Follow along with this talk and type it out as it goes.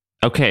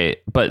Okay,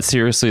 but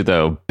seriously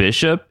though,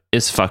 Bishop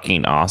is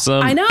fucking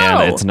awesome. I know.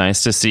 And it's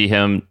nice to see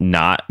him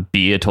not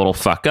be a total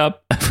fuck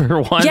up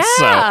for once. Yeah,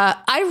 So.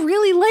 I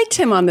really liked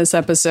him on this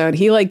episode.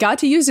 He like got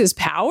to use his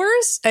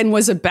powers and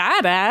was a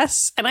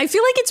badass. And I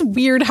feel like it's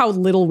weird how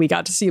little we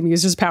got to see him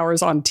use his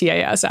powers on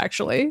TAS,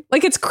 actually.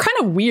 Like, it's kind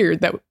of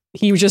weird that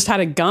he just had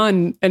a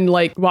gun and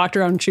like walked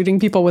around shooting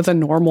people with a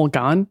normal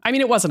gun. I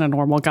mean, it wasn't a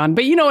normal gun,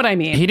 but you know what I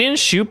mean. He didn't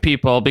shoot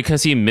people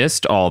because he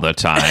missed all the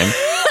time.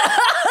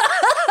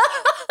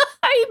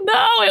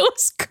 No, it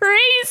was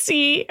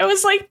crazy. It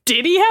was like,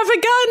 did he have a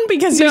gun?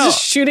 Because he was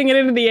just shooting it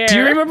into the air. Do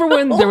you remember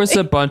when there was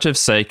a bunch of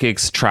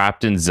psychics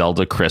trapped in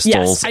Zelda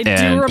crystals? Yes, I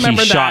do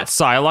remember he shot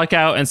Psylocke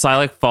out and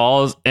Psylocke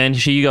falls and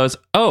she goes,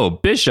 oh,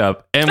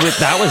 Bishop. And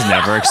that was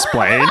never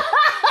explained.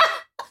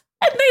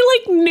 And they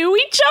like knew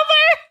each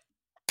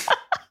other?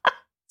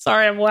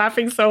 Sorry, I'm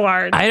laughing so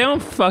hard. I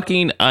don't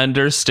fucking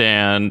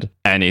understand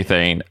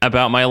anything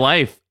about my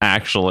life,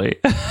 actually.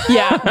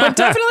 Yeah, but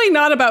definitely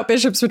not about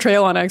Bishop's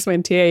betrayal on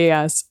X-Men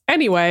TAS.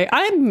 Anyway,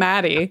 I'm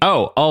Maddie.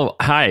 Oh,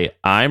 hi,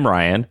 I'm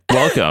Ryan.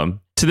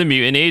 Welcome to the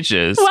Mutant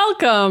Ages.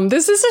 Welcome.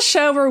 This is a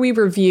show where we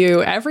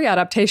review every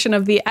adaptation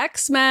of the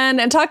X-Men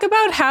and talk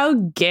about how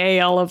gay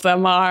all of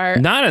them are.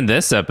 Not in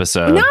this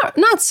episode.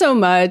 Not so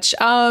much.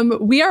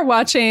 We are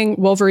watching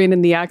Wolverine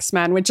and the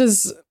X-Men, which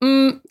is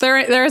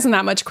there isn't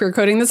that much queer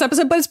coding in this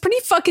episode, but it's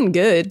pretty fucking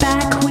good.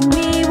 Back when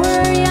we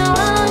were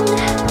young,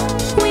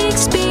 we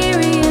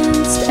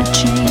experienced a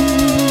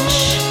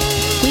change.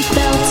 We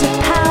felt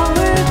a power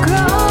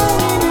grow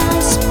in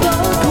us,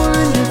 both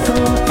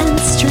wonderful and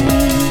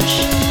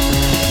strange.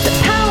 The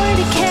power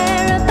to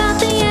care about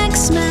the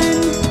X-Men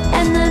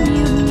and the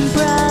Mutant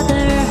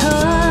Brotherhood.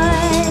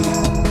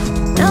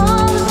 And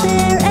all of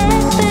their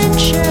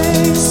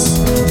adventures,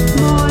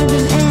 more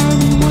than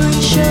anyone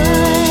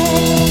should.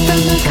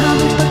 From the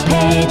comic book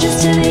pages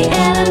to the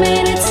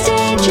animated stages.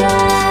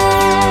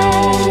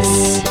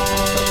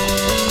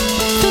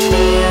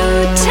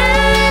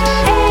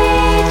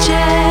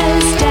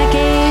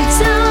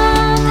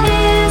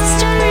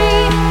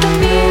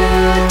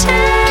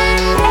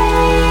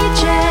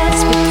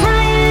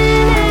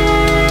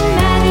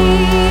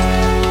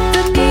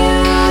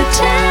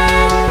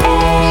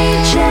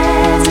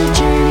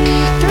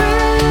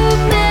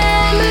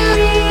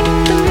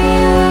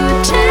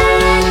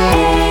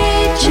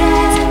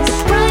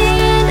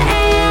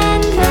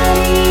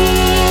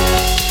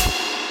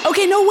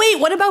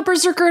 What about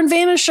Berserker and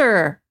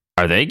Vanisher?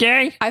 Are they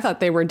gay? I thought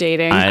they were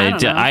dating.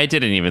 I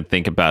didn't even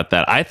think about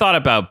that. I thought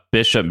about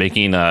Bishop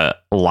making a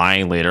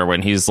line later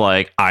when he's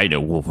like, I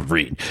know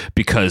Wolverine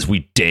because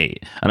we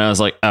date. And I was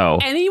like, oh.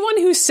 Anyone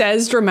who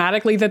says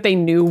dramatically that they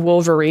knew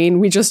Wolverine,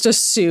 we just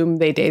assume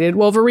they dated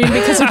Wolverine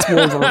because it's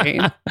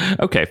Wolverine.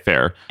 Okay,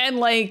 fair. And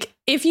like,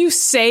 if you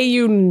say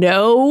you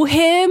know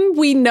him,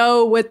 we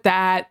know what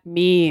that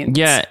means.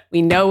 Yeah.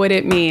 We know what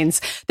it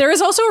means. There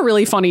is also a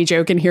really funny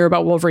joke in here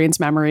about Wolverine's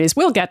memories.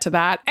 We'll get to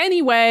that.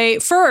 Anyway,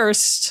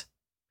 first,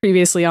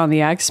 previously on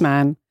the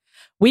X-Men,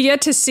 we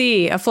get to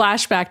see a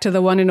flashback to the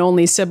one and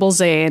only Sybil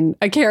Zane,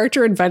 a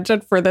character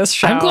invented for this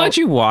show. I'm glad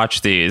you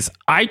watch these.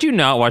 I do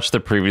not watch the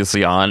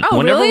previously on. Oh,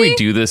 Whenever really? we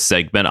do this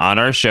segment on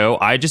our show,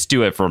 I just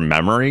do it for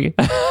memory.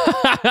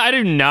 I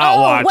do not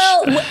watch.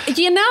 Well,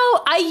 you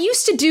know, I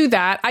used to do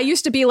that. I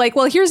used to be like,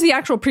 well, here's the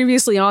actual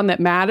previously on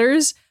that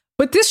matters.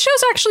 But this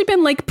show's actually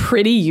been like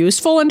pretty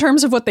useful in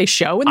terms of what they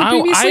show in the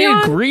previously on.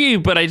 I agree,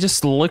 but I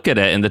just look at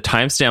it and the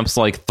timestamp's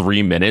like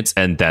 3 minutes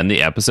and then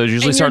the episode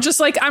usually and starts. You're just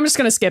like, I'm just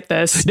going to skip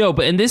this. No,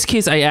 but in this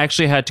case, I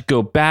actually had to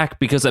go back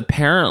because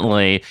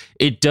apparently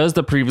it does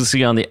the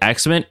previously on the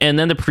X-Men and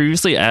then the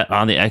previously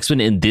on the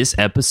X-Men in this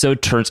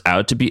episode turns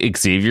out to be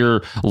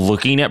Xavier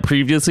looking at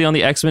previously on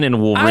the X-Men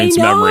and Wolverine's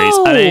memories.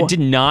 And I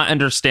did not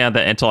understand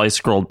that until I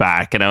scrolled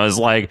back and I was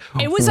like,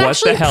 it was what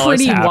actually the hell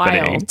pretty is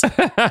happening?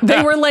 Wild.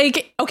 They were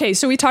like, okay,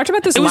 so we talked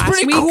about this last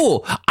week. It was pretty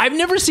cool. I've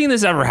never seen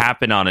this ever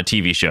happen on a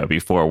TV show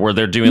before where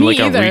they're doing like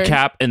a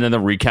recap and then the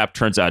recap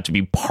turns out to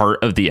be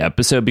part of the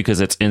episode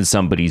because it's in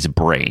somebody's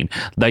brain.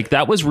 Like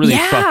that was really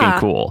fucking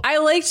cool. I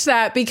liked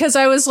that because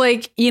I was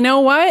like, you know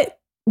what?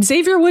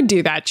 Xavier would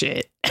do that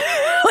shit.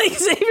 Like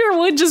Xavier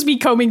would just be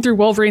combing through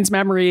Wolverine's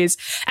memories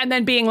and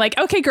then being like,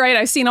 okay, great.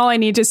 I've seen all I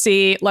need to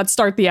see. Let's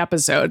start the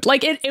episode.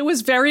 Like it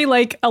was very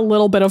like a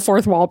little bit of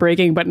fourth wall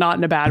breaking, but not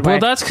in a bad way.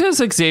 Well, that's because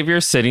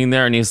Xavier's sitting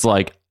there and he's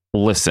like,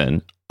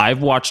 listen,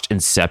 I've watched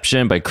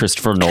Inception by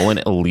Christopher Nolan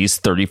at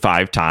least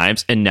 35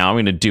 times, and now I'm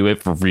going to do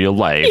it for real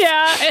life.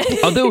 Yeah.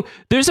 Although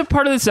there's a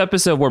part of this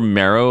episode where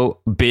Marrow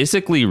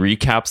basically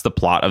recaps the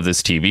plot of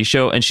this TV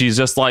show, and she's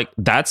just like,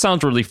 that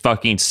sounds really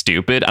fucking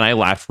stupid, and I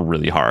laughed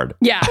really hard.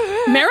 Yeah.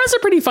 Marrow's a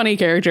pretty funny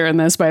character in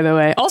this, by the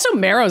way. Also,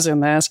 Marrow's in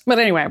this. But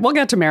anyway, we'll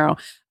get to Marrow.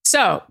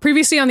 So,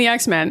 previously on the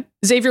X-Men,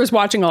 Xavier was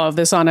watching all of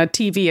this on a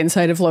TV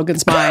inside of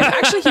Logan's mind.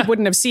 Actually, he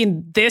wouldn't have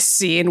seen this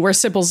scene where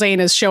Sybil Zane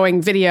is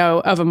showing video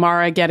of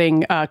Amara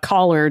getting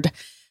collared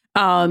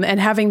and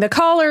having the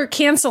collar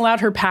cancel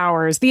out her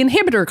powers, the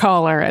inhibitor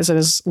collar, as it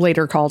is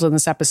later called in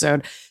this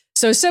episode.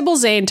 So Sybil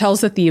Zane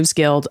tells the Thieves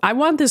Guild, I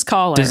want this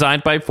collar.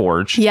 Designed by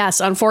Forge. Yes,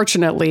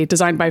 unfortunately,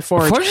 designed by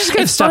Forge. Forge is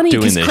going to stop funny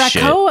doing this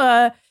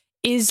Krakoa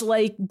is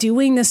like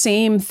doing the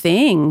same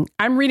thing.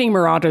 I'm reading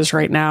Marauders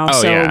right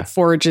now,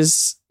 Forge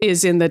is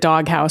in the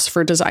doghouse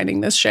for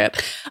designing this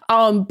shit.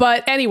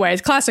 But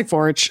anyways, classic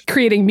Forge,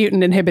 creating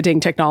mutant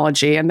inhibiting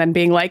technology and then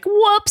being like,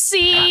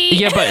 whoopsie.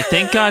 Yeah, but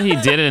thank God he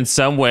did it in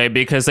some way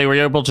because they were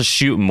able to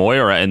shoot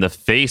Moira in the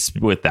face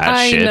with that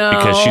I shit know.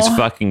 because she's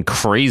fucking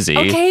crazy.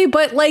 Okay,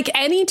 but like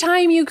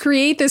anytime you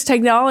create this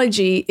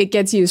technology, it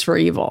gets used for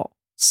evil.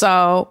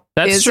 So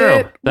That's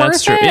true.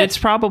 That's true. It? It's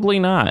probably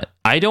not.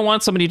 I don't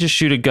want somebody to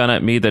shoot a gun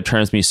at me that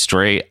turns me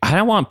straight. I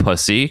don't want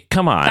pussy.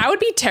 Come on. That would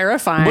be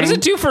terrifying. What does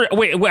it do for...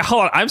 Wait,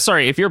 hold on. I'm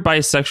sorry. If you're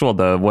bisexual,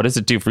 though, what does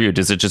it do for you?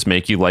 Does it just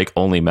make you like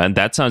only men?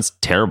 That sounds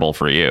terrible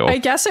for you. I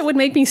guess it would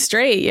make me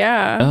straight,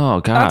 yeah. Oh,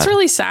 God. That's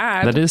really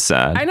sad. That is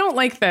sad. I don't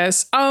like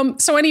this.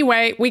 So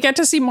anyway, we get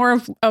to see more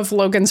of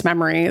Logan's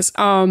memories.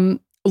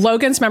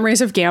 Logan's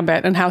memories of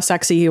Gambit and how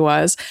sexy he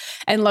was.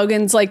 And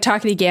Logan's like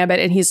talking to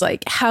Gambit and he's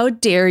like, how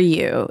dare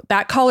you?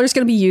 That collar's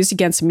going to be used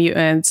against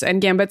mutants.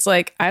 And Gambit's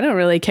like, I don't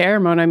really care,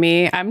 mon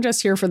ami. I'm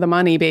just here for the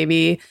money,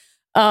 baby.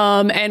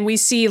 And we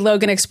see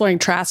Logan exploring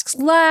Trask's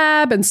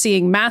lab and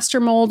seeing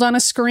Master Mold on a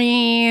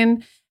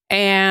screen.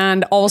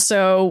 And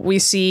also we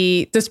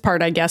see this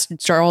part, I guess,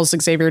 Charles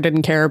Xavier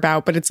didn't care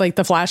about, but it's like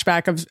the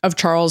flashback of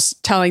Charles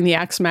telling the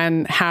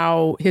X-Men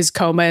how his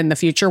coma in the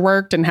future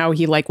worked and how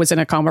he like was in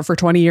a coma for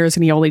 20 years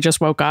and he only just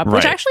woke up,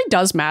 which actually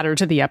does matter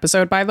to the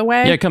episode, by the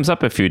way. Yeah, it comes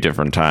up a few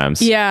different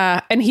times.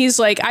 Yeah. And he's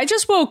like, I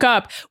just woke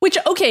up, which,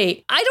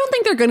 okay, I don't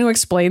think they're going to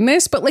explain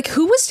this, but like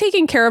who was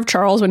taking care of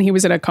Charles when he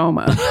was in a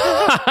coma?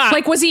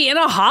 Like, was he in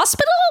a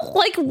hospital?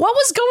 Like, what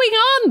was going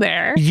on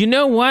there? You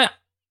know what?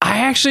 I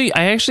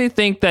actually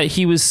think that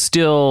he was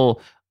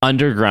still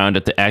underground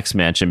at the X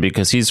Mansion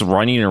because he's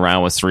running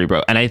around with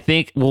Cerebro. And I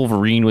think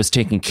Wolverine was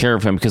taking care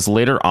of him because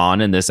later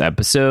on in this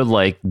episode,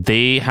 like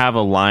they have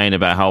a line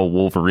about how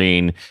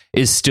Wolverine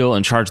is still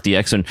in charge of the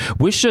X-Men,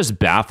 which just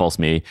baffles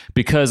me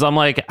because I'm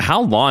like,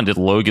 how long did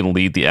Logan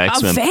lead the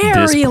X-Men? A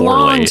very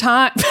long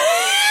time.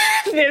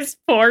 This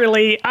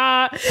poorly.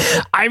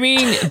 I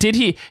mean, did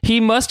he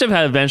must have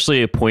had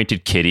eventually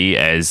appointed Kitty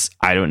as,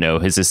 I don't know,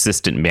 his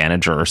assistant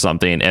manager or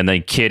something, and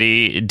then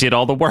Kitty did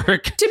all the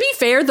work. To be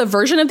fair, the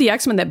version of the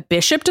X-Men that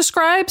Bishop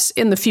describes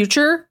in the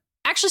future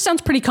actually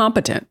sounds pretty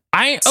competent.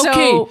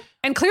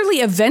 And clearly,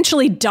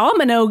 eventually,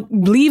 Domino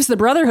leaves the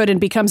Brotherhood and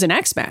becomes an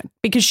X-Men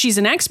because she's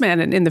an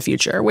X-Men in the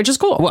future, which is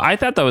cool. Well, I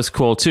thought that was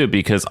cool, too,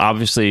 because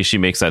obviously she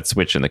makes that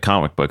switch in the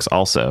comic books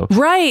also.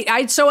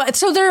 Right. So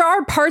there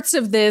are parts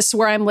of this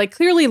where I'm like,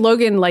 clearly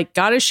Logan like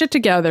got his shit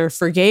together,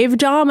 forgave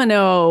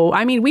Domino.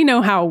 I mean, we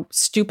know how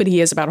stupid he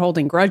is about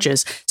holding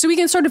grudges. So we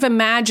can sort of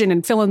imagine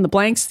and fill in the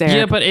blanks there.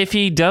 Yeah, but if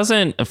he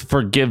doesn't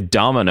forgive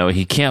Domino,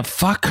 he can't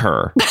fuck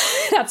her.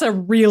 That's a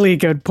really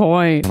good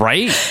point.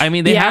 Right? I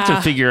mean, they have to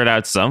figure it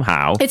out somehow.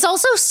 It's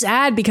also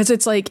sad because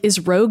it's like, is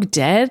Rogue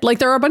dead? Like,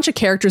 there are a bunch of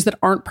characters that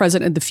aren't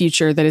present in the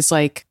future that is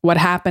like, what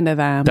happened to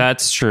them?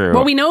 That's true.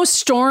 Well, we know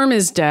Storm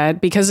is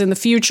dead because in the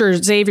future,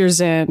 Xavier's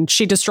in.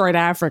 She destroyed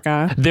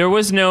Africa. There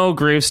was no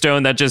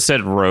gravestone that just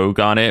said Rogue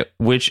on it,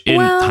 which in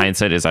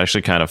hindsight is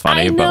actually kind of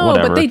funny, but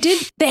whatever. But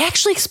they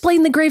actually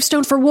explained the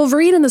gravestone for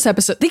Wolverine in this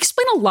episode. They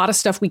explain a lot of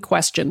stuff we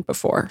questioned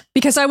before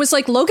because I was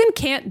like, Logan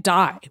can't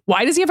die.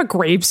 Why does he have a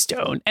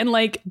gravestone? And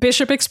like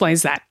Bishop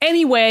explains that.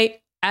 Anyway,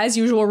 as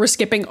usual, we're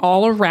skipping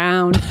all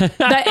around.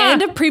 The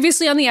end of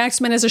Previously on the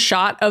X-Men is a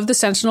shot of the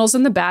Sentinels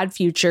in the bad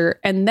future.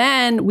 And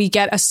then we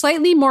get a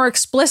slightly more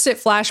explicit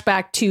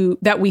flashback to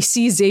that we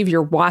see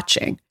Xavier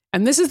watching.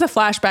 And this is the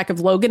flashback of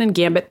Logan and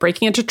Gambit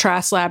breaking into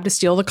Trask's lab to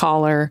steal the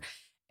collar.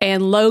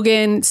 And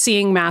Logan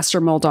seeing Master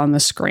Mold on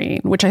the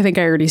screen, which I think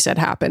I already said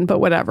happened, but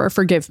whatever,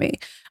 forgive me.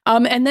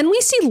 And then we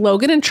see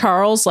Logan and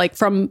Charles, like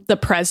from the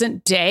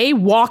present day,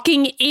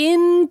 walking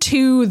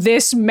into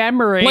this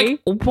memory.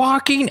 Like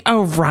walking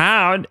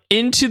around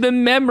into the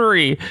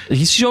memory.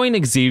 He's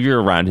showing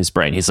Xavier around his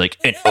brain. He's like,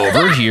 and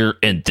over here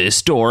in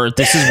this door,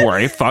 this is where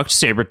I fucked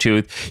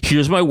Sabretooth.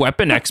 Here's my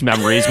Weapon X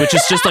memories, which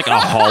is just like a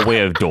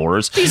hallway of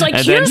doors. He's like,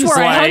 here's where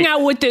I hung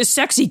out with this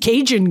sexy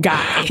Cajun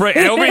guy. Right.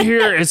 And over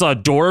here is a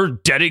door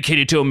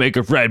dedicated to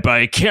Omega Red, but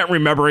I can't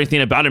remember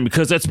anything about him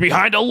because it's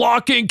behind a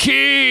lock and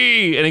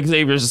key. And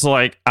Xavier's just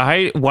like,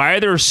 why are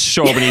there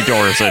so many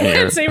doors in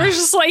here? Xavier's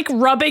just like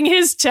rubbing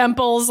his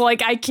temples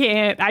like, I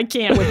can't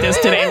with this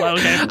today,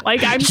 Logan.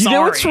 Like, I'm sorry. You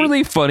know what's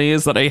really funny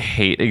is that I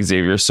hate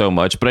Xavier so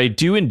much, but I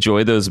do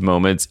enjoy those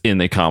moments in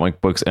the comic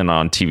books and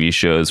on TV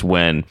shows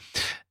when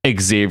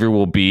Xavier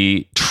will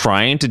be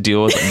trying to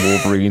deal with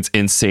Wolverine's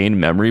insane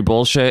memory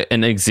bullshit,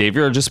 and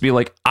Xavier will just be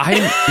like, I'm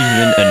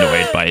even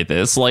annoyed by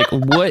this. Like,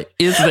 what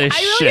is this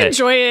shit? I really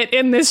enjoy it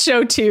in this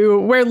show, too,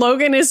 where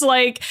Logan is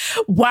like,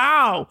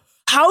 wow,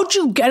 how'd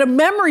you get a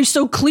memory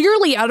so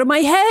clearly out of my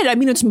head? I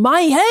mean, it's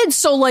my head,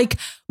 so, like,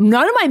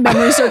 none of my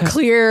memories are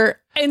clear.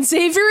 And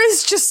Xavier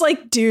is just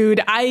like,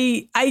 dude,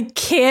 I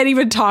can't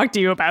even talk to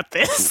you about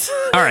this.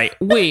 All right,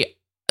 wait.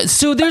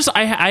 So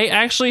I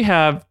actually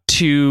have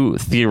two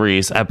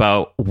theories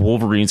about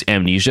Wolverine's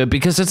amnesia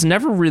because it's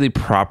never really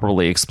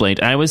properly explained.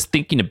 And I was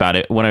thinking about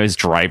it when I was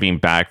driving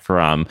back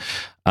from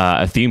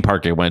a theme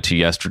park I went to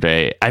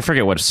yesterday. I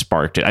forget what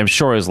sparked it. I'm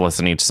sure I was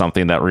listening to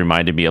something that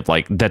reminded me of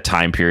like the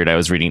time period I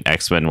was reading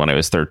X-Men when I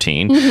was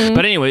 13.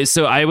 But anyway,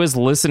 so I was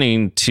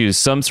listening to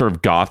some sort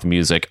of goth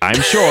music,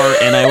 I'm sure.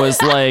 And I was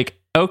like,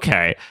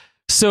 okay,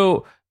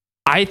 so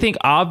I think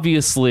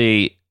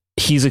obviously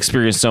he's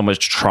experienced so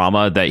much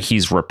trauma that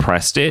he's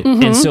repressed it.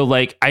 And so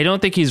like, I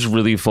don't think he's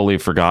really fully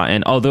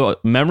forgotten, although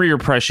memory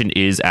repression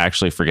is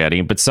actually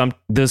forgetting, but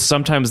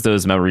sometimes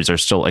those memories are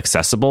still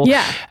accessible.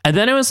 Yeah. And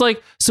then I was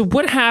like, so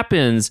what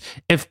happens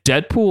if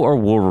Deadpool or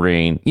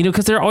Wolverine, you know,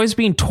 because they're always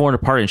being torn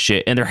apart and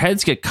shit, and their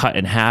heads get cut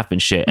in half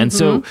and shit. And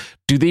so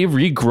do they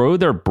regrow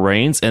their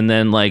brains and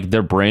then like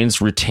their brains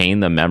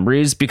retain the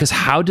memories? Because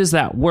how does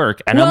that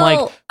work? And I'm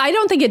like, I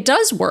don't think it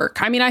does work.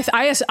 I mean,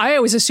 I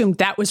always assumed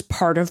that was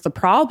part of the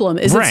problem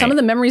is that some of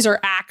the memories are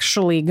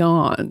actually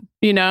gone,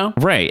 you know?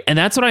 Right. And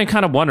that's what I'm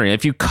kind of wondering.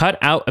 If you cut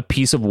out a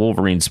piece of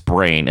Wolverine's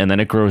brain and then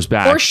it grows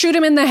back. Or shoot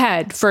him in the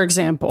head, for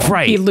example.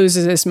 Right. He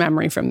loses his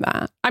memory from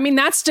that. I mean,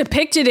 that's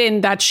depicted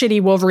in that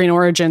shitty Wolverine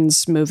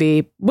Origins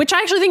movie, which I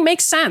actually think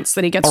makes sense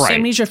that he gets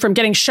amnesia from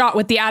getting shot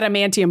with the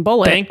adamantium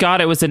bullet. Thank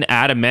God it was an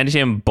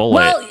adamantium bullet.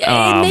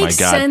 Well, it makes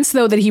sense,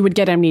 though, that he would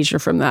get amnesia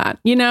from that.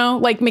 You know,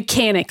 like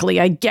mechanically,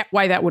 I get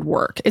why that would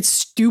work. It's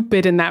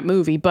stupid in that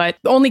movie, but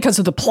only because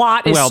of the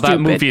plot is stupid. Well, that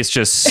movie is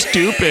just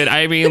stupid.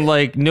 I mean,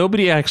 like,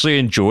 nobody actually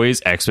enjoys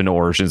X-Men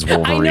Origins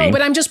Wolverine. I know,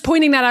 but I'm just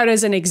pointing that out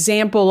as an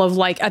example of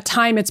like a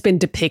time it's been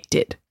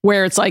depicted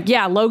where it's like,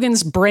 yeah,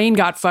 Logan's brain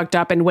got fucked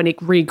up, and when it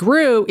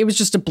regrew, it was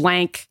just a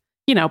blank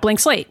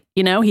slate.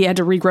 You know, he had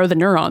to regrow the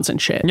neurons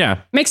and shit. Yeah.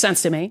 Makes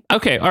sense to me.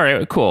 Okay. All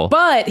right. Cool.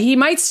 But he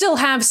might still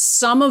have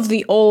some of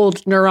the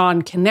old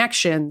neuron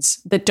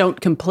connections that don't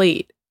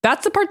complete.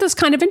 That's the part that's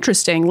kind of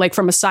interesting, like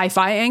from a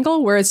sci-fi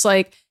angle, where it's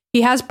like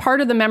he has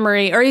part of the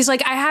memory, or he's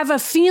like, I have a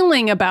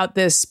feeling about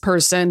this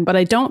person, but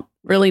I don't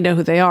really know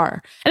who they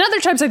are. And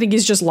other times I think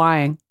he's just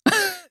lying.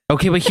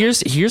 Okay, but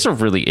here's a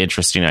really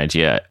interesting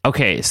idea.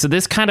 Okay, so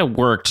this kind of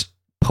worked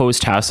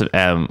post House of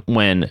M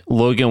when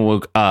Logan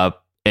woke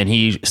up and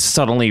he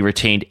suddenly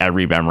retained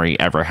every memory he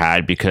ever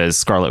had because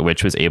Scarlet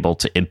Witch was able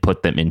to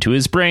input them into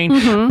his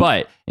brain.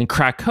 But in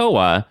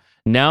Krakoa,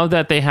 now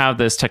that they have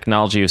this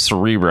technology of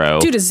Cerebro...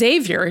 Due to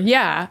Xavier,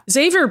 yeah.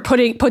 Xavier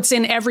puts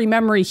in every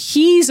memory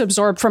he's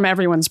absorbed from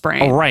everyone's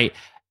brain. Oh, right.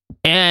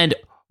 And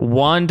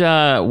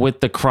Wanda, with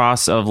the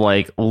cross of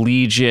like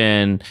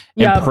Legion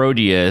and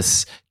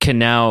Proteus, can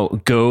now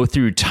go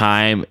through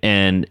time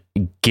and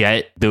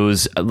get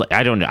those.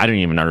 I don't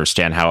even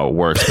understand how it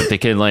works, but they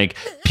can like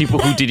people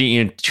who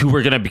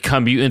were going to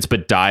become mutants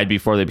but died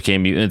before they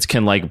became mutants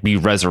can like be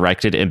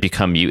resurrected and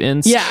become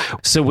mutants. Yeah.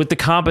 So with the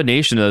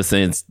combination of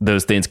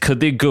those things,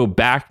 could they go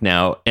back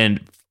now and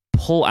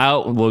pull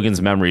out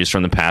Logan's memories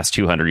from the past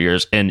 200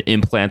 years and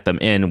implant them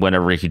in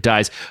whenever he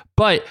dies?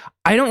 But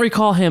I don't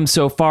recall him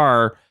so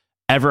far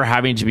ever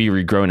having to be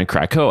regrown in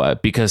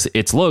Krakoa because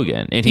it's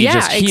Logan and he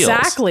just heals.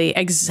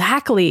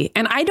 Exactly.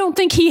 And I don't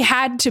think he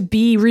had to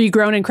be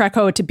regrown in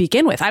Krakoa to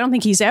begin with. I don't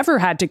think he's ever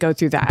had to go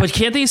through that. But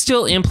can't they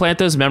still implant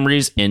those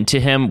memories into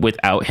him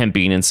without him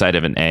being inside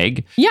of an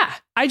egg? Yeah.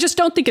 I just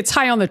don't think it's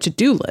high on the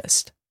to-do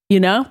list. You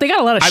know, they got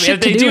a lot of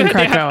shit to do in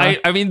Krakoa.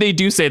 I mean, they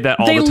do say that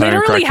all the time. They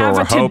literally in have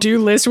a to-do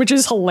list, which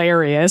is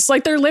hilarious.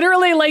 Like, they're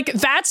literally like,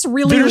 that's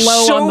really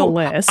low on the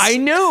list. I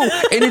know.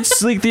 And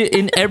it's like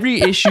in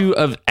every issue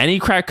of any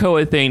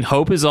Krakoa thing,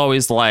 Hope is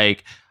always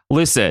like,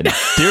 listen,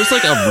 there's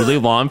like a really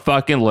long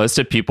fucking list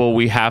of people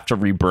we have to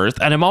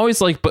rebirth. And I'm always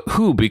like, but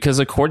who? Because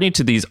according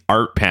to these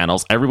art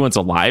panels, everyone's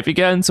alive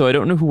again. So I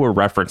don't know who we're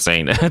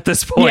referencing at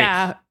this point.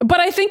 Yeah.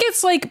 But I think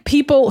it's like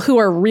people who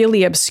are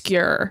really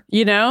obscure,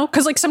 you know?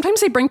 Because like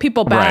sometimes they bring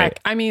people back. Right.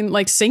 I mean,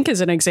 like Sync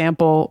is an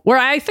example where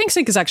I think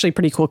Sync is actually a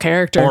pretty cool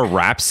character. Or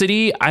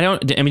Rhapsody. I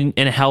mean,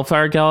 in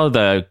Hellfire Gala,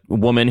 the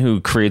woman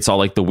who creates all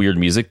like the weird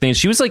music things,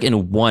 she was like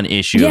in one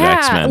issue of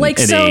X-Men like,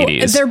 in so the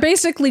 80s. They're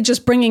basically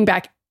just bringing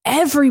back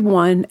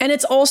everyone. And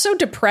it's also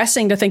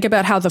depressing to think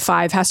about how the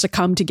Five has to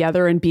come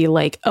together and be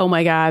like, oh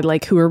my God,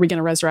 like who are we going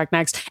to resurrect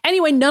next?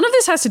 Anyway, none of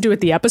this has to do with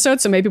the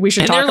episode, so maybe we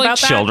should talk about like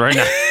that. Children.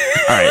 All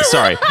right,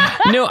 sorry.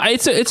 No,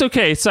 it's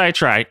okay.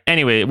 Sidetrack.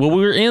 Anyway, well,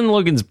 we were in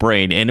Logan's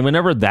brain, and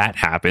whenever that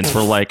happens,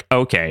 we're like,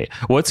 okay,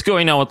 what's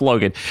going on with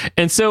Logan?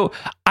 And so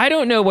I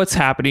don't know what's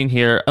happening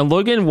here. And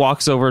Logan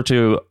walks over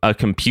to a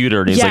computer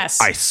and he's like,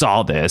 I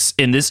saw this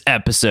in this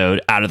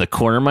episode out of the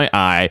corner of my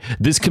eye.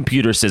 This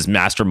computer says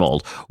Master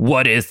Mold.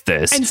 What is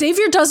this? And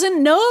Xavier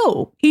doesn't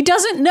know. He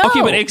doesn't know.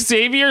 Okay, but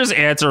Xavier's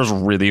answer is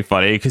really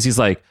funny because he's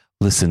like,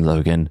 listen,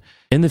 Logan,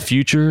 in the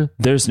future,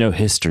 there's no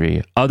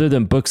history other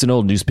than books and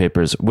old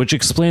newspapers, which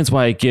explains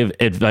why I give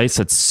advice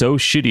that's so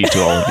shitty to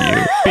all of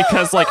you.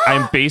 Because like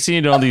I'm basing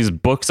it on these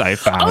books I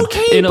found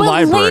in a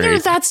library. Later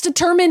that's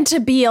determined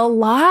to be a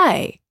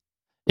lie.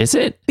 Is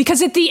it?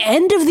 Because at the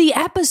end of the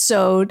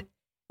episode,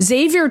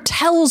 Xavier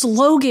tells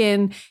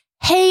Logan,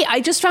 hey, I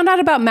just found out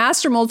about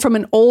Master Mold from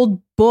an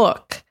old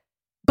book.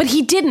 But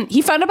he didn't.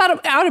 He found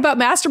out about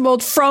Master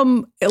Mold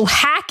from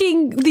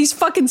hacking these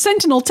fucking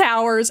Sentinel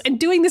towers and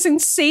doing this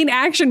insane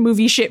action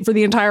movie shit for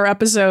the entire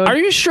episode. Are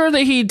you sure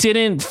that he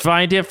didn't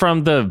find it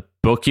from the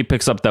book he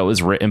picks up that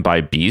was written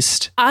by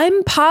Beast?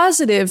 I'm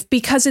positive,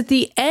 because at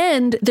the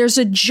end, there's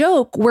a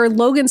joke where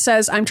Logan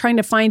says, I'm trying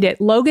to find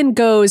it. Logan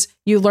goes,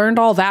 you learned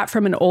all that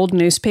from an old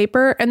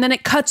newspaper, and then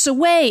it cuts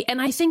away.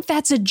 And I think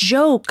that's a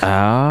joke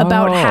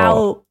about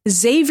how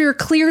Xavier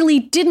clearly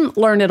didn't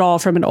learn it all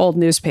from an old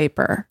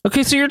newspaper.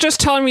 Okay, so you're just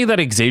telling me that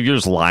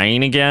Xavier's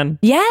lying again?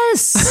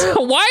 Yes.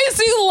 Why is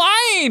he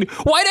lying?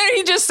 Why didn't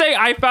he just say,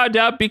 I found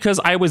out because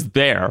I was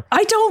there?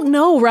 I don't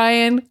know,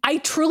 Ryan. I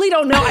truly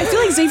don't know. I feel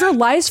like Xavier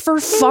lies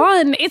for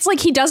fun. It's like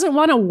he doesn't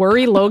want to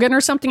worry Logan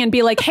or something and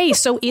be like, hey,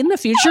 so in the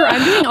future,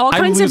 I'm doing all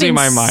kinds of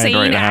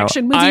insane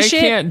action movie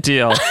shit. I can't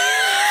deal.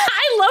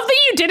 I love that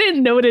you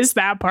didn't notice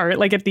that part,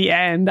 like at the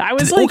end. I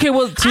was like, okay,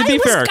 well, to be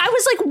fair, I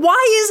was like,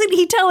 why isn't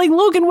he telling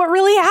Logan what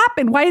really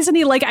happened? Why isn't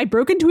he like, I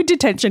broke into a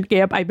detention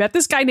camp. I met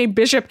this guy named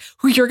Bishop,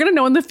 who you're going to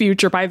know in the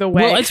future, by the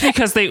way. Well, it's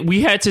because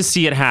we had to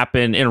see it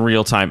happen in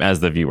real time as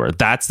the viewer.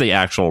 That's the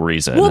actual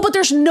reason. Well, but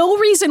there's no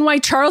reason why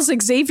Charles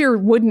Xavier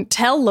wouldn't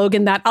tell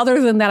Logan that,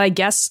 other than that, I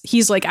guess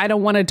he's like, I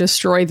don't want to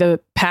destroy the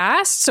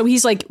past. So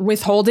he's like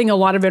withholding a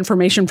lot of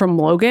information from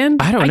Logan.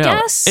 I don't know.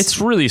 Guess. It's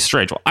really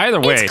strange. Well,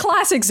 either way. It's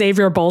classic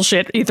Xavier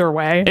bullshit either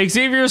way.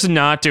 Xavier's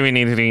not doing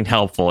anything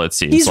helpful, it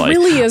seems he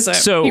really isn't.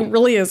 He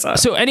really isn't.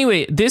 So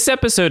anyway, this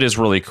episode is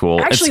really cool.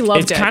 I actually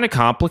loved it. It's kind of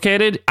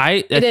complicated.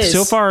 It is.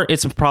 So far,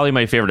 it's probably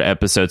my favorite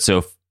episode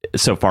so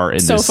far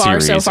in this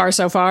series.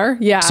 So far.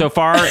 Yeah. So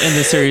far in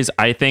the series,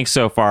 I think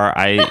so far,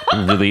 I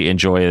really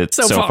enjoy it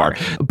so far.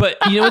 But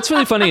what's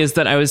really funny is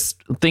that I was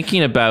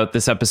thinking about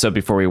this episode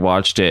before we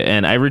watched it,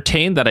 and I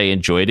retained that I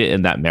enjoyed it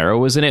and that Marrow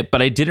was in it,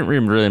 but I didn't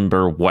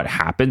remember what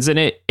happens in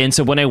it. And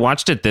so when I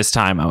watched it this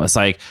time, I was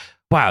like,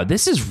 wow,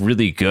 this is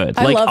really good.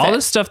 I love all it.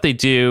 the stuff they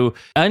do,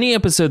 any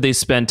episode they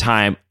spend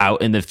time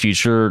out in the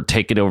future,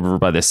 taken over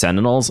by the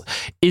Sentinels,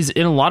 is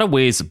in a lot of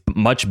ways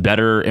much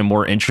better and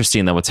more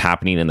interesting than what's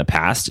happening in the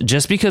past.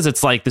 Just because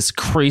it's like this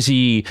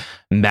crazy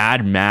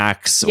Mad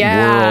Max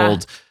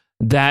world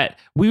that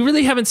we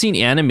really haven't seen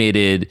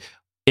animated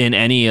in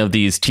any of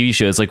these TV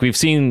shows. Like we've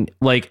seen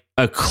like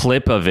a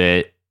clip of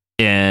it.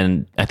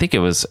 And I think it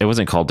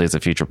wasn't called Days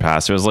of Future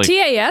Past. It was like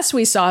TAS.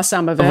 We saw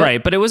some of it.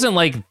 Right. But it wasn't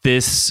like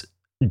this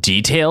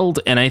detailed,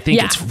 and I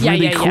think it's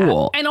really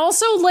cool. And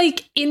also,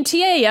 like in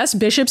TAS,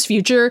 Bishop's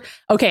future,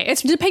 okay,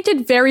 it's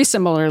depicted very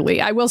similarly.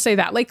 I will say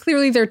that. Like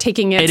clearly they're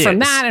taking it from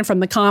that and from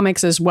the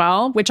comics as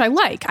well, which I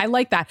like. I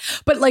like that.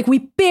 But like we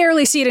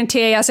barely see it in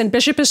TAS, and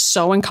Bishop is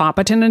so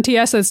incompetent in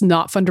TAS that it's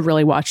not fun to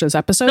really watch those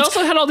episodes. They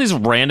also had all these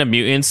random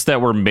mutants that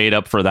were made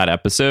up for that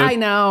episode. I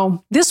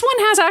know. This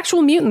one has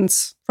actual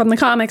mutants from the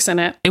comics in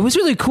it. It was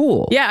really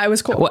cool. Yeah, it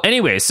was cool. Well,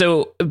 anyway,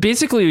 so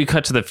basically we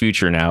cut to the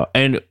future now,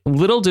 and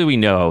little do we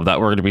know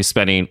that we're going to be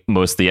spending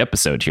most of the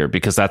episode here,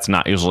 because that's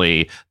not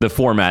usually the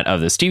format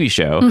of this TV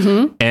show.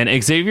 Mm-hmm.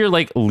 And Xavier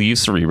like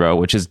leaves Cerebro,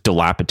 which is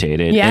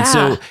dilapidated. Yeah. And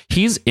so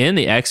he's in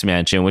the X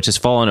Mansion, which is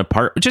falling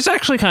apart, which is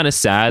actually kind of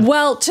sad.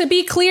 Well, to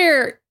be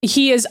clear,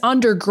 he is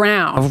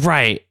underground.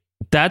 Right.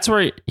 That's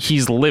where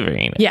he's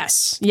living.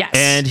 Yes.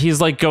 And he's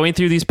like going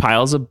through these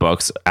piles of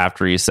books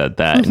after he said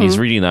that, and he's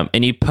reading them,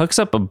 and he picks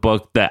up a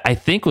book that I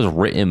think was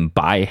written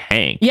by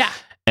Hank. Yeah.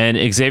 And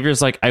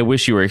Xavier's like, I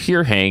wish you were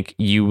here, Hank.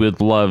 You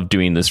would love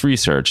doing this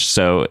research.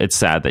 So it's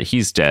sad that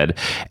he's dead.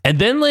 And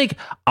then, like,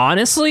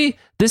 honestly,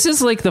 this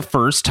is like the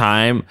first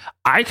time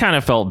I kind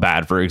of felt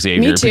bad for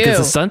Xavier, because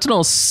the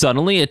Sentinels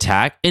suddenly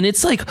attack, and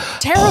it's like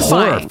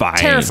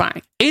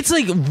horrifying. It's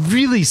like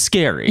really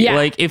scary. Yeah.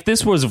 Like if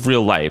this was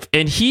real life,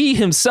 and he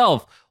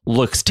himself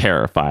looks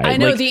terrified. I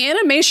know, like, the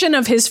animation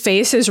of his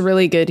face is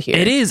really good here.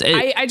 It is.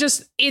 I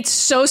just, it's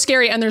so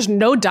scary, and there's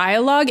no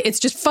dialogue. It's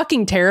just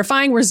fucking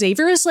terrifying, where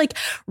Xavier is like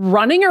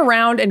running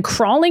around and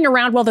crawling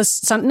around while the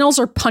Sentinels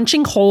are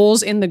punching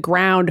holes in the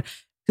ground,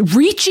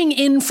 reaching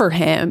in for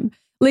him.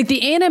 Like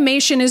the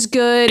animation is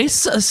good. It's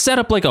set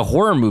up like a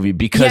horror movie,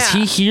 because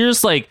he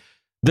hears like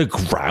the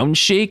ground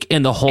shake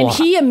and the whole... And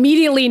he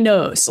immediately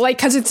knows, like,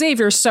 because it's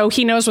Xavier, so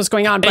he knows what's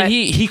going on. But and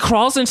he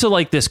crawls into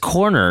like this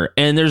corner,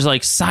 and there's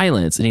like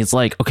silence, and he's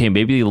like, okay,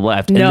 maybe he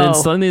left. No. And then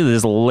suddenly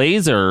this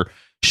laser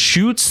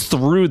shoots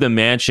through the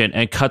mansion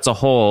and cuts a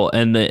hole,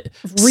 and the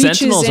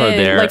Sentinels are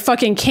there like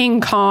fucking King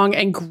Kong,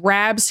 and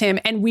grabs him,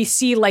 and we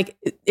see like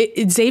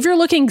Xavier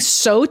looking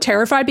so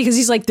terrified, because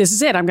he's like, this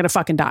is it, I'm gonna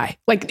fucking die,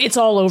 like it's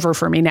all over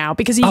for me now,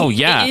 because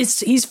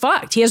he's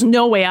fucked, he has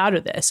no way out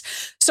of this.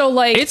 So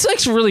like it's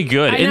like really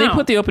good. And they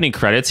put the opening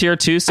credits here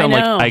too, so I'm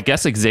like, I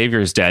guess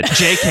Xavier's dead.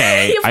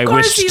 JK. I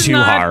wish too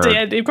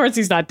hard. Of course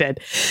he's not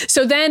dead.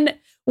 So then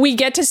we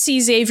get to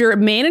see Xavier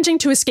managing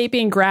to escape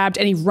being grabbed,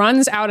 and he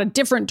runs out a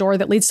different door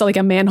that leads to like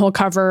a manhole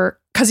cover,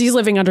 because he's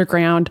living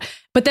underground.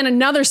 But then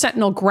another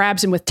Sentinel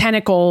grabs him with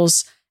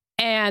tentacles,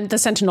 and the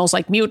Sentinel's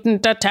like,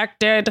 mutant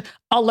detected,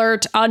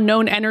 alert,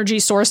 unknown energy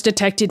source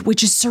detected,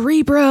 which is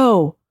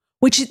Cerebro,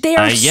 which they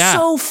are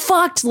so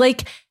fucked.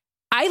 Like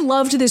I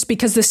loved this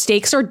because the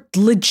stakes are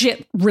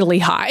legit really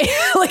high.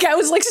 Like I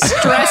was like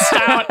stressed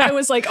out. I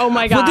was like, oh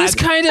my God. Well, this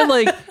kind of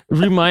like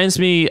reminds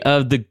me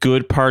of the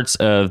good parts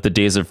of the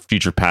Days of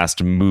Future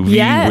Past movie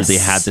where they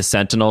had the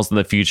Sentinels in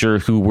the future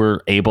who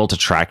were able to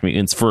track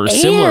mutants for a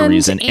similar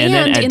reason. And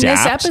then adapt. In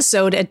this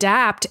episode,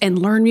 adapt and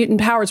learn mutant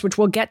powers, which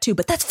we'll get to.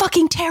 But that's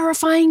fucking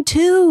terrifying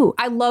too.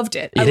 I loved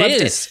it. I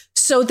loved it.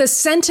 So the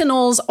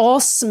Sentinels all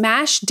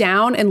smash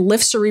down and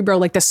lift Cerebro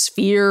like the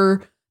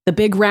sphere, the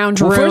big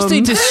round room. Well, first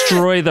they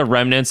destroy the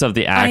remnants of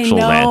the actual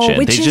mansion.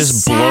 They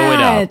just blow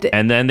it up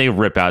and then they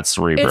rip out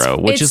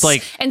Cerebro, which is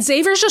like... And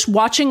Xavier's just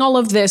watching all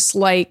of this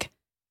like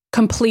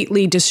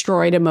completely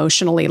destroyed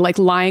emotionally, like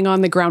lying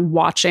on the ground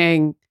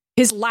watching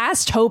his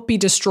last hope be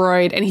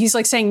destroyed. And he's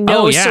like saying,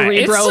 no,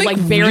 Cerebro, like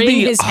burying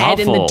really his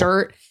head in the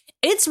dirt.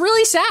 It's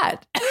really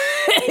sad.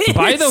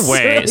 By the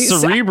way, really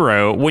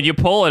Cerebro, when you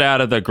pull it out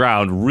of the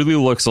ground, really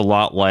looks a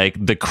lot like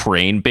the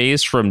crane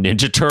base from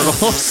Ninja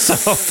Turtles.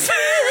 So...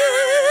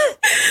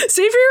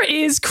 Xavier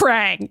is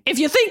Krang. If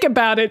you think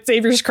about it,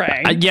 Xavier's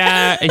Krang.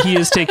 Yeah, he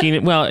is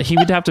taking... Well, he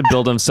would have to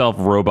build himself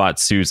robot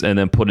suits and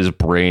then put his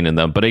brain in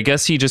them. But I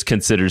guess he just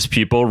considers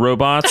people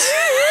robots.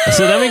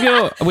 So then we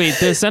go... Wait,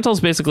 the Sentinels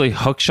basically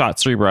hookshot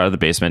Cerebro out of the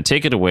basement,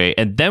 take it away,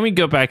 and then we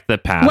go back to the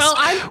past. Well,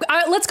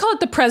 let's call it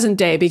the present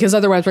day, because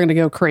otherwise we're going to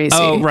go crazy.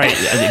 Oh, right.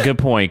 Good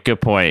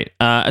point.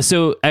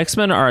 So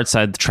X-Men are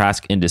outside the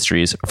Trask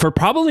Industries for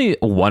probably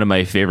one of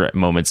my favorite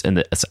moments in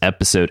this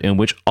episode, in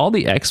which all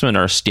the X-Men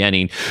are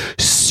standing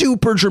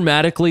super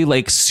dramatically,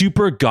 like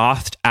super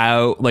gothed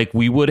out, like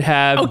we would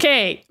have.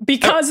 Okay,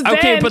 because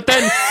but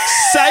then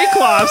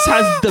Cyclops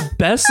has the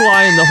best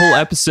line in the whole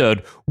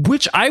episode,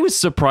 which I was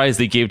surprised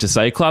they gave to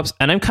Cyclops,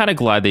 and I'm kind of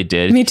glad they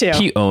did. Me too.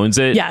 He owns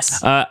it.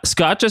 Yes.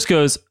 Scott just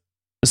goes,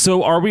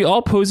 so are we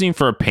all posing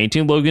for a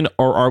painting, Logan,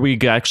 or are we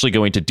actually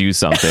going to do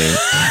something?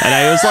 And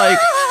I was like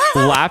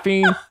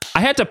laughing. I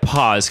had to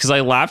pause because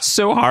I laughed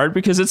so hard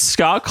because it's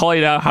Scott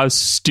calling out how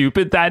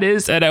stupid that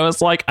is. And I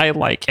was like, I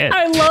like it.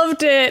 I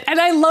loved it. And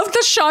I loved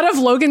the shot of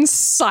Logan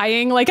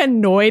sighing, like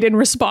annoyed in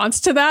response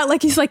to that.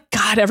 Like, he's like,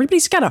 God,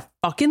 everybody's got a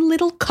fucking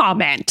little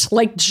comment.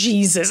 Like,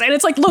 Jesus. And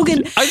it's like,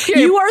 Logan,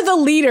 you are the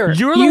leader.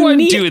 You're the one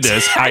doing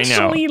this. I know.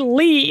 Actually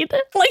lead.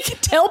 Like,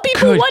 tell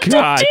people what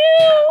to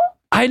do.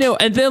 I know.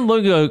 And then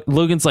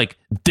Logan's like,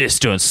 this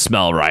don't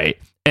smell right.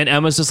 And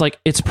Emma's just like,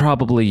 it's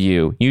probably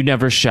you. You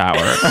never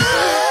shower.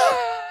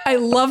 I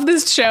love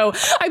this show.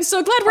 I'm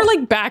so glad we're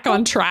like back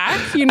on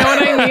track. You know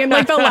what I mean?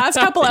 Like the last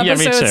couple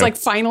episodes, like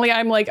finally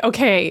I'm like,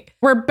 okay,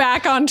 we're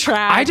back on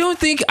track.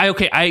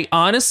 I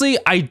honestly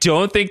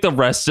don't think the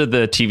rest of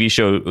the TV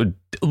show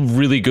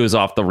really goes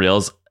off the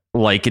rails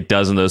like it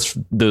does in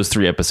those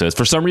 3 episodes.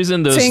 For some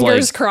reason, those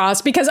fingers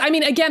crossed, because I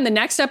mean, again, the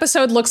next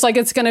episode looks like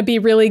it's going to be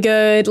really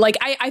good. Like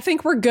I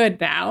think we're good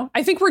now.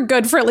 I think we're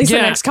good for at least the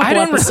next couple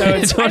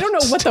episodes. I don't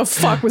know what the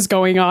fuck was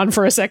going on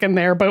for a second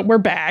there, but we're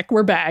back.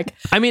 We're back.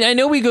 I mean, I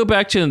know we go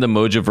back to the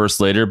Mojoverse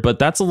later, but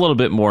that's a little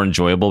bit more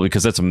enjoyable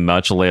because it's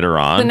much later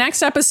on. The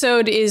next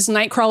episode is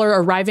Nightcrawler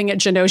arriving at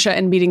Genosha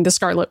and meeting the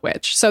Scarlet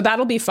Witch. So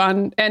that'll be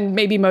fun. And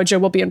maybe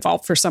Mojo will be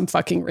involved for some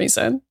fucking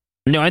reason.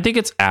 No, I think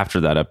it's after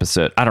that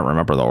episode. I don't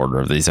remember the order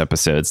of these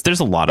episodes.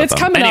 There's a lot of them.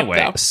 Coming anyway,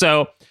 up,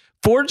 so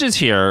Forge is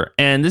here,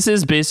 and this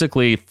is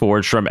basically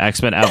Forge from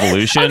X-Men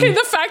Evolution. Okay,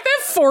 the fact that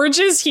Forge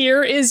is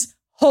here is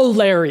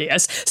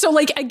hilarious. So,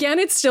 like, again,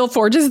 it's still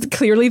Forge is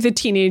clearly the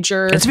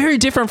teenager. It's very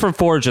different from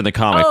Forge in the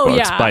comic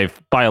books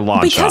by a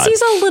long shot. Because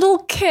he's a little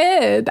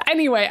kid.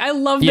 Anyway, I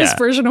love this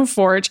version of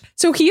Forge.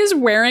 So he is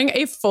wearing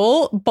a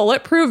full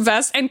bulletproof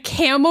vest and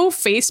camo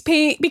face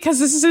paint because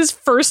this is his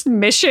first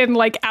mission,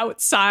 like,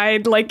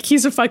 outside. Like,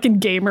 he's a fucking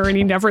gamer and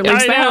he never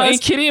leaves the house.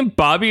 And Kitty and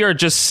Bobby are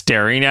just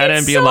staring at him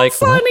and being like,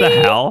 funny. What the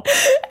hell?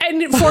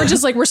 And Forge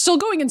is like, we're still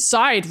going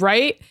inside,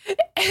 right?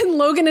 And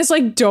Logan is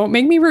like, don't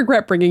make me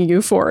regret bringing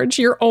you, Forge.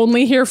 You're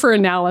only here for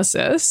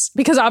analysis,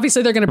 because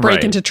obviously they're going to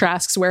break into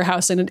Trask's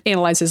warehouse and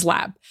analyze his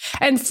lab.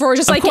 And Forge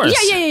is like,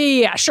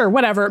 yeah, sure,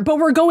 whatever. But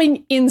we're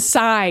going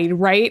inside,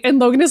 right? And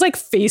Logan is like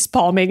face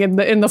palming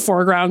in the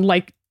foreground,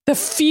 like the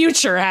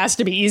future has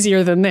to be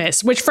easier than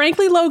this. Which,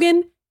 frankly,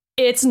 Logan,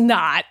 it's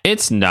not.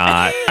 It's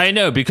not. I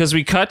know, because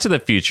we cut to the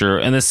future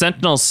and the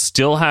Sentinels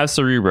still have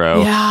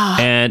Cerebro. Yeah.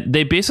 And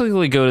they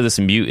basically go to this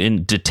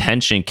mutant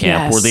detention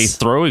camp where they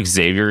throw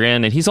Xavier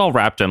in and he's all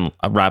wrapped up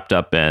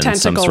in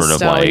tentacles some sort of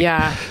still,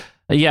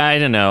 Yeah, I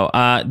don't know.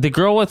 The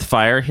girl with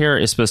fire here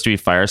is supposed to be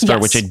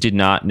Firestar, which I did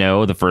not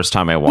know the first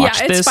time I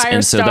watched this. Firestar.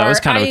 And so that was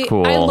kind of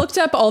cool. I looked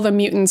up all the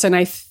mutants and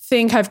I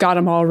think I've got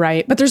them all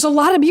right. But there's a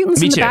lot of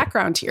mutants in the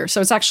background here.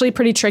 So it's actually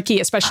pretty tricky,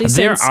 especially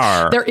since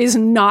there is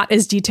not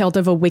as detailed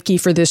of a wiki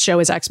for this show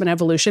as X-Men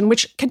Evolution,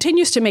 which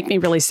continues to make me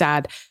really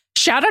sad.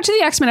 Shout out to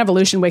the X-Men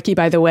Evolution wiki,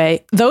 by the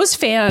way. Those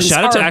fans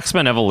Shout out to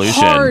X-Men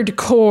Evolution.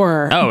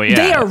 Hardcore. Oh, yeah.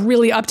 They are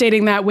really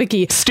updating that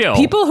wiki. Still.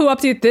 People who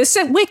update this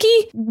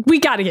wiki, we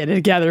got to get it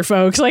together,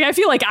 folks. Like, I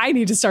feel like I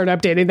need to start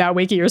updating that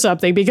wiki or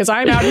something because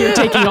I'm out here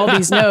taking all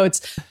these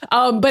notes.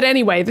 But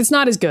anyway, that's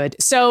not as good.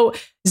 So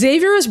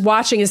Xavier is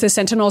watching as the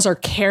Sentinels are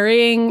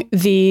carrying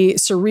the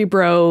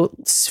Cerebro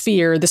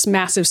sphere, this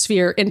massive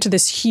sphere, into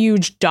this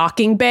huge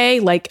docking bay,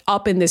 like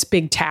up in this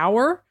big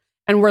tower.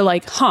 And we're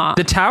like, huh.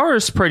 The tower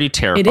is pretty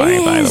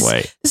terrifying, by the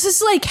way. This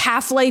is like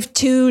Half-Life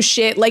 2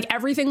 shit. Like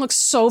everything looks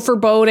so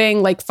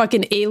foreboding, like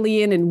fucking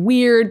alien and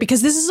weird,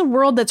 because this is a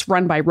world that's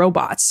run by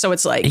robots. So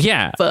it's like,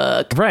 yeah,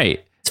 fuck.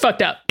 Right. It's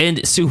fucked up.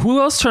 And so who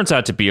else turns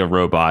out to be a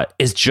robot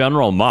is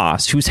General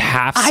Moss, who's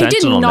half I did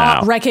Sentinel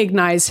not now.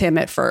 recognize him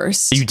at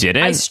first. You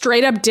didn't? I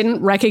straight up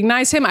didn't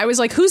recognize him. I was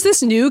like, who's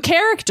this new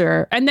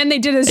character? And then they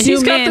did a zoom in.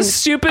 He's got the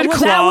stupid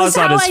claws that was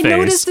on how his I face.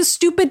 noticed the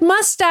stupid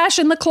mustache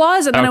and the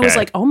claws. And then I was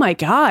like, oh my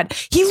God.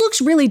 He looks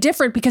really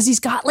different because he's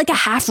got like a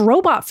half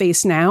robot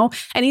face now.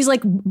 And he's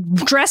like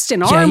dressed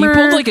in armor. Yeah, he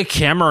pulled like a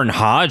Cameron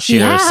Hodge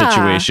here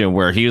situation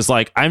where he was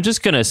like, I'm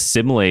just going to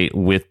assimilate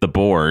with the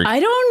Borg.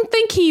 I don't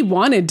think he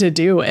wanted to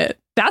do it.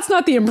 That's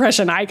not the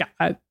impression I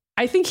got.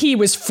 I think he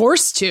was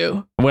forced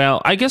to.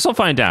 Well, I guess I'll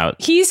find out.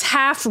 He's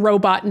half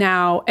robot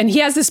now, and he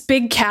has this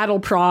big cattle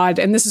prod.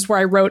 And this is where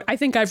I wrote, I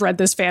think I've read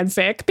this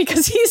fanfic,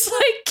 because he's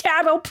like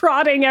cattle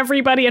prodding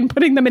everybody and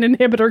putting them in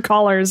inhibitor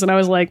collars. And I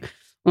was like,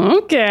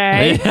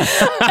 okay.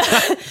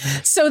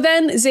 So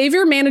then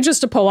Xavier manages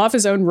to pull off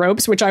his own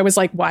ropes, which I was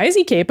like, why is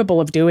he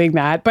capable of doing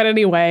that? But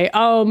anyway,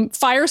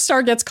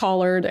 Firestar gets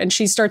collared and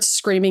she starts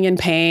screaming in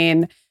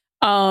pain.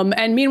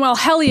 And meanwhile,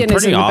 Hellion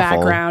is in the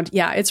background.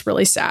 Yeah, it's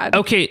really sad.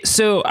 Okay,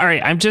 so, all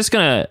right, I'm just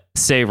going to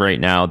say right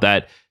now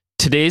that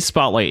today's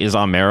spotlight is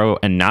on Marrow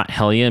and not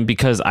Hellion,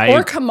 because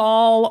or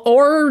Kamal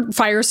or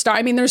Firestar.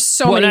 I mean, there's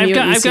so many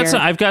mutants here.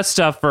 I've got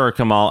stuff for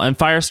Kamal, and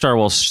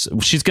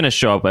Firestar she's going to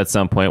show up at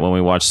some point when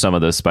we watch some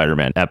of those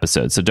Spider-Man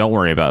episodes. So don't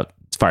worry about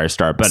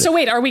Firestar. But so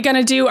wait, are we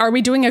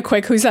doing a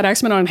quick Who's That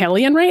X-Men on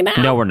Hellion right now?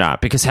 No, we're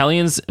not, because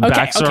Hellion's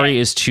backstory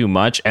is too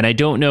much, and I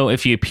don't know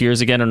if he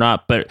appears again or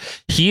not, but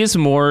he is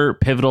more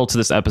pivotal to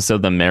this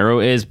episode than Marrow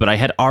is. But I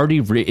had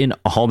already written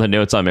all the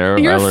notes on Marrow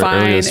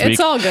earlier this week. It's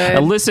all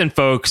good. Listen,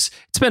 folks,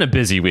 it's been a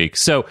busy week.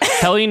 So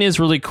Hellion is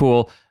really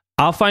cool.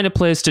 I'll find a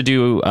place to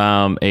do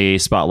a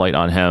spotlight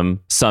on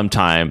him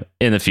sometime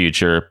in the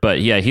future.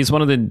 But yeah, he's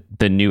one of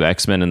the new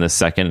X-Men in the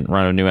second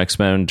round of new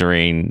X-Men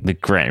during the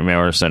Grant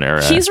Morrison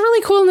era. He's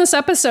really cool in this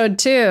episode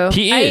too.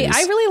 He is. I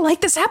really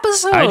like this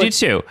episode. I do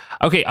too.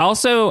 Okay,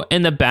 also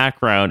in the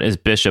background is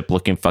Bishop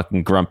looking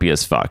fucking grumpy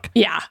as fuck.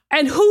 Yeah.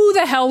 And who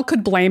the hell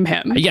could blame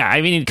him? Yeah,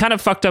 I mean, kind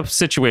of fucked up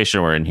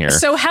situation we're in here.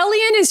 So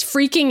Hellion is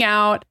freaking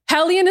out.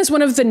 Hellion is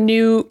one of the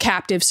new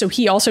captives, so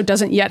he also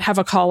doesn't yet have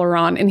a collar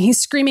on, and he's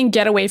screaming,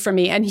 "Get away from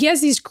me!" And he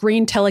has these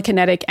green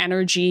telekinetic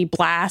energy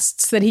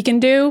blasts that he can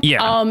do.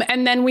 Yeah.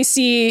 And then we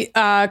see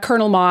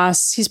Colonel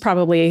Moss. He's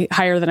probably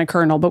higher than a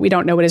colonel, but we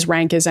don't know what his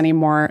rank is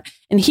anymore.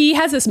 And he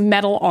has this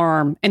metal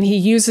arm, and he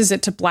uses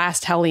it to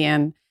blast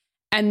Hellion,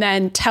 and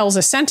then tells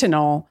a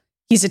Sentinel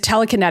he's a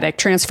telekinetic,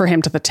 transfer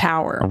him to the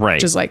tower. Right.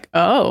 Which is like,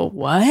 oh,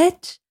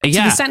 what?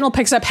 Yeah. So the Sentinel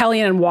picks up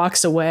Hellion and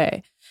walks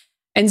away.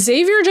 And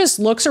Xavier just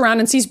looks around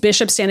and sees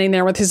Bishop standing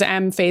there with his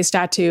M face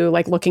tattoo,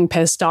 like looking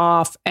pissed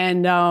off.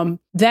 And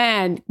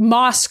then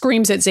Moss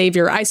screams at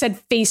Xavier, I said,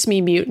 face me,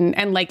 mutant,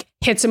 and like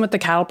hits him with the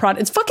cattle prod.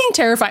 It's fucking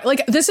terrifying.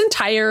 Like this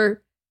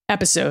entire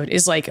episode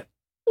is like,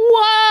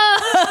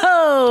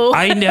 whoa.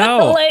 I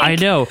know. I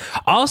know.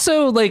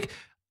 Also, like,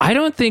 I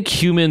don't think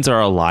humans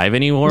are alive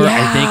anymore.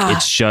 Yeah. I think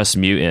it's just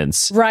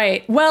mutants.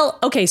 Right. Well,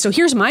 okay. So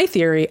here's my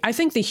theory. I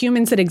think the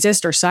humans that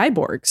exist are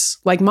cyborgs,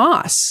 like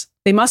Moss.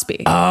 They must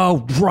be.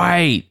 Oh,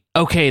 right.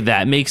 Okay,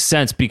 that makes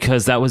sense,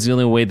 because that was the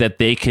only way that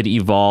they could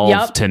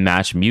evolve to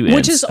match mutants.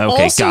 Which is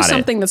also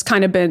something that's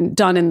kind of been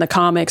done in the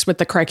comics with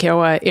the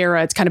Krakoa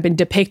era. It's kind of been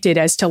depicted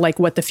as to like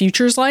what the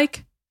future's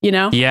like, you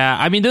know? Yeah,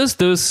 I mean, those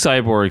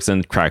cyborgs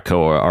in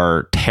Krakoa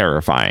are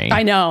terrifying.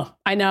 I know.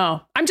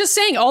 I'm just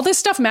saying all this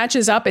stuff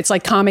matches up. It's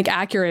like comic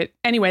accurate.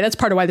 Anyway, that's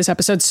part of why this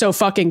episode's so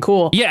fucking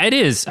cool. Yeah, it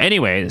is.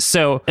 Anyway,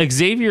 so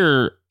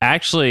Xavier,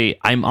 actually,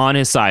 I'm on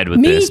his side with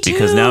Me this too.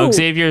 because now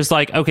Xavier's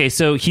like, okay,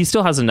 so he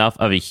still has enough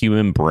of a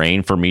human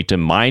brain for me to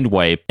mind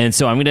wipe. And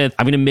so I'm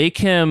gonna make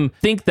him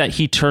think that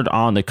he turned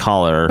on the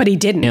collar, but he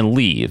didn't, and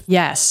leave.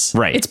 Yes.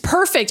 Right. It's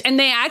perfect. And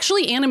they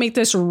actually animate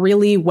this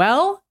really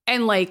well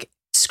and like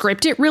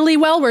script it really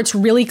well, where it's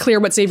really clear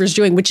what Xavier's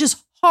doing, which is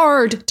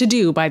hard to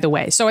do, by the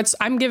way. So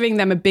I'm giving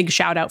them a big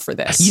shout out for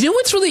this. You know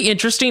what's really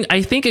interesting?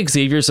 I think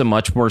Xavier's a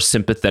much more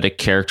sympathetic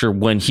character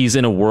when he's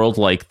in a world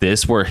like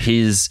this, where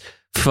his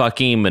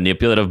fucking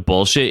manipulative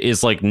bullshit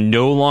is like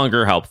no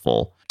longer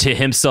helpful to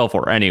himself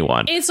or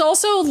anyone. It's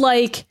also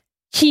like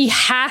he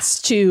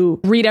has to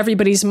read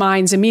everybody's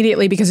minds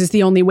immediately because it's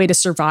the only way to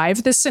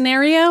survive this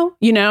scenario.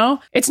 You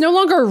know, it's no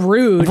longer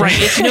rude. Right.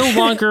 It's no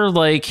longer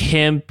like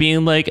him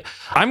being like,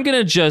 I'm going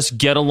to just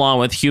get along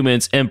with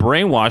humans and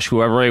brainwash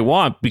whoever I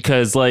want,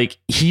 because like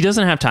he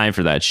doesn't have time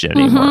for that shit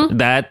anymore.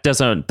 That's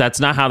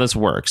not how this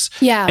works.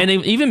 Yeah. And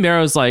even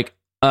Marrow's like,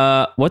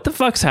 what the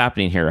fuck's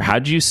happening here?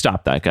 How'd you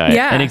stop that guy?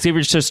 Yeah. And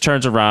Xavier just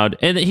turns around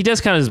and he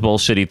does kind of this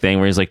bullshitty thing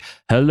where he's like,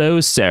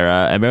 hello,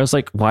 Sarah. And Marrow's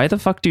like, why the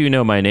fuck do you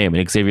know my name?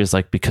 And Xavier's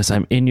like, because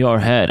I'm in your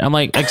head. I'm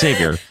like,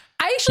 Xavier.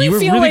 I actually You were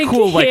feel really like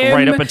cool, like him-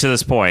 right up until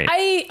this point.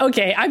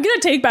 Okay, I'm going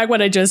to take back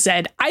what I just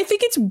said. I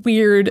think it's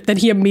weird that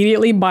he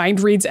immediately mind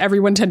reads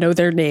everyone to know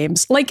their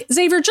names. Like,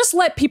 Xavier, just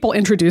let people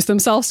introduce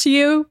themselves to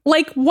you.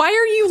 Like, why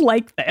are you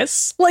like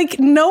this? Like,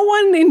 no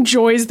one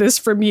enjoys this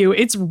from you.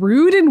 It's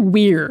rude and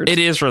weird. It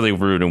is really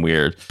rude and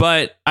weird,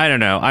 but I don't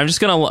know. I'm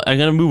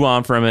gonna move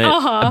on from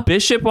it.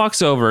 Bishop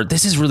walks over.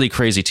 This is really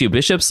crazy too.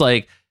 Bishop's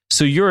like,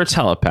 so you're a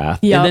telepath,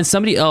 Yep. and then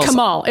somebody else.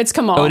 Kamal. It's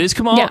Kamal. Oh, it is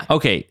Kamal. Yeah.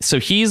 Okay, so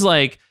he's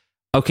like,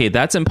 okay,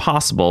 that's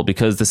impossible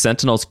because the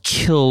Sentinels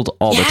killed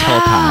all the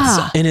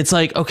telepaths, and it's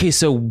like, okay,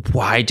 so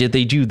why did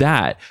they do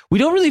that? We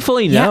don't really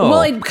fully know. Yeah,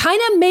 well, it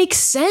kind of makes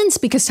sense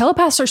because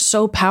telepaths are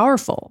so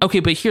powerful. Okay,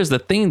 but here's the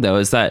thing, though,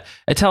 is that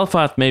a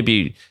telepath may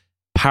be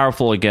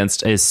powerful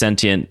against a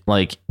sentient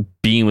like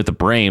being with a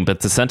brain,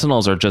 but the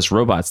Sentinels are just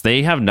robots.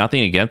 They have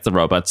nothing against the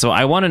robots. So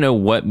I want to know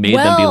what made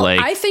them be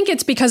like. I think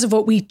it's because of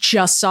what we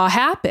just saw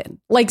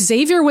happen. Like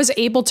Xavier was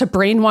able to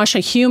brainwash a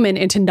human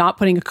into not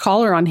putting a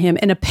collar on him.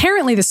 And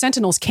apparently the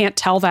Sentinels can't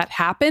tell that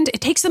happened. It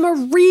takes them a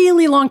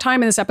really long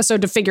time in this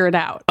episode to figure it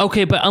out.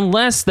 Okay, but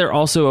unless they're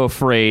also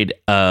afraid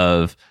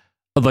of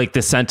like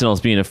the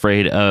Sentinels being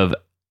afraid of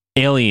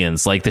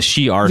aliens, like the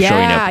Shi'ar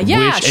showing up,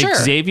 which sure.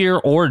 Xavier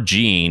or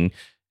Jean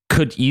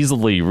could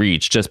easily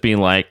reach, just being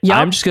like, Yep.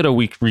 I'm just going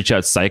to reach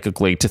out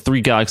psychically to 3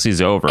 galaxies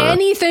over.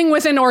 Anything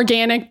with an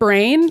organic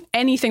brain,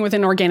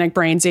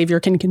 Xavier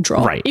can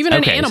control. Right. Even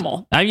Okay. an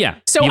animal. Yeah.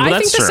 So Yeah, I that's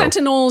think the true.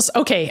 Sentinels,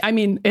 okay, I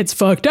mean, it's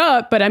fucked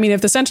up, but I mean, if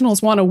the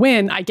Sentinels want to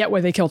win, I get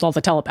why they killed all the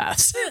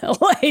telepaths.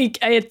 Like,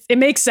 it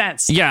makes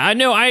sense. Yeah, I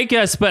know, I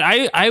guess, but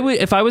I would,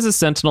 if I was a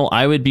Sentinel,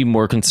 I would be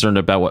more concerned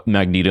about what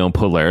Magneto and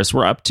Polaris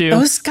were up to.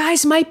 Those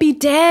guys might be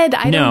dead.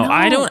 I don't know.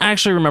 I don't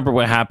actually remember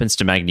what happens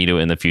to Magneto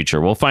in the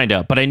future. We'll find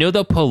out. But I know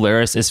that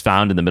Polaris is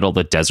found in the middle of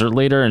the desert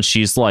later, and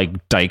she's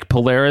like Dyke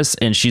Polaris,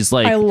 and she's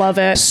like, I love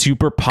it.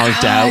 super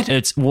punked out.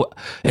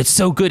 It's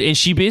so good, and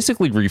she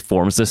basically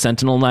reforms the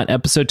Sentinel in that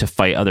episode to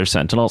fight other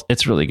Sentinels.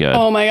 It's really good.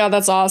 Oh my God,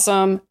 that's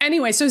awesome.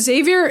 Anyway, so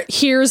Xavier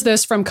hears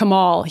this from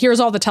Kamal, hears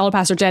all the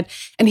telepaths are dead,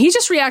 and he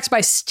just reacts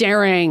by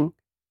staring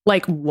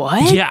like,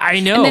 what? Yeah, I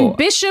know. And then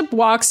Bishop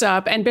walks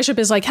up, and Bishop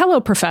is like, hello,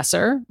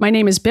 Professor. My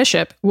name is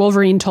Bishop.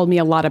 Wolverine told me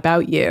a lot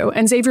about you.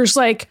 And Xavier's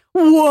like,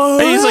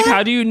 what? And he's like,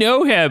 how do you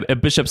know him? And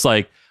Bishop's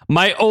like,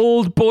 my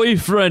old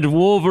boyfriend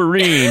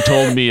Wolverine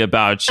told me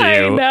about you.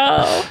 I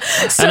know.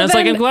 So and I was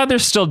like, then- I'm glad they're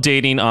still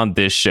dating on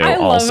this show I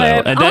love also.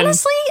 it. And then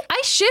Honestly,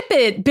 I ship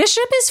it.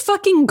 Bishop is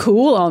fucking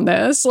cool on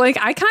this. Like,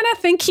 I kind of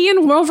think he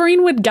and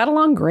Wolverine would get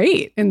along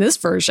great in this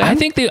version. I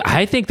think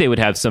they would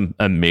have some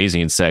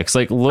amazing sex.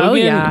 Like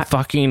Logan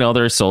fucking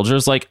other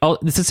soldiers. Like, oh,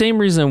 it's the same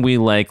reason we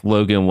like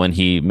Logan when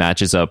he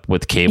matches up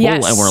with Cable,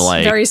 Yes, and we're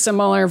like, very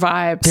similar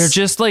vibes. they're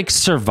just like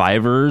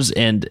survivors,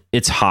 and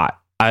it's hot.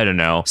 I don't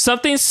know.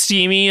 Something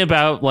steamy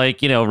about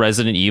like,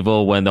 Resident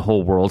Evil when the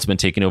whole world's been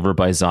taken over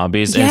by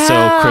zombies. And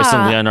so Chris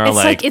and Leon are it's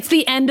like, it's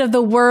the end of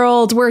the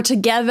world. We're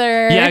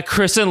together. yeah,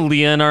 Chris and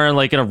Leon are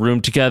like in a room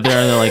together,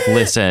 and they're like,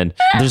 listen,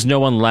 there's no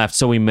one left,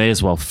 so we may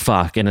as well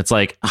fuck. And it's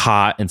like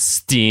hot and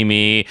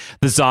steamy.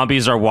 The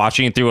zombies are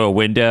watching through a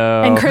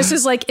window. And Chris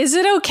is like, is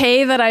it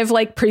okay that I've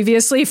like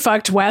previously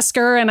fucked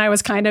Wesker and I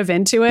was kind of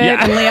into it?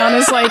 Yeah. And Leon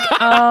is like,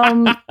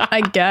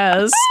 I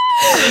guess.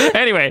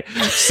 Anyway,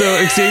 so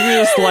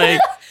Xavier's like,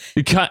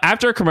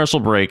 after a commercial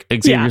break,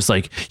 Xavier's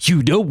like,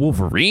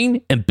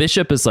 Wolverine? And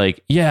Bishop is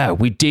like, yeah,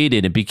 we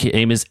dated and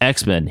became his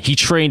X-Men. He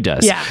trained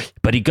us. Yeah.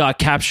 But he got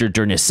captured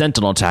during a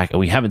Sentinel attack, and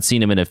we haven't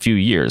seen him in a few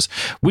years,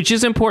 which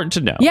is important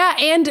to know. Yeah,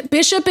 and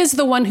Bishop is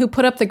the one who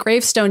put up the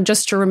gravestone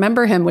just to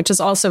remember him, which is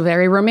also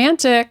very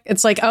romantic.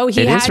 It's like, oh,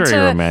 he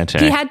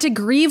had to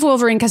grieve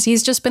Wolverine because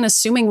he's just been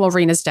assuming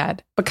Wolverine is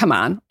dead. But come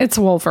on, it's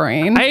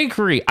Wolverine. I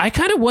agree. I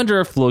kind of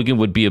wonder if Logan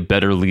would be a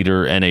better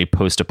leader in a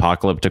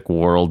post-apocalyptic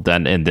world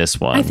than in this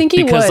one. I think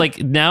he because would. like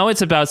now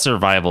it's about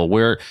survival,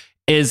 where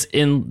is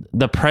in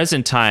the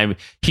present time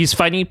he's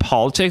fighting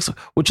politics,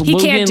 which he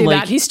Logan can't do like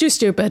that. He's too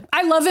stupid.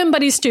 I love him,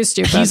 but he's too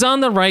stupid. he's on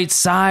the right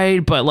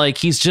side, but like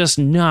he's just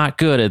not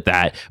good at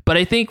that. But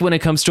I think when it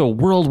comes to a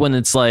world when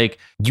it's like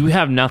you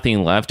have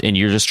nothing left and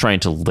you're just trying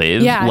to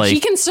live, Yeah, like he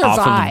can off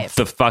survive. of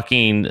the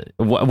fucking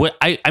what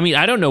I mean,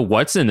 I don't know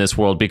what's in this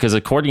world because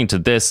according to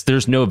this,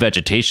 there's no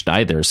vegetation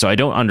either. So I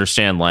don't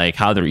understand like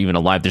how they're even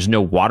alive. There's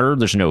no water.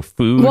 There's no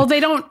food. Well,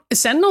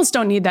 Sentinels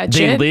don't need that They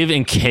shit. live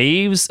in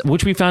caves,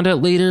 which we found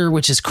out later,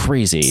 which is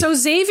crazy. So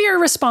Xavier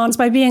responds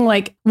by being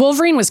like,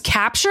 Wolverine was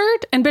captured?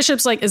 And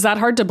Bishop's like, is that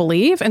hard to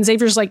believe? And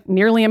Xavier's like,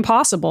 nearly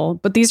impossible,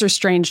 but these are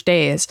strange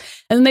days.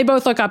 And then they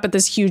both look up at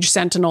this huge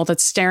Sentinel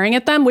that's staring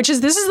at them, this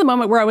is the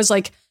moment where I was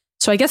like,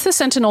 so I guess the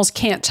Sentinels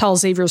can't tell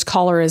Xavier's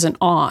collar isn't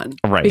on.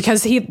 Right.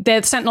 Because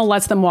the Sentinel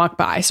lets them walk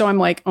by. So I'm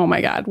like, oh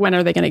my God, when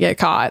are they going to get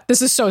caught?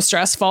 This is so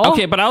stressful.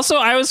 Okay, but also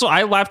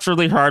I laughed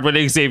really hard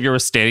when Xavier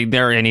was standing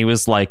there and he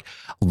was like,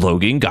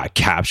 Logan got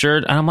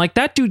captured. And I'm like,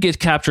 that dude gets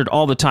captured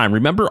all the time.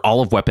 Remember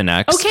all of Weapon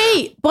X?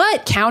 Okay,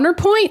 but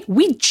counterpoint,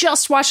 we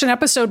just watched an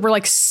episode where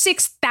like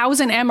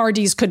 6,000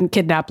 MRDs couldn't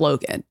kidnap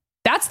Logan.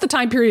 That's the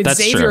time period That's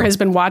Xavier true. has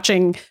been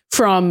watching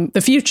from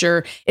the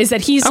future, is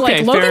that he's Okay, like,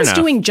 fair Logan's enough.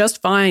 doing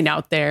just fine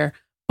out there,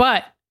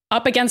 but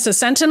up against a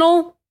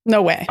Sentinel?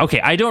 No way.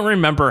 Okay, I don't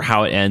remember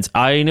how it ends.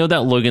 I know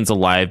that Logan's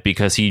alive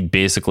because he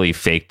basically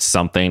faked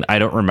something. I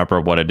don't remember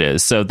what it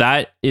is. So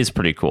that is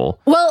pretty cool.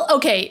 Well,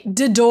 okay,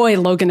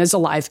 Dedoy Logan is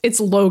alive.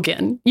 It's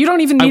Logan. You don't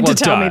even need to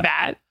tell me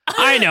that.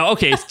 I know.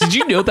 Okay. Did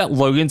you know that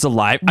Logan's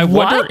alive? I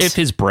wonder if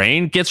his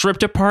brain gets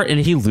ripped apart and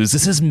he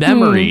loses his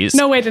memories.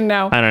 No way to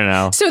know. I don't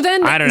know. So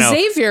then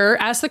Xavier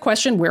asked the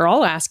question we're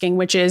all asking,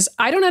 which is,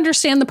 I don't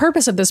understand the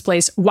purpose of this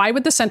place. Why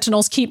would the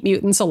Sentinels keep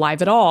mutants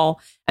alive at all?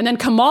 And then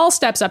Kamal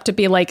steps up to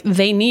be like,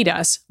 they need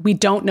us. We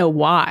don't know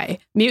why.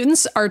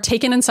 Mutants are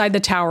taken inside the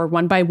tower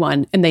one by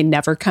one and they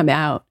never come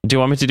out. Do you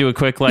want me to do a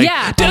quick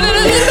Yeah.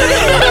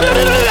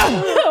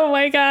 Oh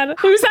my God.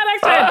 Who's that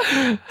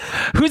X-Men?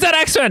 Who's that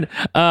X-Men?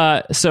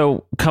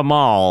 So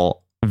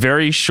Kamal,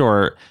 very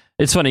short.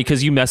 It's funny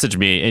because you message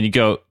me and you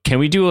go, can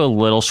we do a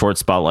little short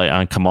spotlight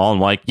on Kamal? I'm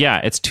like, yeah,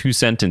 it's 2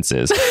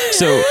 sentences.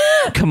 So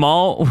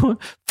Kamal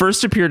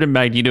first appeared in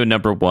Magneto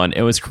 #1.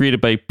 It was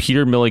created by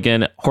Peter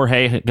Milligan,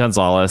 Jorge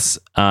Gonzalez,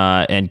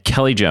 and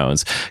Kelly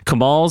Jones.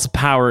 Kamal's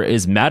power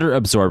is matter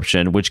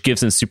absorption, which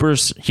gives him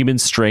superhuman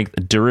strength,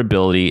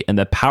 durability, and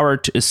the power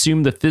to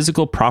assume the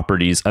physical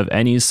properties of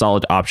any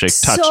solid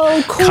object touched.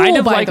 So cool, kind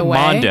of by like the way.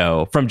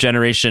 Mondo from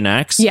Generation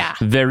X. Yeah.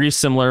 Very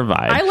similar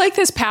vibe. I like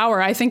this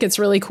power. I think it's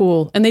really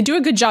cool. And they do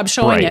a good job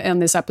showing it in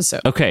this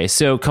episode. Okay,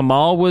 so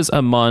Kamal was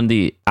among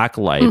the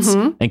Acolytes,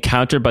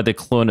 encountered by the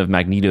clone of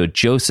Magneto,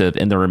 Joseph,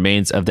 in the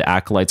remains of the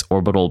Acolytes'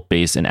 orbital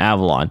base in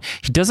Avalon.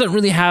 He doesn't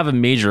really have a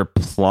major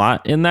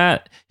plot in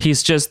that.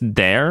 He's just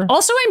there.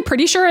 Also, I'm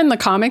pretty sure in the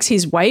comics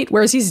he's white,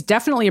 whereas he's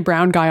definitely a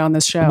brown guy on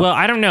this show. Well,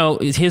 I don't know.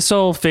 His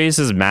whole face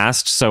is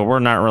masked, so we're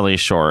not really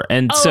sure.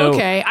 And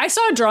okay. I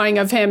saw a drawing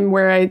of him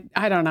where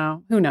I don't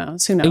know. Who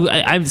knows?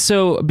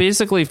 So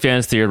basically,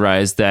 fans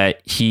theorize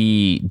that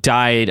he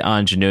died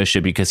on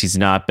Genosha because he's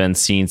not been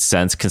seen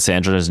since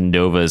Cassandra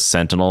Nova's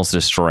Sentinels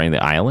destroying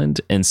the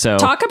island. And so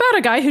talk about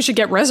a guy who should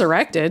get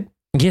resurrected.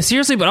 Yeah,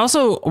 seriously, but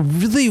also a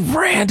really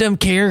random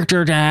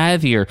character to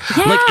have here.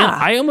 Yeah.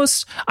 Like,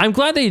 I'm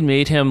glad they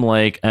made him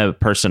like a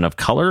person of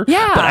color.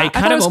 Yeah. But I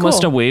kind of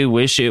almost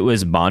wish it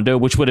was Mondo,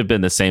 which would have been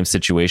the same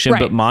situation.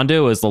 Right. But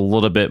Mondo is a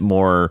little bit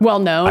more well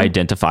known,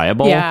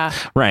 identifiable. Yeah.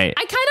 Right.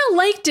 I kind of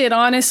liked it,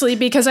 honestly,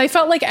 because I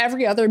felt like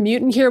every other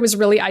mutant here was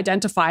really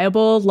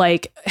identifiable.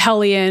 Like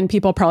Hellion,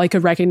 people probably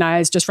could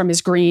recognize just from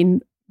his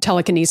green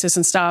telekinesis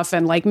and stuff.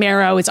 And like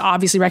Marrow, it's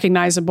obviously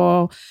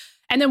recognizable.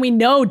 And then we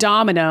know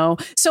Domino.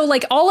 So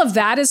like all of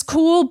that is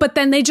cool, but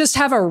then they just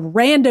have a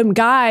random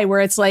guy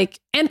where it's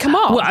like, and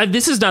Kamal. Well,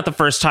 this is not the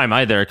first time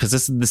either, because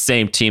this is the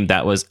same team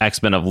that was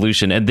X-Men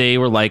Evolution. And they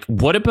were like,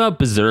 what about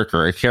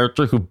Berserker, a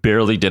character who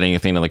barely did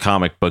anything in the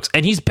comic books?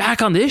 And he's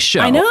back on this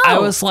show. I know. I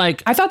was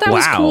like, I thought that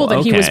was cool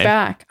that he was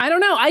back. I don't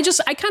know. I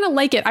kind of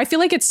like it. I feel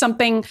like it's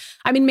something,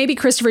 I mean, maybe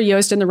Christopher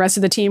Yost and the rest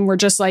of the team were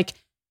just like,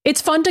 it's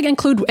fun to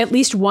include at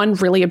least one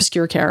really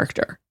obscure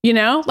character, you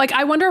know? Like,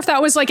 I wonder if that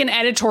was like an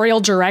editorial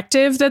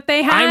directive that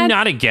they had. I'm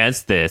not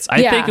against this.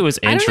 I think it was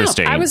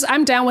interesting.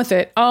 I'm down with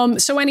it.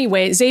 So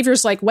anyway,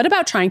 Xavier's like, what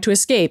about trying to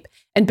escape?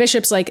 And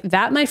Bishop's like,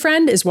 that, my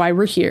friend, is why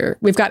we're here.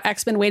 We've got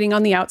X-Men waiting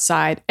on the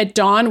outside. At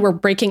dawn, we're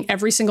breaking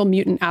every single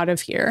mutant out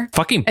of here.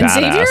 Fucking and badass.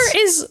 Xavier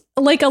is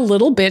like a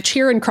little bitch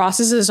here and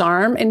crosses his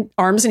arms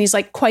and he's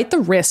like, quite the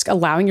risk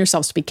allowing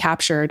yourselves to be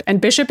captured.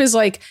 And Bishop is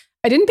like,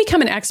 I didn't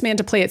become an X-Man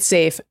to play it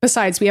safe.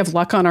 Besides, we have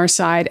luck on our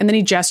side. And then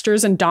he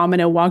gestures and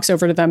Domino walks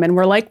over to them and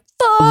we're like,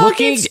 fuck,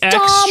 looking it's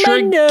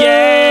extra Domino.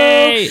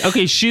 gay.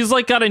 Okay, she's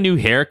like got a new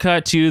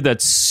haircut too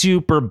that's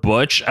super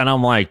butch. And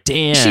I'm like,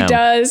 damn. She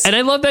does. And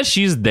I love that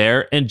she's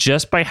there. And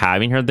just by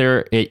having her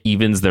there, it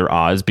evens their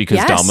odds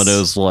because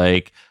Domino's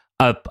like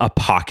a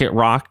pocket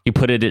rock. You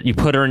put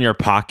her in your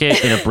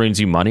pocket and it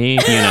brings you money, you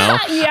know?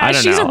 Yeah,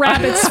 she's a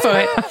rabbit's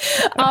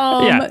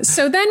foot.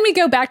 So then we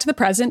go back to the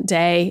present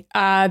day,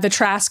 the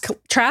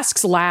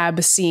Trask's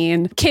lab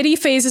scene. Kitty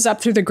phases up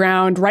through the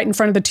ground right in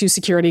front of the 2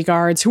 security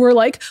guards who are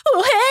like,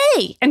 oh,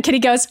 hey. And Kitty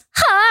goes,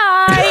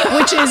 hi,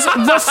 which is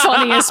the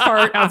funniest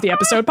part of the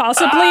episode,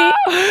 possibly.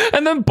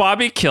 And then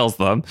Bobby kills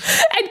them.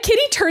 And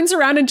Kitty turns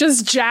around and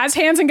just jazz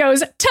hands and goes,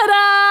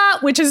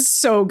 ta-da, which is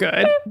so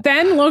good.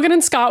 Then Logan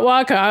and Scott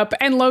walk up.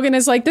 And Logan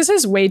is like, this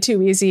is way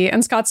too easy.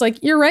 And Scott's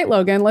like, you're right,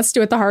 Logan. Let's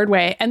do it the hard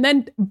way. And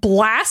then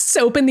blasts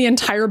open the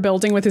entire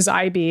building with his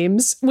eye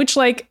beams, which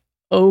like,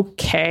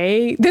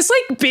 okay. This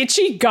like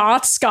bitchy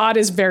goth Scott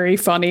is very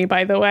funny,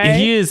 by the way.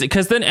 He is,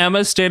 because then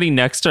Emma's standing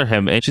next to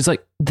him and she's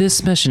like,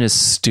 this mission is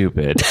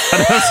stupid.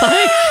 And I was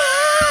like...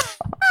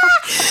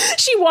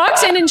 She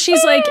walks in and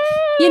she's like,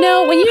 you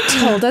know, when you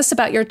told us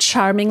about your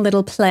charming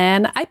little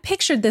plan, I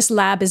pictured this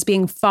lab as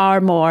being far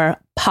more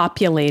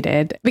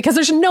populated because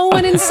there's no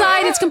one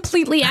inside. It's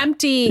completely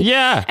empty.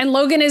 Yeah. And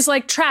Logan is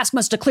like, Trask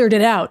must have cleared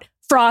it out.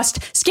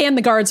 Frost, scan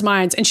the guards'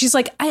 minds. And she's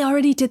like, I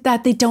already did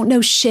that. They don't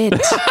know shit.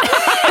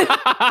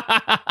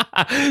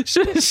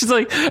 She's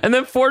like, and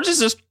then Forge is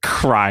just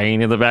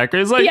crying in the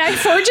background. It's like, Yeah,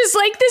 Forge is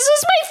like, this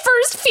was my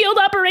first field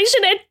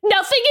operation and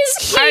nothing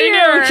is here. I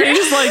know.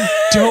 Katie's like,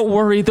 don't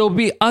worry, there'll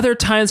be other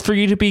times for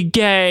you to be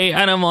gay.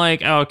 And I'm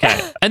like,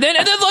 okay. And then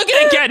look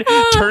at it again,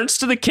 turns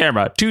to the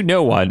camera to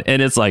no one.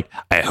 And it's like,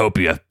 I hope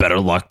you have better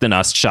luck than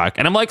us, Chuck.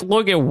 And I'm like,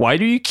 Logan, why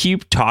do you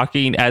keep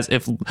talking as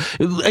if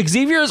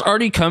Xavier has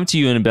already come to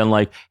you and been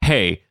like,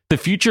 hey, the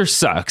future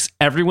sucks.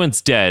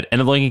 Everyone's dead.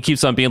 And Logan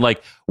keeps on being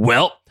like,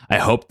 well, I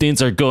hope things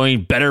are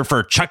going better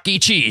for Chuck E.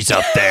 Cheese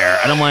up there.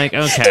 And I'm like,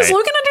 okay. Does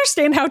Logan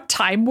understand how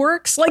time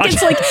works? Like,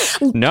 it's like,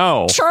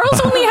 no.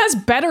 Charles only has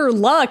better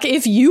luck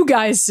if you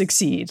guys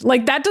succeed.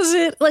 Like, that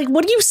doesn't, like,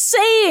 what are you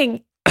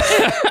saying?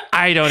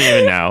 I don't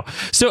even know.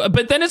 So,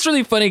 but then it's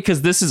really funny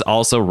because this is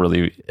also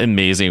really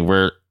amazing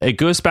where it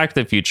goes back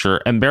to the future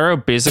and Barrow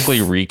basically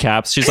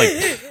recaps. She's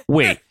like,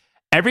 wait.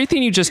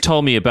 Everything you just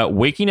told me about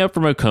waking up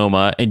from a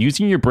coma and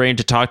using your brain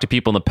to talk to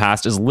people in the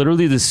past is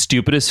literally the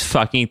stupidest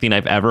fucking thing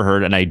I've ever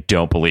heard, and I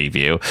don't believe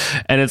you.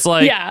 And it's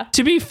like,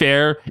 to be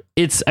fair,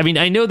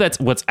 I know that's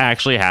what's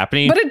actually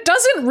happening. But it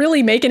doesn't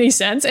really make any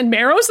sense, and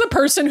Marrow's the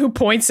person who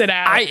points it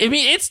out. I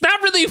mean, it's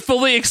not really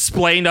fully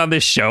explained on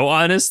this show,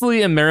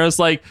 honestly, and Marrow's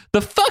like,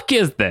 the fuck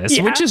is this?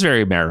 Yeah. Which is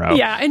very Marrow.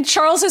 Yeah, and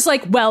Charles is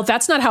like, well,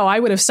 that's not how I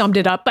would have summed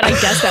it up, but I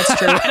guess that's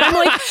true. And I'm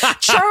like,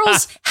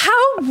 Charles,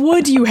 how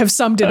would you have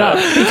summed it up?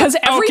 Because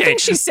everything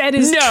she said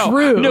is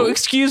true. No,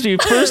 excuse me.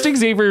 First,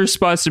 Xavier's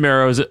response to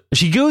Marrow is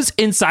she goes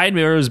inside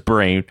Marrow's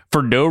brain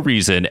for no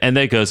reason and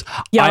then goes,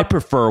 I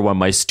prefer when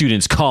my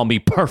students call me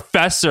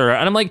professor.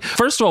 And I'm like,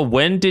 first of all,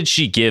 when did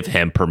she give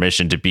him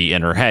permission to be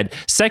in her head?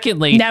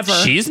 Secondly, never.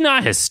 She's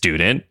not his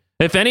student.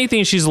 If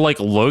anything, she's like,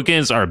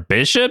 Logan's are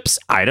bishops.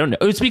 I don't know.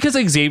 It's because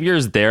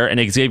Xavier's there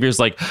and Xavier's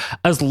like,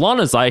 as long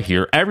as I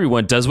hear,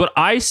 everyone does what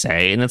I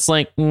say. And it's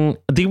like,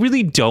 they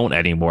really don't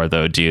anymore,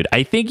 though, dude.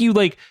 I think you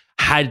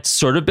had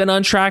sort of been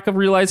on track of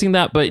realizing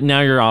that, but now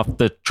you're off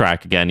the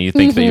track again. You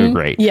think that you're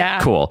great. Yeah.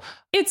 Cool.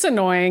 It's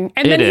annoying.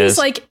 And then he's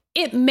like,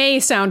 it may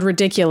sound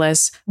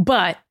ridiculous,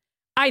 but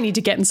I need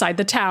to get inside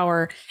the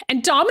tower.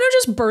 And Domino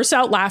just bursts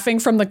out laughing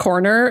from the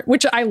corner,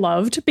 which I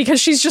loved because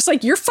she's just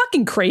like, you're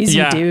fucking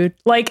crazy, dude.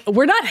 Like,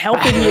 we're not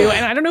helping you.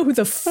 And I don't know who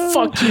the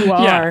fuck you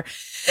are. Yeah.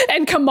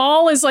 And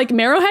Kamal is like,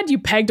 Marrow had you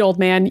pegged, old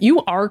man.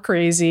 You are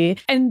crazy.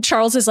 And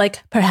Charles is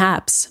like,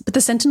 perhaps, but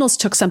the Sentinels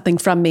took something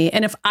from me.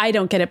 And if I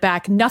don't get it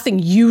back, nothing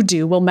you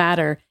do will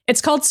matter.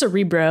 It's called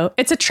Cerebro.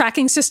 It's a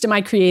tracking system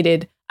I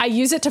created. I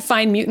use it to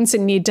find mutants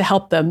in need to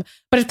help them.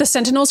 But if the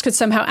Sentinels could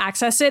somehow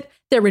access it,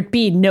 there would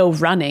be no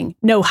running,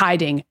 no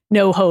hiding,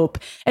 no hope.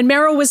 And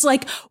Marrow was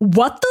like,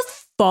 what the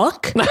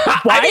fuck? Why?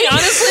 I mean,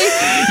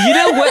 honestly, you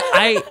know what?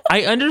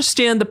 I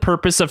understand the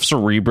purpose of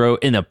Cerebro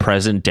in the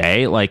present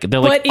day. Like, they're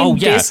like, oh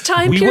yeah, this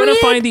time we want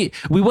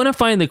to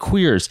find the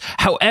queers.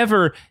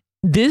 However,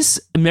 this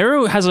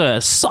Marrow has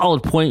a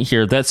solid point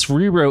here that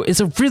Cerebro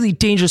is a really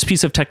dangerous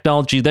piece of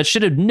technology that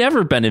should have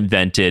never been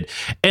invented.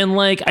 And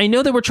like, I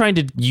know that we're trying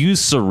to use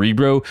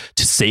Cerebro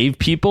to save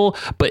people,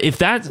 but if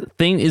that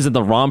thing is in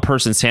the wrong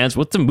person's hands,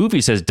 what the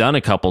movie has done a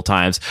couple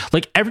times,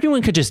 like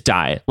everyone could just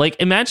die. Like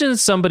imagine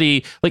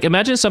somebody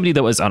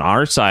that was on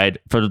our side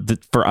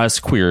for us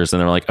queers,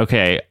 and they're like,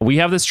 okay, we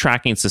have this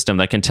tracking system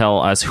that can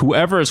tell us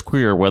whoever is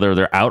queer, whether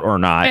they're out or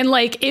not. And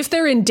like, if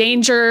they're in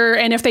danger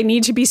and if they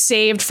need to be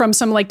saved from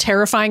some like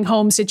terrifying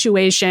home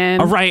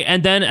situation. All right.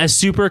 And then a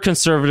super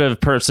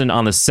conservative person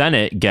on the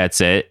Senate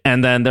gets it.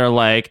 And then they're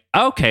like,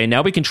 okay,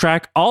 now we can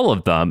track all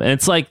of them. And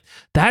it's like,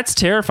 that's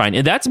terrifying.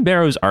 And that's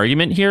Marrow's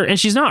argument here. And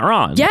she's not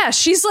wrong. Yeah.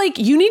 She's like,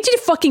 you need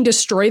to fucking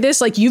destroy this.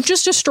 Like, you've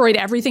just destroyed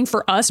everything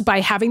for us by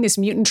having this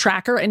mutant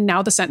tracker. And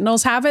now the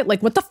Sentinels have it.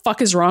 Like, what the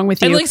fuck is wrong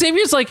with you? And like,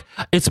 Xavier's like,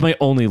 it's my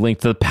only link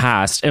to the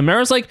past. And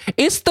Marrow's like,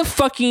 it's the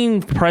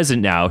fucking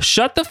present now.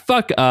 Shut the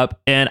fuck up.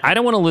 And I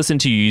don't want to listen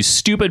to you, you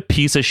stupid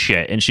piece of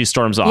shit. And she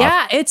storms off.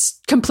 Yeah, it's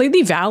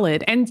completely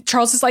valid. And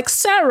Charles is like,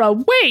 Sarah,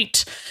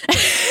 wait.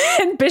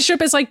 And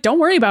Bishop is like, don't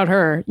worry about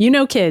her. You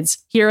know, kids,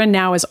 here and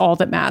now is all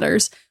that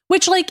matters.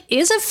 Which, like,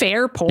 is a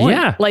fair point.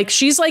 Yeah. Like,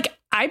 she's like,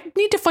 I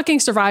need to fucking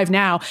survive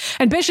now.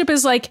 And Bishop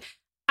is like,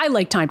 I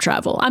like time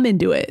travel. I'm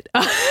into it.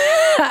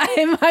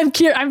 I'm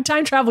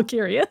time travel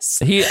curious.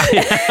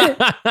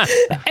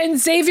 And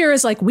Xavier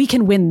is like, we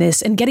can win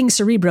this. And getting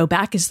Cerebro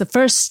back is the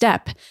first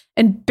step.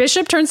 And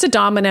Bishop turns to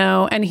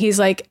Domino and he's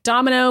like,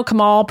 Domino,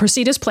 Kamal,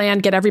 proceed as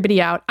planned. Get everybody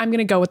out. I'm going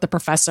to go with the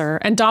professor.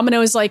 And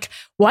Domino is like,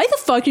 why the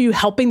fuck are you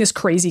helping this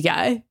crazy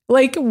guy?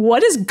 Like,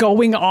 what is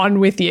going on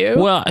with you?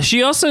 Well,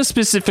 she also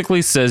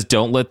specifically says,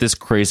 don't let this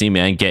crazy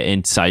man get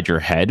inside your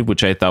head,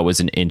 which I thought was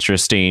an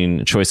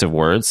interesting choice of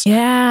words.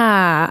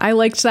 Yeah, I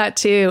liked that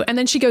too. And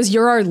then she goes,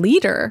 you're our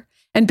leader.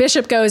 And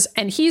Bishop goes,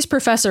 and he's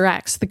Professor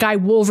X, the guy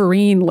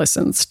Wolverine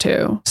listens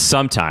to.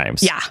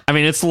 Sometimes. Yeah. I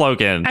mean, it's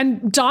Logan.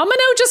 And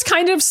Domino just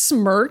kind of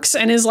smirks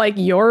and is like,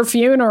 your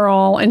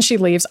funeral. And she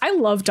leaves. I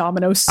love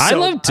Domino so much. I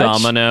love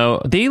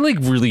Domino. They like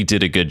really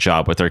did a good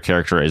job with their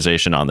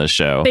characterization on this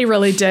show. They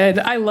really did.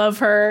 I love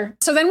her.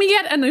 So then we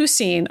get a new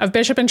scene of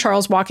Bishop and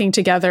Charles walking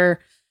together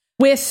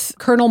with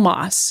Colonel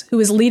Moss, who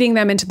is leading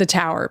them into the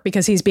tower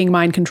because he's being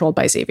mind controlled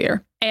by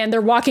Xavier. And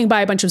they're walking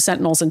by a bunch of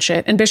Sentinels and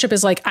shit. And Bishop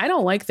is like, I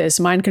don't like this,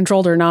 mind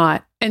controlled or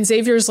not. And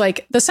Xavier's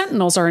like, the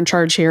Sentinels are in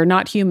charge here,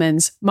 not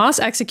humans. Moss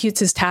executes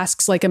his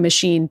tasks like a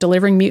machine,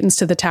 delivering mutants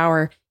to the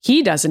tower.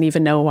 He doesn't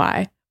even know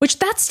why. Which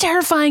that's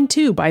terrifying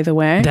too, by the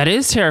way. That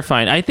is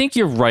terrifying. I think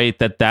you're right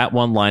that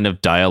one line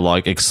of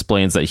dialogue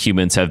explains that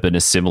humans have been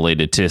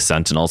assimilated to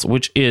Sentinels,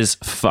 which is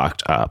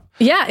fucked up.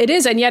 Yeah, it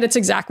is. And yet it's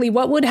exactly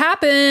what would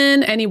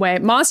happen. Anyway,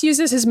 Moss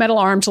uses his metal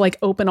arm to like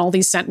open all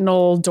these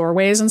Sentinel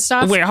doorways and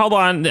stuff. Wait, hold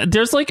on.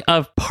 There's like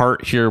a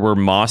part here where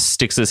Moss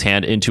sticks his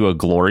hand into a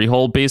glory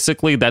hole,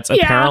 basically. That's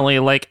apparently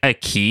like a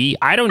key.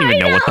 I don't even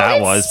know what that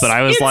was, but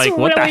I was like,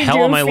 what the hell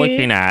am I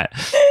looking at?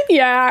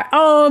 Yeah.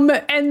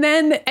 And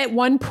then at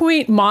one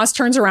point, Moss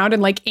turns around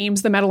and like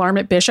aims the metal arm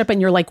at Bishop, and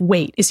you're like,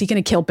 wait, is he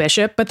going to kill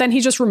Bishop? But then he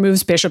just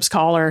removes Bishop's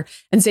collar,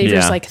 and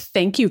Xavier's like,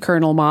 thank you,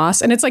 Colonel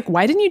Moss. And it's like,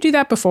 why didn't you do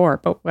that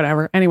before? But whatever.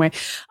 Anyway,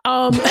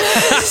 so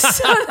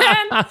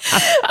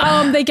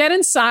then they get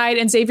inside,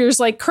 and Xavier's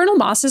like, Colonel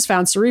Moss has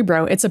found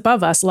Cerebro. It's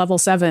above us, level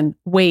 7.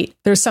 Wait,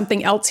 there's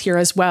something else here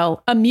as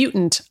well. A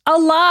mutant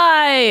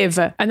alive.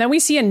 And then we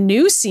see a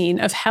new scene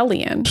of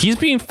Hellion. He's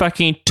being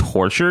fucking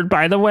tortured,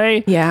 by the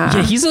way.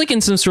 Yeah, he's like in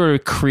some sort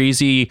of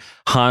crazy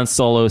Han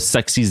Solo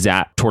sexy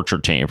zap torture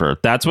chamber.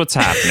 That's what's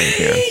happening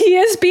here. He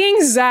is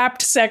being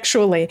zapped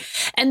sexually.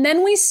 And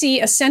then we see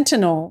a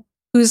Sentinel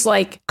who's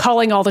like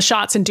calling all the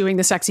shots and doing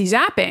the sexy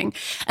zapping.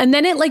 And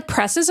then it like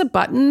presses a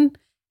button.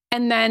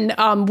 And then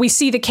we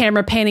see the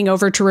camera panning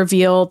over to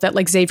reveal that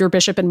like Xavier,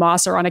 Bishop, and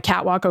Moss are on a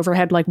catwalk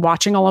overhead, like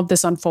watching all of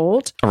this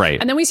unfold. Right.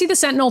 And then we see the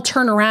Sentinel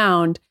turn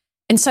around,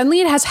 and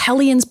suddenly it has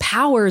Hellion's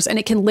powers, and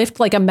it can lift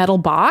like a metal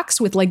box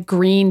with like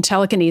green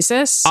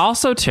telekinesis.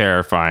 Also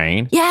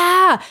terrifying.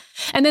 Yeah.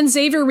 And then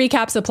Xavier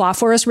recaps the plot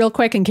for us real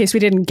quick in case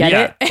we didn't get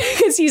it.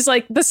 Because he's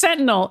like, the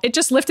Sentinel, it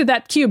just lifted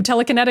that cube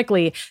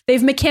telekinetically.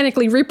 They've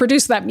mechanically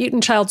reproduced that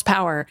mutant child's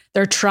power.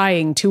 They're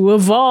trying to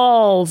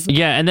evolve.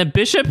 Yeah. And then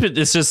Bishop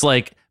is just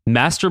like,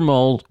 Master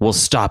Mold will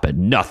stop at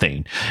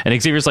nothing.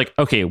 And Xavier's like,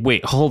 okay,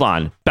 wait, hold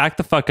on. Back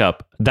the fuck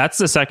up. That's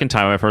the second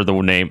time I've heard the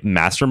name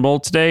Master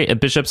Mold today. And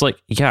Bishop's like,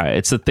 yeah,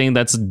 it's the thing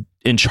that's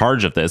in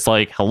charge of this.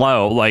 Like,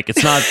 hello. Like,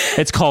 it's not,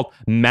 it's called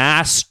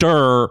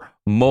Master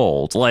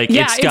Mold. Like,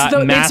 it's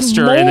got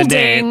master in the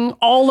name.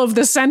 All of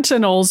the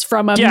Sentinels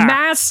from a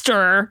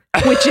master,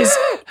 which is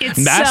itself.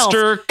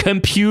 Master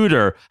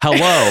computer.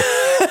 Hello.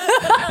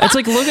 It's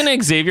like looking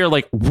at Xavier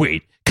like,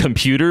 wait,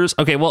 computers?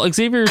 Okay, well,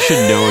 Xavier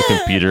should know a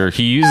computer.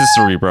 He uses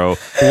Cerebro.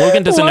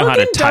 Logan doesn't know how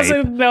to type.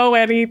 Doesn't know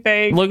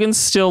anything. Logan's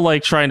still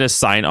like trying to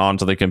sign on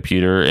to the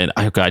computer, and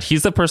oh god,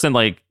 he's the person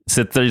like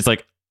sits there. He's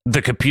like,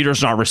 the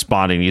computer's not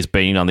responding. He's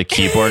banging on the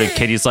keyboard, and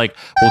Katie's like,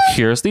 well,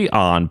 here's the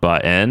on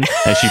button,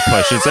 and she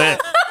pushes it.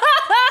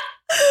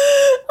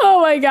 Oh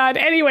my God.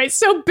 Anyway,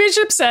 so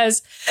Bishop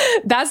says,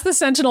 that's the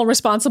Sentinel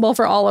responsible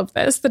for all of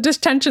this. The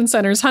detention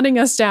center's hunting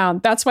us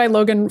down. That's why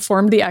Logan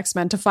formed the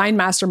X-Men, to find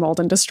Master Mold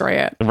and destroy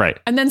it. Right.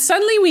 And then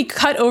suddenly we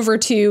cut over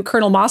to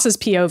Colonel Moss's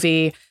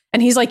POV,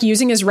 and he's like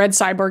using his red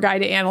cyborg eye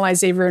to analyze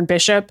Xavier and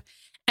Bishop.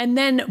 And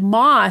then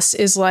Moss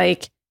is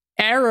like,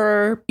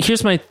 error.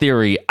 Here's my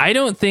theory. I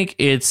don't think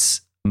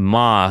it's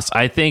Moss.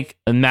 I think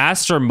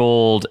Master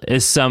Mold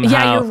is somehow...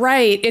 Yeah, you're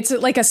right. It's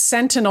like a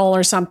Sentinel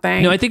or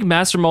something. No, I think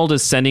Master Mold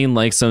is sending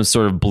like some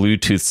sort of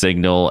Bluetooth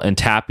signal and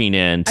tapping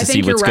in to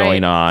see what's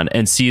going on,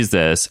 and sees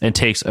this and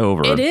takes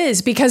over. It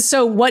is, because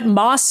so what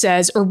Moss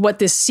says, or what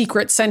this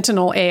secret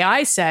Sentinel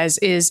AI says,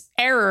 is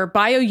error,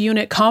 bio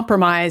unit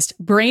compromised,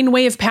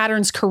 brainwave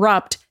patterns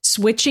corrupt,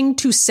 switching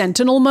to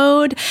Sentinel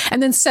mode.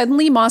 And then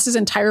suddenly Moss's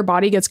entire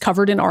body gets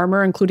covered in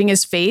armor, including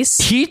his face.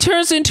 He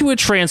turns into a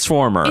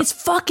Transformer. It's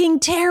fucking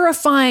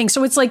terrifying.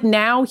 So it's like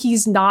now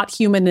he's not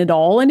human at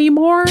all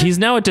anymore. He's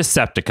now a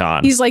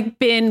Decepticon. He's like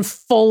been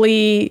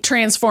fully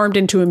transformed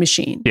into a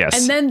machine. Yes.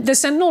 And then the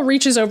Sentinel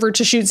reaches over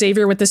to shoot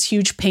Xavier with this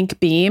huge pink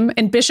beam,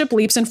 and Bishop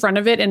leaps in front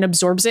of it and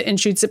absorbs it and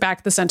shoots it back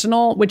at the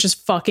Sentinel, which is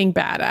fucking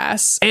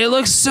badass. It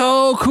looks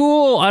so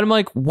cool. I'm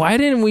like, why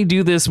didn't we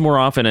do this more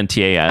often in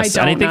TAS?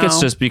 I think it's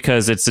just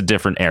because it's a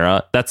different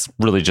era. That's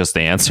really just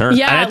the answer.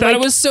 Yeah, and I thought like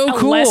it was so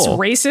cool. Less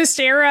racist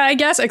era, I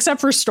guess, except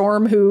for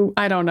Storm, who,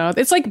 I don't know.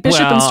 It's like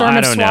Bishop and Storm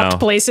have swapped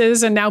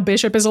places, and now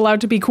Bishop is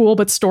allowed to be cool,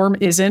 but Storm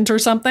isn't, or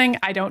something.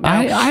 I don't know.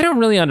 I don't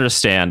really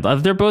understand.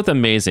 They're both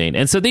amazing.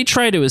 And so they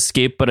try to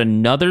escape, but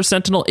another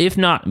Sentinel, if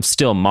not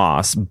still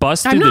Moss,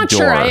 busts through the door. I'm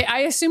not sure. I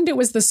assumed it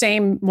was the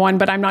same one,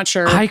 but I'm not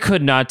sure. I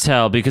could not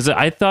tell, because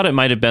I thought it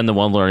might have been the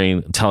one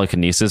learning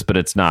telekinesis, but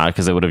it's not,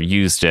 because I would have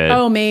used it.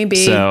 Oh, maybe.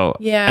 So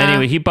yeah.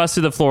 Anyway, he busts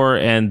through the floor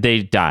and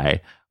they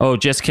die. Oh,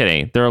 just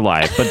kidding. They're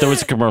alive. But there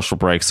was a commercial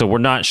break, so we're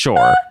not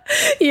sure.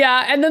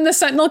 Yeah. And then the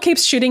Sentinel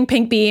keeps shooting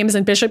pink beams,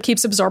 and Bishop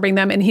keeps absorbing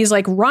them. And he's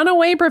like, run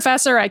away,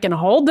 Professor. I can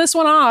hold this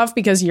one off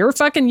because you're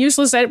fucking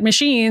useless at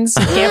machines.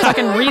 You can't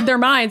fucking read their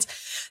minds.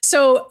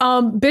 So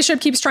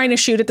Bishop keeps trying to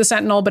shoot at the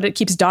Sentinel, but it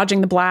keeps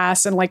dodging the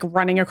blasts and like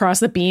running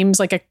across the beams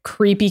like a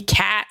creepy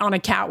cat on a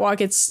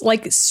catwalk. It's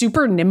like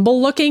super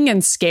nimble looking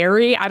and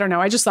scary. I don't know.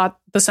 I just thought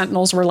the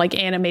Sentinels were like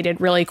animated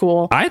really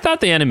cool. I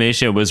thought the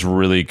animation was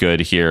really good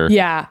here.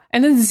 Yeah.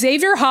 And then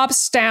Xavier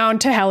hops down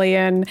to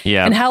Hellion.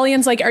 Yeah. And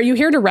Hellion's like, are you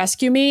here to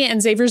rescue me?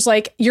 And Xavier's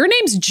like, your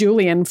name's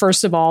Julian,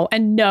 first of all.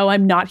 And no,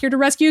 I'm not here to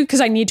rescue you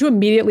because I need to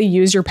immediately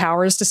use your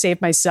powers to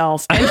save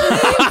myself. And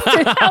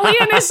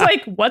Hellion is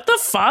like, what the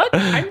fuck?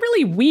 I'm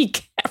really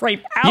weak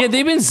right now. Yeah,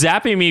 they've been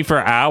zapping me for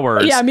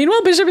hours. Yeah,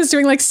 meanwhile, Bishop is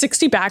doing like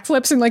 60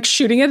 backflips and like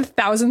shooting at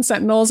 1,000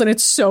 Sentinels, and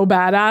it's so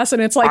badass,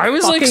 and it's like I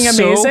was fucking like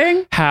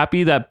amazing. so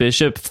happy that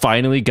Bishop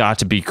finally got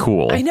to be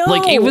cool. I know.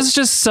 Like, it was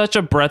just such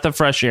a breath of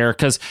fresh air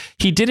because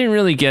he didn't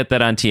really get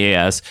that on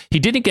TAS. He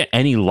didn't get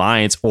any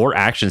lines or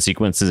action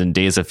sequences in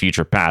Days of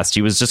Future Past.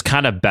 He was just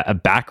kind of a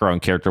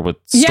background character with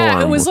Storm.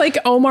 Yeah, it was like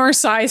Omar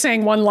Sy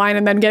saying one line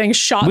and then getting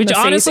shot Which in the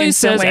face honestly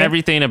instantly. says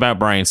everything about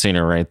Bryan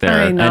Singer right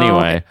there. I know.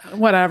 Anyway.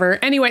 Whatever.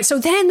 Anyway, so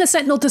then the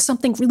Sentinel does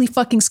something really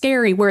fucking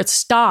scary where it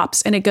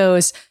stops and it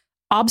goes,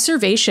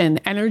 observation,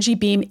 energy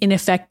beam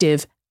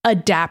ineffective,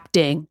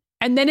 adapting.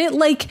 And then it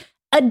like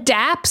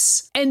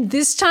adapts. And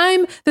this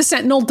time the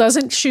Sentinel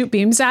doesn't shoot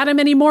beams at him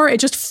anymore. It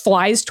just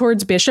flies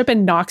towards Bishop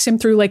and knocks him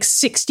through like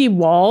 60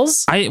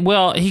 walls.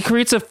 Well, he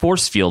creates a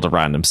force field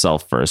around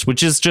himself first,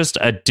 which is just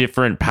a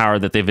different power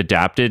that they've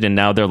adapted. And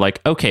now they're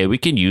like, okay, we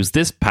can use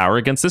this power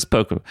against this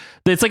Pokemon.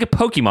 It's like a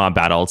Pokemon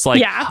battle. It's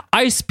like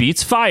ice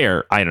beats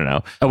fire. I don't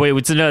know. Oh,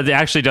 wait, no, it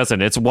actually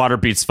doesn't. It's water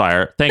beats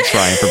fire. Thanks,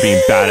 Ryan, for being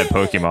bad at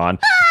Pokemon.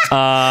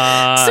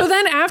 So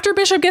then after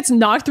Bishop gets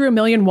knocked through a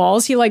million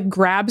walls, he like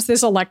grabs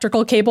this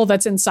electrical cable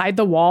that's inside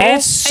the wall.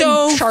 It's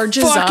so and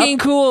charges fucking up.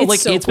 cool.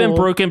 It's It's so been cool.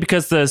 broken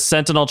because the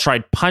Sentinel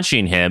tried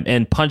punching him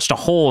and punched a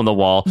hole in the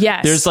wall.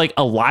 Yes. There's like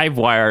a live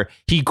wire.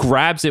 He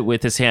grabs it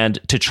with his hand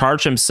to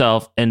charge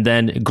himself and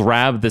then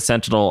grab the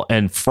Sentinel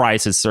and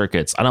fries his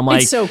circuits. And I'm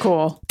like, It's so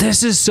cool.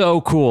 this is so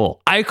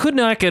cool. I could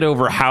not get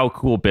over how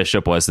cool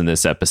Bishop was in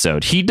this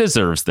episode. He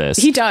deserves this.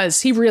 He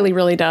does. He really,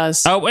 really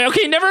does. Oh,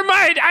 okay, never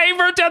mind. I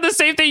wrote down the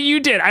same thing you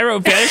did. I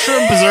wrote Vanisher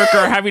and Berserker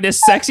are having a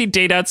sexy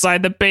date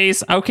outside the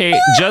base. Okay,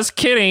 just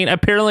kidding.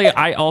 Apparently,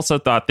 I also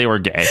thought they were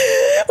gay.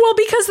 Well,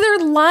 because they're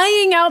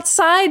lying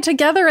outside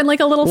together in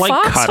like a little Like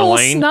foxhole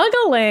cuddling.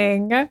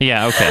 snuggling.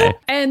 Yeah, okay.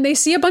 And they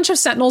see a bunch of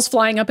Sentinels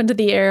flying up into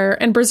the air.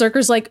 And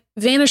Berserker's like,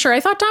 Vanisher, I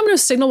thought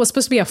Domino's signal was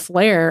supposed to be a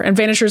flare. And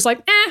Vanisher's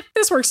like,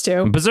 this works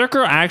too.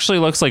 Berserker actually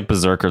looks like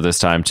Berserker this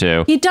time,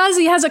 too. He does.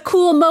 He has a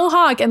cool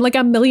mohawk and like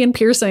a million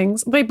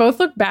piercings. They both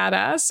look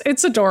badass.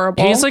 It's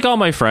adorable. He's like all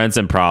my friends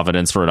in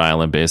Providence, Rhode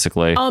Island,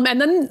 basically. And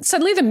then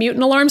suddenly the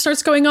mutant alarm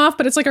starts going off,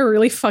 but it's like a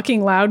really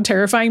fucking loud,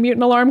 terrifying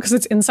mutant alarm because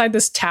it's inside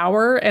this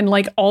tower and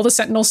like all the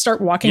Sentinels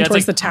start walking Yeah, it's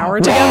towards like, the tower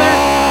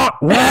together.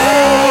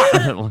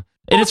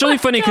 And it's really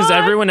funny because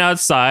everyone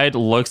outside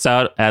looks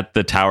out at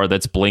the tower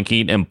that's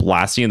blinking and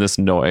blasting this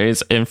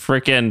noise. And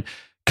freaking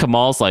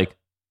Kamal's like,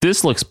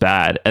 this looks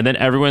bad. And then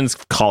everyone's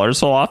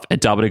collars fall off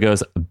and Domino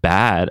goes,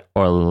 bad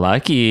or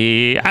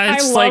lucky. And I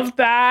it's love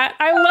that.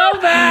 I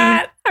love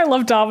that. I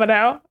love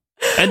Domino.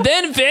 And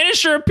then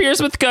Vanisher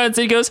appears with guns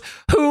and he goes,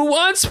 who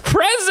wants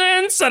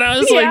presents? And I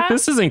was like,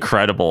 this is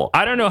incredible.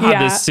 I don't know how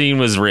this scene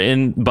was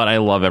written, but I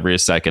love every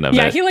second of it.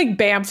 Yeah, he like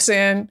bamfs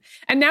in.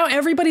 And now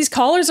everybody's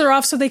collars are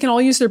off so they can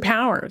all use their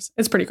powers.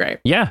 It's pretty great.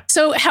 Yeah.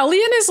 So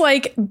Hellion is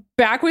like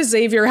back with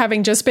Xavier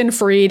having just been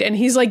freed and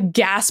he's like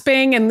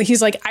gasping and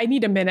he's like, I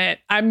need a minute.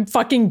 I'm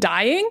fucking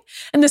dying.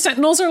 And the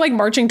Sentinels are like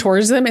marching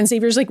towards them and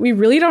Xavier's like, we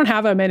really don't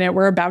have a minute.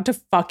 We're about to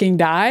fucking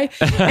die.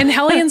 And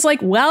Hellion's like,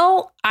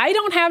 well, I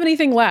don't have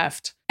anything left.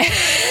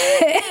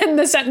 And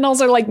the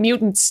Sentinels are like,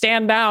 mutants,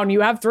 stand down.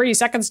 You have 3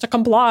 seconds to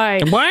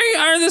comply. Why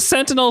are the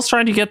Sentinels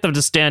trying to get them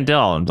to stand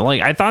down?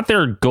 Like, I thought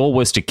their goal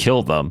was to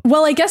kill them.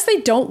 Well, I guess they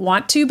don't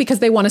want to because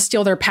they want to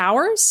steal their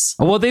powers.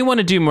 Well, they want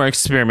to do more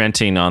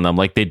experimenting on them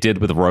like they did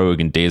with Rogue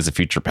in Days of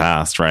Future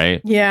Past,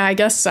 right? Yeah, I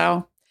guess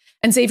so.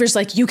 And Xavier's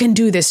like, you can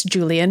do this,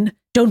 Julian.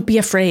 Don't be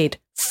afraid.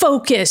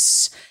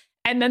 Focus.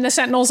 And then the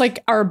Sentinels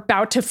like are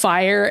about to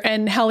fire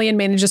and Hellion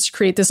manages to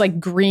create this like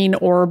green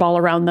orb all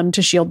around them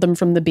to shield them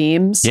from the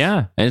beams.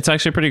 Yeah, and it's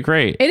actually pretty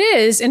great. It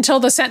is until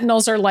the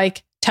Sentinels are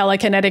like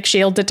telekinetic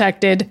shield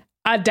detected,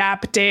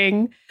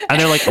 adapting.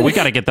 And they're like, we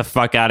got to get the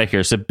fuck out of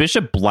here. So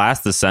Bishop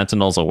blasts the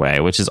Sentinels away,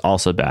 which is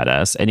also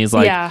badass. And he's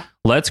like,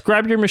 let's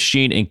grab your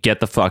machine and get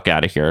the fuck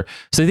out of here.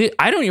 So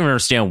I don't even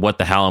understand what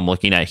the hell I'm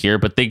looking at here,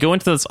 but they go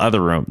into this other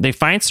room. They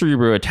find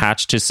Cerebro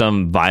attached to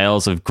some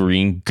vials of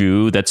green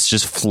goo that's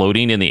just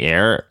floating in the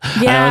air.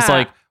 Yeah. And I was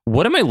like,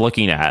 what am I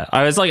looking at?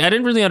 I was like, I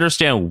didn't really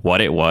understand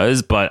what it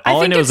was, but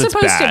all I know is it's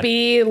supposed bad. To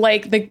be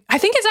like I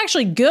think it's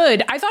actually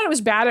good. I thought it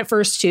was bad at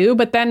first too,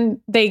 but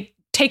then they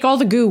take all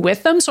the goo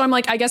with them. So I'm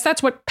like, I guess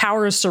that's what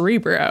powers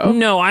Cerebro.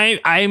 No,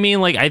 I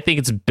mean, like, I think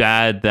it's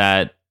bad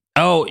that,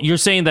 oh, you're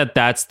saying that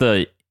that's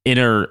the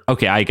inner,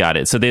 okay, I got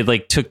it. So they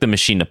like took the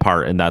machine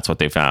apart and that's what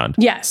they found.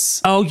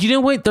 Yes. Oh, you know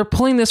what? They're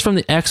pulling this from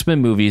the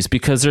X-Men movies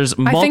because there's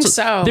I think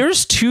so.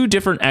 There's 2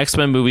 different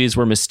X-Men movies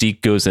where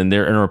Mystique goes in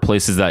there and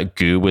replaces that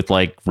goo with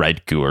like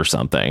red goo or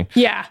something.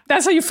 Yeah,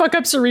 that's how you fuck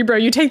up Cerebro.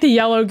 You take the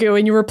yellow goo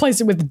and you replace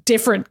it with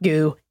different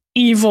goo.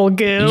 Evil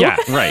goo. Yeah,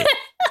 right.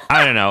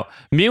 I don't know.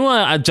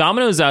 Meanwhile,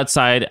 Domino's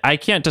outside. I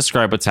can't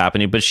describe what's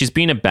happening, but she's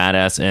being a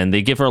badass, and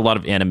they give her a lot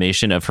of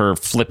animation of her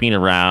flipping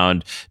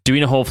around,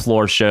 doing a whole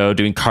floor show,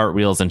 doing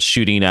cartwheels, and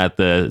shooting at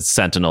the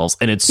Sentinels.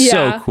 And it's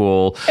so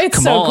cool.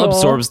 Kamal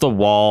absorbs the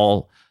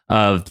wall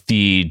of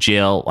the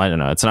jail. I don't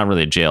know. It's not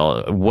really a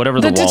jail. Whatever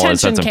the wall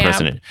is, that's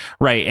imprisonment.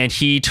 Right. And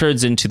he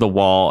turns into the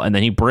wall, and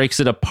then he breaks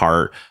it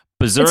apart.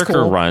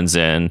 Berserker runs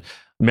in.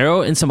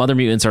 Marrow and some other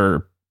mutants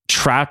are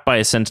trapped by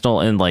a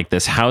Sentinel in like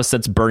this house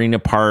that's burning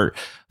apart.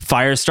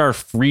 Firestar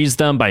frees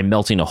them by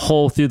melting a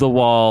hole through the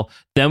wall.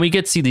 Then we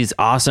get to see these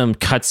awesome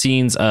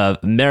cutscenes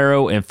of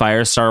Marrow and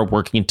Firestar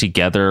working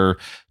together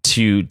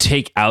to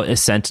take out a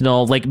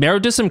Sentinel. Like Marrow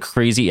does some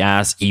crazy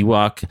ass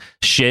Ewok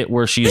shit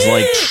where she's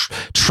like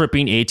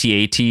tripping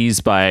AT-ATs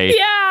by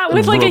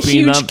with like a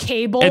huge them.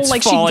 cable. It's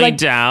like falling she like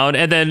down,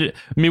 and then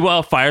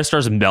meanwhile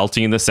Firestar's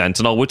melting the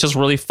Sentinel, which is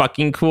really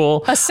fucking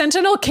cool. a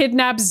Sentinel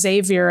kidnaps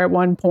Xavier at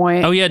one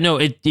point. Oh yeah, no,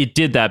 it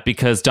did that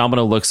because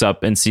Domino looks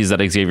up and sees that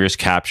Xavier's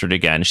captured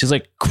again. She's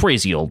like,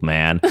 crazy old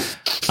man.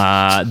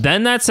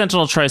 Then that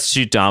Sentinel tries to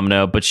shoot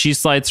Domino, but she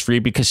slides free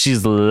because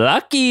she's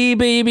lucky,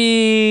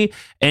 baby.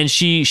 And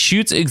she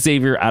shoots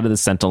Xavier out of the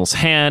Sentinel's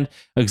hand.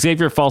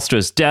 Xavier falls to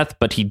his death,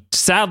 but he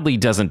sadly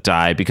doesn't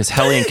die because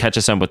Hellion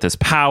catches him with his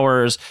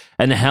powers.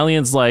 And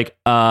Hellion's like,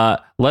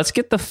 let's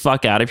get the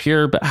fuck out of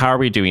here. But how are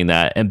we doing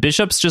that? And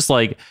Bishop's just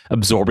like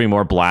absorbing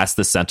more blasts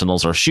the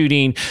Sentinels are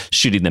shooting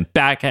them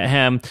back at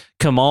him.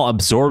 Kamal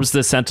absorbs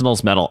the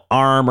Sentinel's metal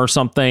arm or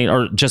something,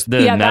 or just the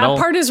metal. That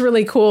part is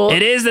really cool.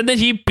 It is. And then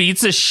he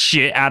beats the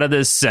shit out of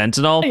this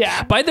Sentinel.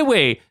 Yeah. By the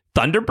way,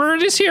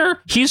 Thunderbird is here.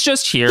 He's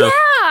just here.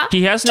 Yeah.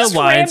 He has no Just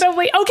lines.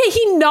 randomly. Okay,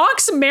 he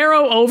knocks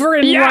Marrow over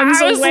and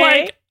runs I was away.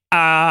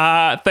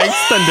 like, thanks,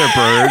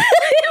 Thunderbird.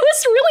 It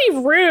was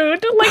really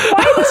rude. Like,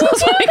 why does he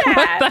do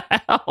that? What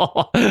the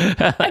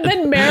hell? And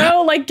then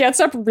Marrow like gets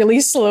up really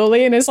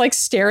slowly and is like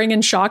staring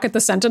in shock at the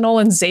Sentinel,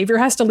 and Xavier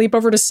has to leap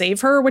over to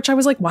save her, which I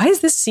was like, why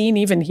is this scene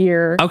even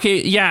here?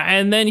 Okay, yeah,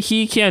 and then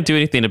he can't do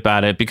anything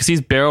about it because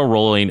he's barrel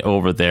rolling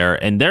over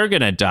there, and they're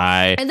gonna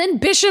die. And then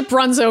Bishop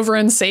runs over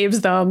and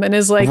saves them and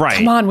is like,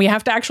 come on, we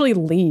have to actually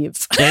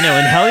leave. I know,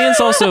 and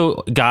Hellion's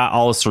also got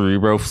all of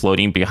Cerebro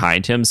floating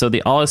behind him, so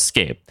they all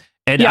escape.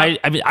 And I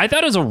mean, I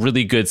thought it was a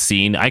really good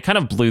scene. I kind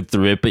of blew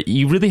through it, but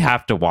you really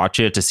have to watch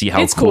it to see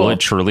how cool it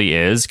truly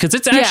is. Because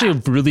it's actually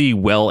a really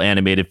well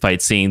animated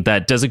fight scene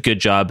that does a good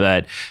job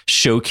at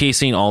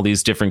showcasing all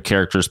these different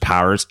characters'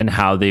 powers and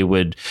how they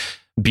would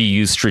be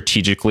used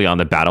strategically on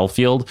the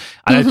battlefield.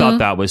 And I thought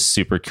that was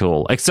super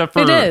cool, except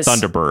for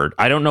Thunderbird.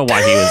 I don't know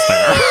why he was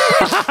there.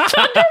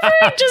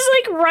 Thunderbird just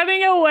like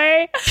running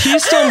away.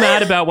 He's still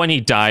mad about when he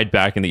died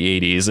back in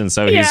the 80s. And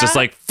so he's just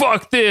like,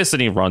 fuck this.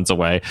 And he runs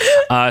away.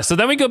 So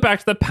then we go back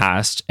to the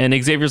past. And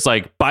Xavier's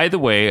like, by the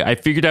way, I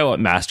figured out what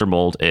Master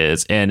Mold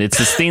is. And it's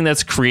this thing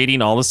that's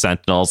creating all the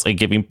Sentinels and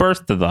giving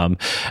birth to them.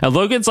 And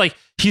Logan's like,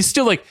 he's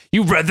still like,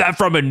 you read that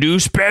from a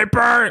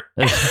newspaper?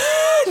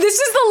 This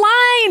is the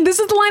line. This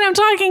is the line I'm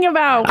talking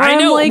about. I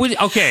know.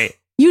 Like, okay.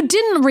 You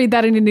didn't read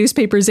that in a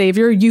newspaper,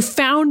 Xavier. You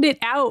found it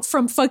out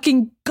from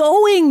fucking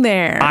going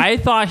there. I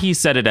thought he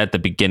said it at the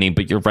beginning,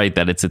 but you're right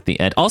that it's at the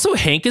end. Also,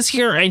 Hank is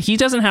here and he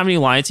doesn't have any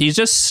lines. He's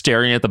just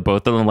staring at the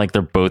both of them like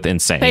they're both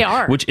insane. They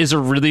are. Which is a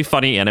really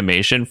funny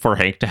animation for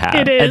Hank to have.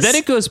 It is. And then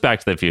it goes back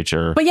to the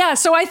future. But yeah,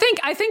 so I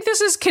think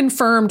this is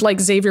confirmed like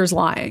Xavier's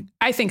lying.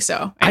 I think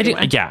so.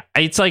 Anyway.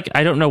 It's like,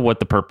 I don't know what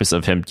the purpose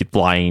of him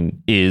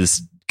lying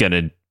is going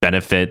to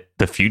benefit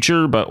the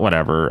future, but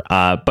whatever.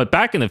 But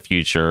back in the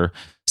future,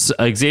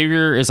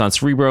 Xavier is on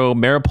Cerebro.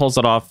 Mara pulls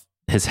it off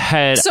his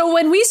head. So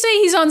when we say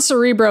he's on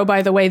Cerebro,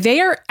 by the way, they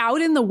are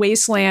out in the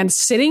wasteland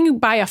sitting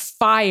by a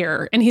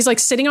fire, and he's like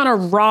sitting on a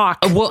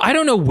rock. Well, I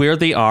don't know where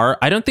they are.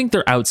 I don't think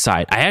they're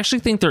outside. I actually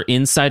think they're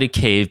inside a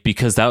cave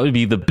because that would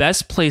be the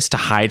best place to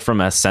hide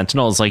from a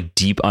Sentinel is like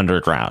deep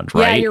underground,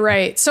 right? Yeah, you're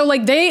right. So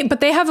like they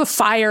have a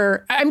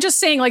fire. I'm just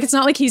saying, like, it's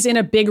not like he's in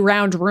a big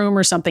round room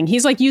or something.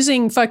 He's like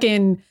using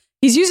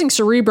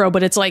Cerebro,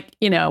 but it's like,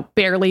 you know,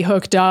 barely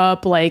hooked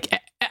up. Like,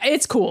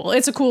 it's cool.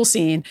 It's a cool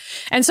scene.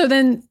 And so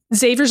then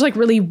Xavier's like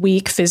really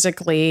weak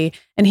physically,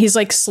 and he's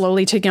like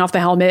slowly taking off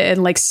the helmet,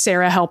 and like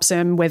Sarah helps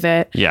him with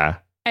it. Yeah.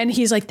 And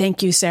he's like,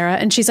 thank you, Sarah.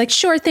 And she's like,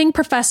 sure thing,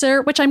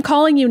 Professor, which I'm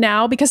calling you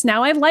now because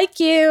now I like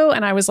you.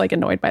 And I was like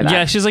annoyed by that.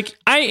 Yeah, she's like,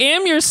 I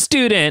am your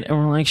student. And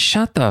we're like,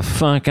 shut the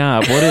fuck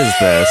up. What is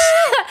this?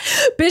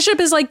 Bishop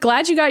is like,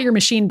 glad you got your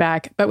machine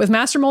back. But with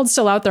Master Mold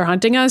still out there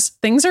hunting us,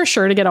 things are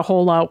sure to get a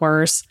whole lot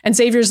worse. And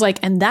Xavier's like,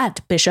 and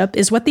that, Bishop,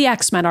 is what the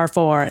X-Men are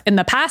for, in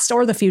the past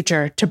or the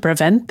future, to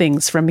prevent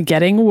things from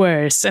getting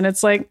worse. And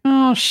it's like,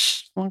 oh,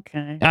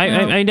 okay.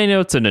 I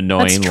know it's an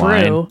annoying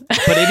line,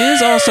 but it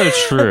is also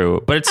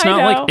true. But it's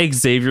not like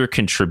Xavier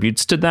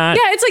contributes to that.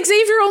 Yeah, it's like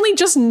Xavier only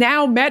just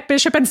now met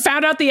Bishop and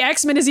found out the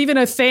X-Men is even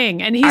a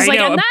thing. And he's like,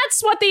 and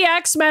that's what the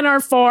X-Men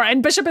are for.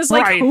 And Bishop is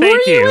like, who are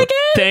you again?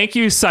 Thank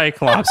you,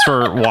 Cyclops,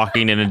 for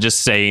walking in and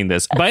just saying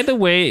this. By the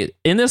way,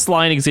 in this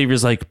line,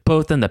 Xavier's like,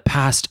 both in the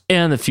past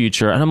and the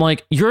future. And I'm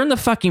like, you're in the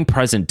fucking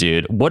present,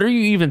 dude. What are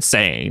you even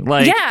saying?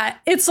 Like, yeah,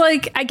 it's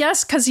like, I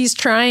guess because he's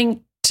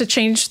trying to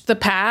change the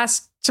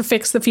past to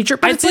fix the future.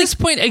 But at this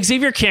point,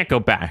 Xavier can't go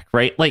back,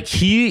 right? Like,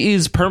 he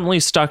is permanently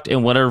stuck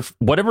in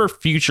whatever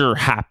future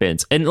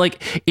happens. And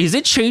like, is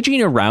it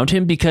changing around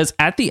him? Because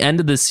at the end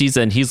of the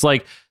season, he's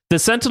like, the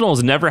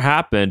Sentinels never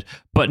happened,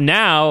 but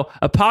now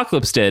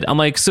Apocalypse did. I'm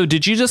like, so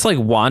did you just like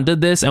Wanda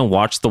this and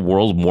watch the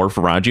world morph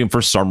around you, and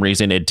for some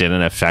reason it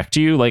didn't affect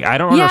you? Like, I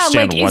don't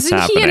understand what's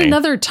happening. Isn't he in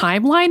another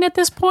timeline at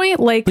this point?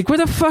 Like where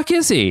the fuck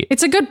is he?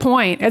 It's a good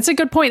point.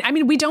 I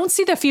mean, we don't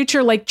see the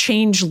future like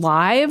change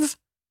live,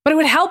 but it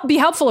would be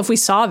helpful if we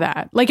saw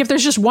that. Like, if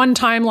there's just one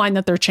timeline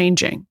that they're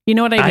changing. You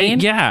know what I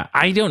mean?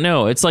 I don't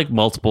know. It's like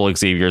multiple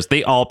Xaviers.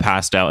 They all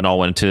passed out and all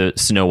went to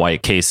Snow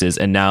White cases,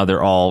 and now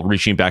they're all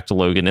reaching back to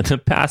Logan in the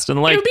past. And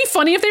like, it would be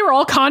funny if they were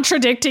all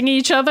contradicting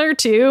each other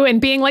too,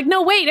 and being like,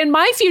 no, wait, in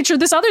my future,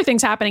 this other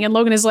thing's happening. And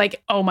Logan is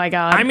like, oh my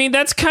God. I mean,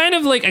 that's kind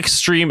of like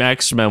Extreme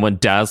X-Men, when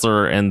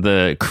Dazzler and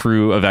the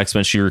crew of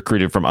X-Men she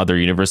recruited from other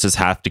universes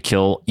have to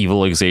kill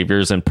evil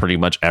Xaviers in pretty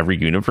much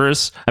every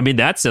universe. I mean,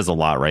 that says a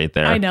lot right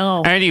there. I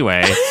know.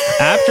 Anyway,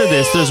 after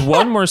this, there's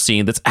one more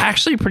scene that's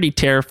actually pretty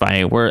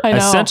terrifying, where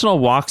a Sentinel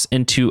walks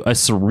into a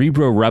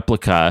Cerebro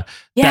replica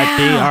that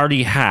they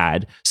already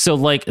had. So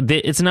like,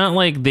 it's not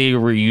like they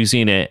were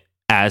using it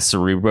as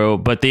Cerebro,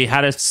 but they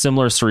had a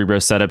similar Cerebro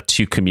setup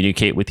to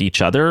communicate with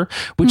each other,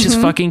 which is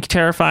fucking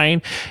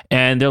terrifying.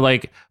 And they're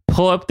like,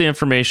 pull up the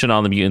information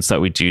on the mutants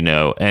that we do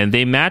know, and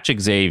they match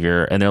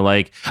Xavier, and they're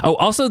like, oh,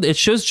 also it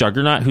shows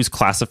Juggernaut, who's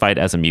classified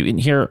as a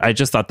mutant here. I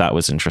just thought that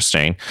was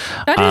interesting.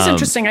 That is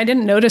interesting. I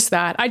didn't notice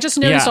that. I just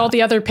noticed all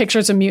the other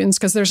pictures of mutants,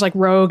 because there's like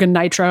Rogue and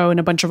Nitro and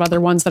a bunch of other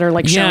ones that are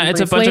like shown it's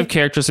briefly. a bunch of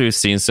characters we've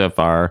seen so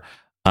far,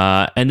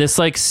 and this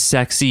like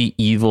sexy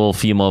evil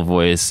female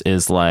voice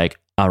is like,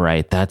 all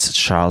right, that's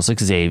Charles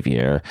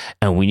Xavier,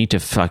 and we need to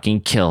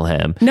fucking kill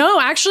him. No,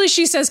 actually,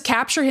 she says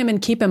capture him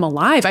and keep him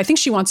alive. I think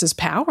she wants his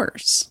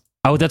powers.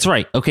 Oh, that's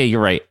right. Okay, you're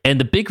right. And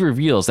the big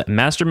reveal is that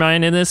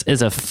Mastermind in this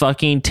is a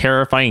fucking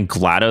terrifying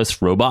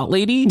GLaDOS robot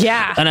lady.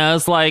 Yeah. And I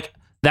was like,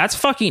 that's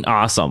fucking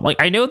awesome.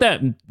 Like, I know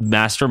that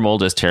Master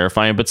Mold is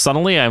terrifying, but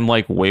suddenly I'm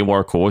like way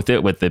more cool with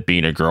it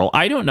being a girl.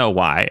 I don't know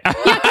why.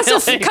 Yeah,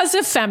 because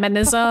of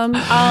feminism.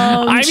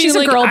 She's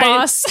a girl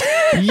boss.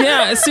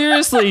 Yeah,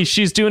 seriously,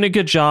 she's doing a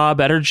good job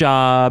at her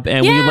job,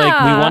 and we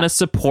want to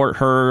support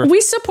her.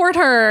 We support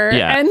her.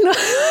 Yeah. And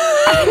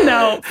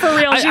no, for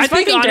real. She's I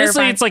think honestly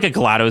terrifying. it's like a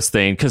GLaDOS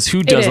thing, because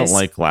who doesn't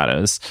like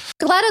GLaDOS?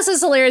 GLaDOS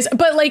is hilarious,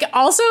 but like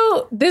also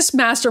this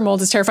Master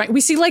Mold is terrifying. We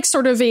see like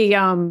sort of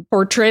a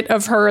portrait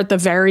of her at the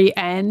very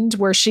end,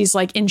 where she's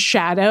like in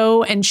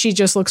shadow, and she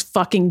just looks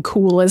fucking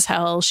cool as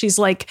hell. She's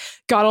like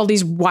got all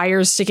these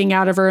wires sticking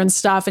out of her and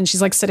stuff, and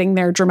she's like sitting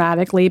there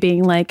dramatically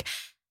being like,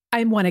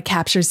 I want to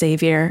capture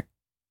Xavier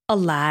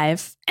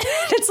alive.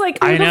 It's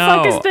like, who the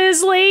fuck is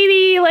this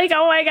lady? Like,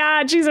 oh my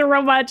God, she's a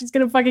robot. She's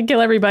gonna fucking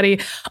kill everybody.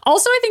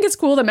 Also, I think it's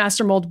cool that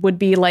Master Mold would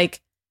be like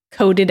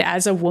coded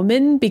as a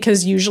woman,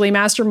 because usually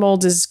Master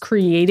Mold is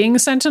creating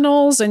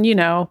Sentinels, and you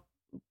know,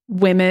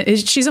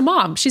 she's a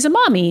mom. She's a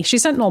mommy.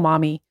 She's Sentinel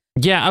mommy.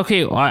 Yeah,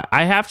 okay. Well,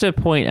 I have to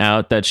point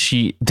out that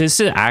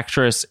this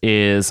actress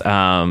is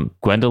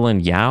Gwendolyn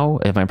Yao.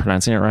 Am I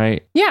pronouncing it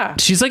right? Yeah.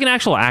 She's like an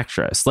actual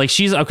actress. Like,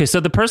 she's okay. So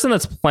the person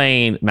that's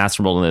playing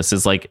Master Mold in this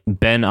is like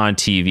been on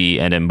TV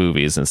and in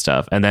movies and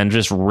stuff. And then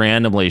just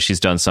randomly she's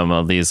done some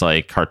of these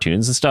like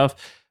cartoons and stuff.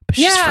 But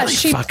she's really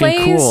she fucking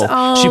plays,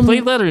 cool. She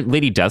played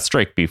Lady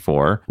Deathstrike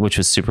before, which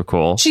was super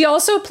cool. She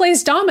also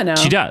plays Domino.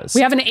 She does.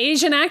 We have an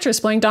Asian actress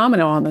playing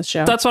Domino on this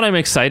show. That's what I'm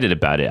excited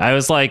about it. I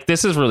was like,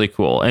 this is really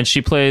cool. And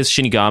she plays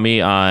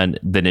Shinigami on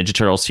the Ninja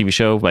Turtles TV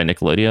show by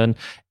Nickelodeon,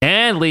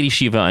 and Lady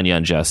Shiva on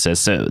Young Justice.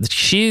 So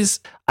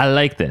I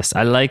like this.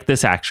 I like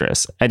this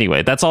actress.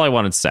 Anyway, that's all I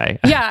wanted to say.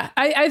 Yeah,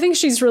 I think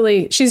she's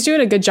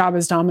doing a good job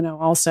as Domino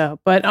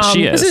also. But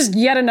this is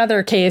yet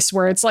another case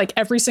where it's like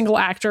every single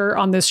actor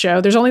on this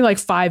show, there's only like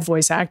 5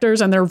 voice actors,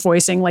 and they're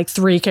voicing like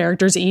 3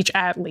 characters each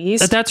at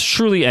least. That's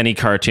truly any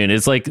cartoon.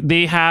 It's like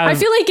they have... I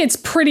feel like it's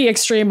pretty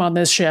extreme on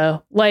this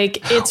show.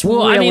 Like, it's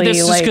really... I mean, this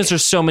is because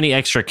there's so many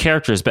extra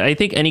characters, but I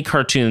think any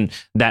cartoon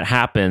that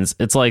happens,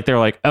 it's like they're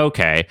like,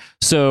 okay,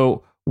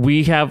 so...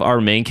 we have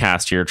our main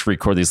cast here to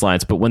record these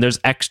lines, but when there's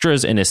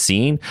extras in a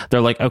scene,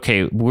 they're like,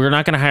 okay, we're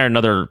not going to hire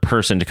another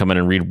person to come in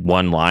and read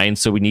one line.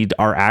 So we need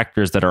our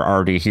actors that are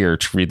already here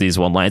to read these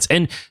one lines.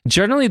 And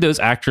generally those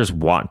actors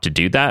want to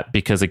do that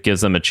because it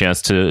gives them a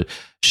chance to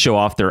show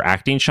off their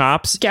acting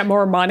chops. Get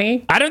more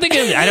money. I don't think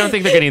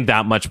they're getting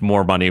that much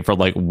more money for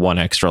like one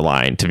extra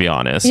line, to be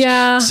honest.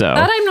 Yeah. So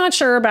that I'm not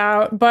sure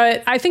about,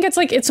 but I think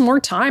it's more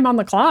time on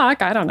the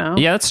clock. I don't know.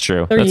 Yeah, that's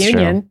true. They're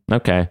union. True.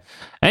 Okay.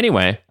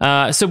 Anyway,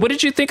 so what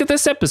did you think of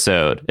this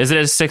episode? Is it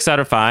a 6 out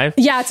of 5?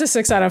 Yeah, it's a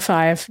 6 out of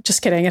 5.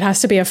 Just kidding. It has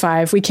to be a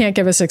 5. We can't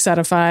give a 6 out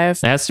of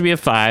 5. It has to be a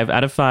 5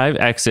 out of 5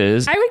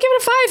 X's. I would give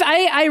it a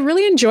 5. I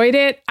really enjoyed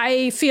it.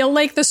 I feel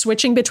like the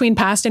switching between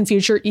past and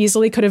future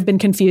easily could have been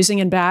confusing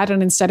and bad,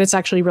 and instead it's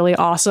actually really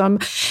awesome.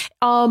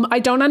 I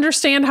don't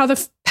understand how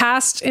the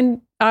past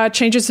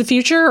changes the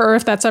future, or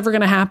if that's ever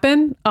going to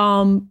happen.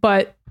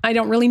 But I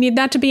don't really need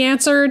that to be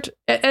answered.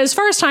 As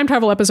far as time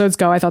travel episodes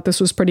go, I thought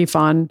this was pretty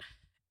fun.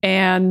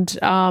 And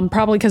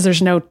probably because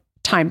there's no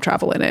time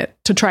travel in it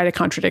to try to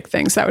contradict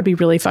things. That would be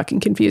really fucking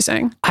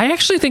confusing. I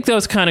actually think that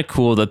was kind of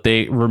cool that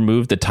they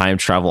removed the time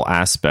travel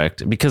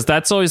aspect, because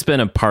that's always been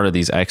a part of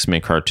these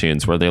X-Men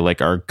cartoons where they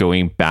like are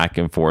going back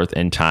and forth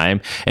in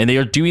time, and they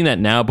are doing that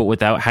now, but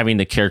without having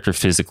the character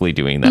physically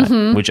doing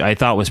that, which I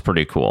thought was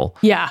pretty cool.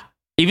 Yeah.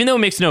 Even though it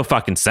makes no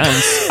fucking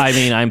sense. I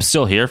mean, I'm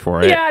still here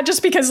for it. Yeah,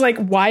 just because, like,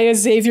 why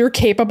is Xavier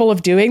capable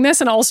of doing this?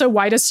 And also,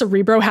 why does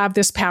Cerebro have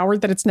this power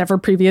that it's never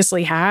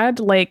previously had?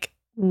 Like,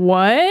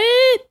 what?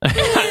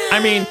 I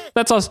mean,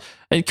 that's also...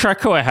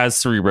 Krakoa has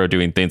Cerebro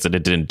doing things that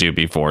it didn't do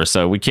before,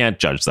 so we can't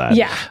judge that.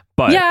 Yeah.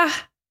 But yeah.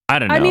 I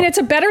don't know. I mean, it's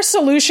a better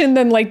solution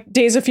than like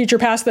Days of Future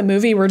Past, the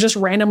movie, where just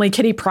randomly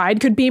Kitty Pryde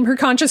could beam her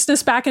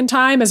consciousness back in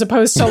time, as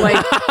opposed to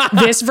like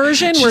this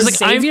version where like,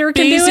 Xavier I'm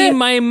can do it.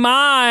 my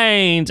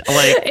mind.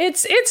 Like,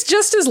 it's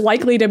just as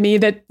likely to me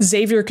that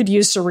Xavier could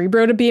use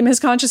Cerebro to beam his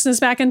consciousness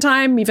back in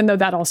time, even though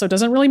that also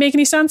doesn't really make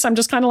any sense. I'm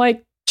just kind of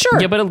like,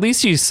 sure. Yeah, but at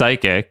least he's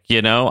psychic,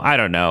 you know? I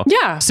don't know.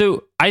 Yeah.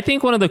 So I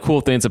think one of the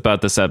cool things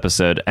about this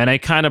episode, and I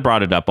kind of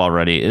brought it up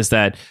already, is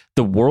that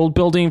the world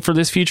building for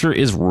this future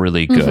is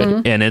really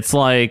good. And it's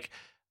like,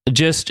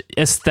 just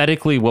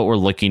aesthetically what we're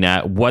looking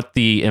at, what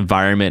the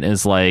environment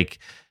is like,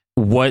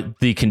 what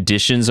the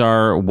conditions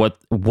are, what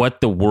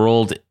the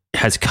world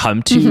has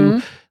come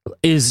to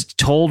is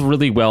told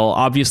really well,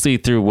 obviously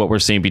through what we're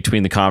seeing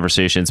between the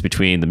conversations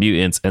between the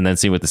mutants and then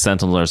seeing what the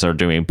Sentinels are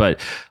doing. But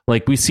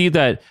like, we see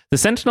that the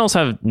Sentinels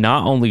have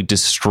not only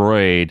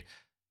destroyed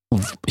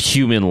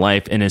human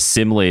life and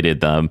assimilated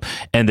them,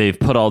 and they've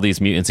put all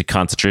these mutants in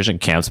concentration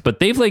camps,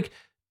 but they've like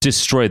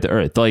destroyed the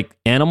earth. Like,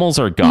 animals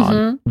are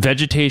gone,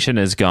 vegetation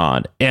is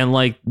gone, and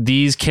like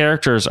these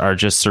characters are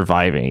just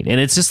surviving. And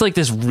it's just like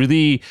this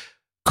really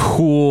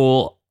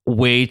cool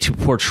way to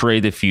portray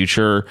the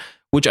future,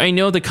 which I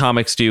know the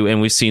comics do,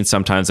 and we've seen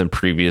sometimes in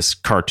previous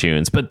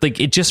cartoons, but like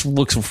it just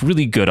looks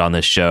really good on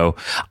this show.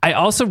 I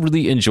also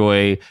really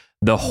enjoy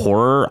the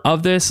horror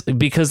of this,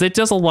 because it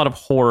does a lot of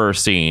horror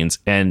scenes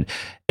and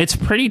it's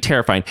pretty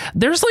terrifying.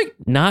 There's like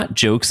not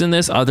jokes in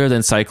this other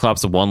than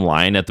Cyclops' one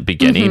line at the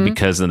beginning,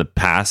 because in the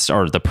past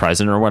or the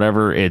present or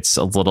whatever, it's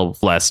a little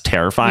less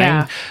terrifying.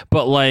 Yeah.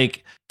 But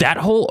like that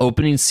whole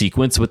opening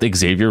sequence with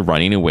Xavier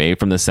running away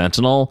from the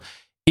Sentinel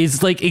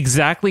is like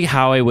exactly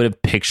how I would have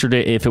pictured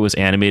it if it was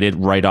animated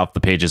right off the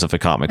pages of a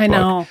comic book.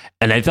 Know.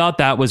 And I thought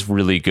that was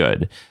really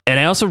good. And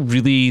I also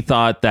really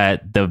thought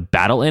that the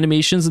battle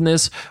animations in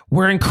this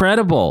were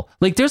incredible.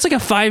 Like, there's like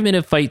a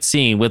 5-minute fight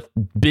scene with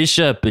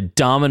Bishop and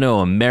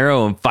Domino and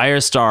Marrow and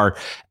Firestar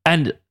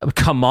and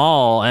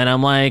Kamal. And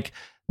I'm like,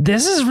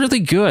 this is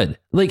really good.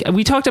 Like,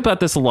 we talked about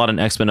this a lot in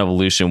X-Men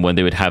Evolution, when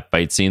they would have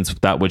fight scenes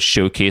that would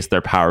showcase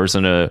their powers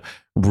in a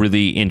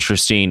really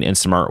interesting and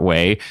smart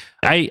way.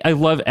 I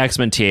love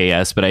X-Men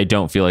TAS, but I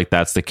don't feel like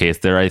that's the case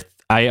there.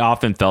 I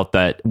often felt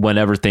that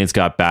whenever things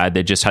got bad,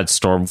 they just had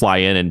Storm fly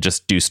in and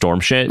just do Storm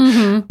shit,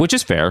 which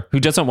is fair.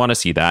 Who doesn't want to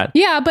see that?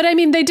 Yeah, but I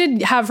mean, they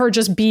did have her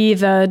just be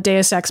the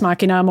Deus Ex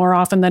Machina more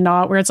often than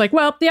not, where it's like,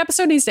 well, the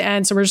episode needs to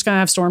end, so we're just going to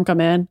have Storm come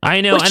in.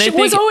 I know. Which and I think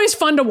was always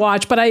fun to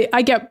watch, but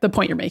I get the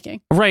point you're making.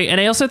 Right. And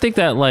I also think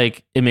that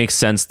like it makes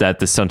sense that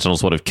the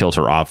Sentinels would have killed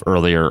her off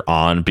earlier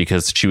on,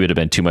 because she would have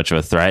been too much of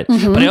a threat.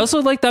 But I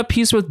also like that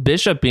piece with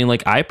Bishop being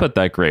like, I put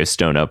that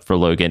gravestone up for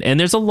Logan. And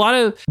there's a lot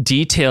of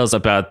details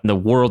about the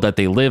world that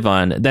they live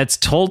on that's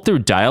told through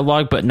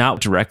dialogue, but not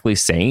directly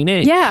saying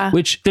it. Yeah.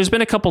 Which there's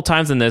been a couple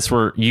times in this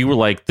where you were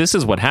like, this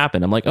is what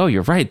happened. I'm like, oh,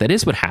 you're right. That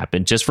is what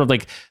happened. Just from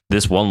like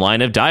this one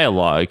line of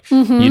dialogue,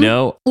 you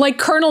know, like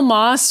Colonel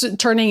Moss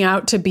turning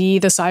out to be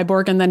the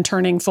cyborg and then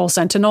turning full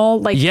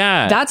Sentinel. Like,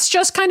 yeah, that's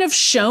just kind of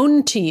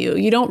shown to you.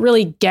 You don't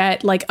really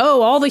get like,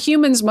 oh, all the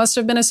humans must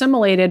have been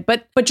assimilated,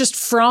 but just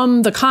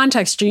from the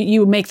context,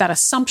 you make that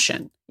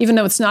assumption, even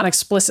though it's not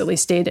explicitly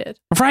stated.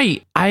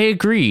 Right. I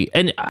agree.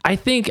 And I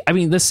think, I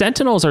mean, the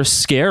Sentinels are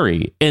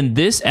scary, and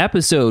this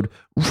episode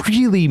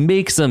really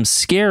makes them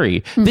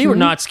scary. They were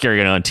not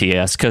scary on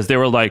TS because they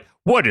were like,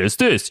 what is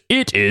this?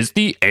 It is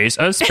the Ace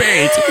of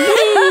Spades.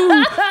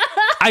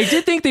 I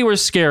did think they were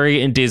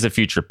scary in Days of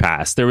Future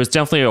Past. There was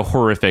definitely a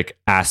horrific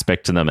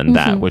aspect to them in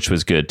that, which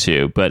was good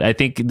too. But I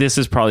think this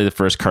is probably the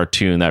first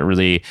cartoon that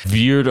really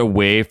veered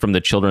away from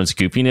the children's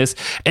goofiness.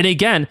 And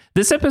again,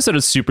 this episode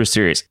is super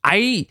serious.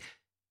 I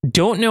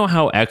don't know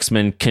how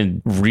X-Men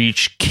can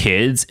reach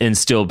kids and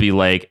still be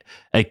like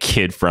a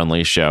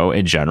kid-friendly show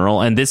in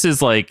general. And this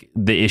is like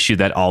the issue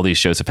that all these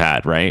shows have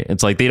had, right?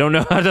 It's like they don't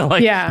know how to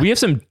like, we have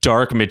some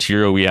dark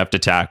material we have to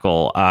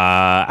tackle.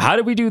 How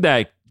do we do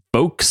that,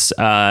 folks?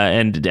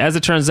 And as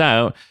it turns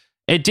out,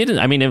 it didn't.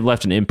 I mean, it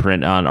left an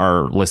imprint on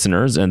our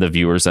listeners and the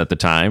viewers at the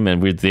time,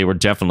 and they were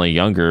definitely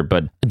younger.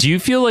 But do you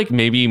feel like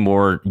maybe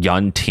more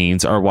young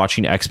teens are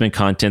watching X-Men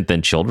content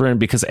than children?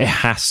 Because it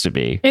has to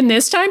be. In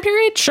this time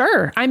period,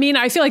 sure. I mean,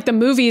 I feel like the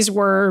movies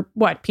were,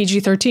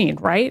 PG-13,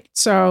 right?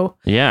 So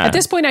yeah, at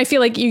this point, I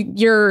feel like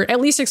you're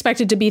at least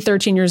expected to be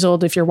 13 years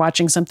old if you're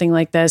watching something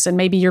like this. And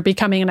maybe you're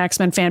becoming an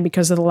X-Men fan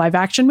because of the live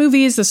action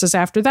movies. This is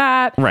after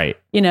that. Right.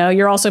 You know,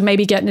 you're also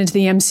maybe getting into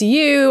the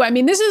MCU. I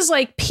mean, this is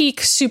like peak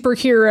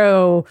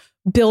superhero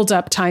build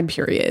up time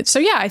period. So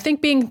yeah, I think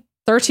being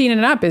 13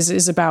 and up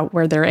is about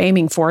where they're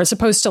aiming for, as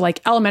opposed to like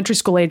elementary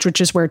school age,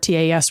 which is where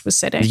TAS was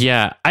sitting.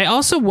 Yeah. I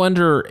also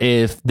wonder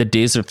if the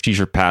Days of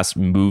Future Past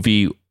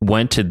movie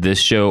went to this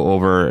show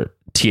over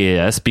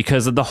TAS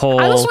because of the whole...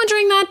 I was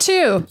wondering that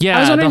too. Yeah, I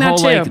was wondering the whole,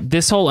 that too. like,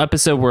 this whole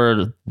episode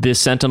where the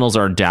Sentinels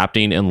are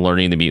adapting and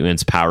learning the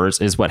mutants' powers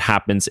is what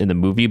happens in the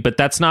movie, but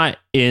that's not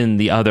in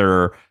the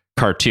other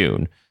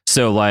cartoon.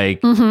 So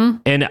like,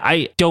 and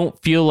I don't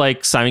feel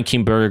like Simon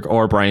Kinberg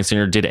or Bryan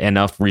Singer did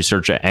enough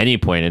research at any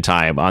point in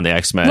time on the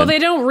X-Men. Well, they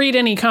don't read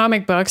any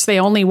comic books. They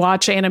only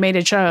watch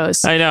animated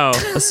shows. I know.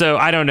 So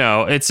I don't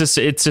know. It's just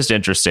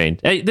interesting.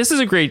 Hey, this is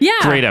a great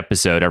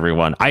episode,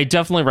 everyone. I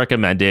definitely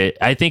recommend it.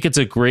 I think it's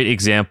a great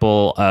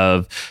example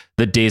of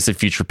the Days of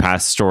Future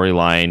Past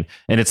storyline,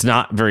 and it's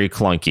not very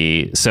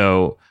clunky.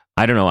 So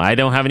I don't know. I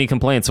don't have any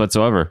complaints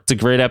whatsoever. It's a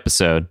great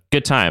episode.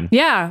 Good time.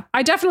 Yeah,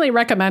 I definitely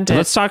recommend it.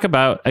 Let's talk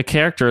about a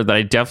character that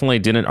I definitely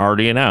didn't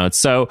already announce.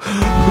 So,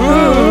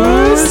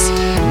 who's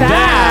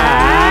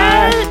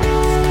that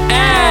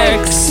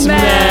X-Men?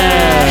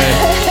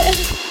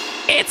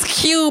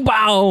 It's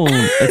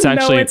Cubone. It's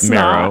actually no, it's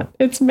Marrow. Not.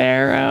 It's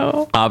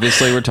Marrow.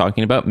 Obviously, we're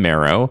talking about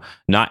Marrow,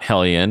 not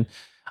Hellion.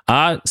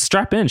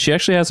 Strap in. She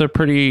actually has a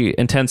pretty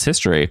intense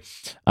history.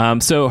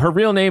 So her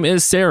real name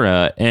is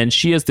Sarah, and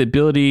she has the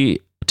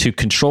ability to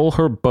control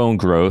her bone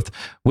growth,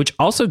 which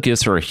also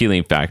gives her a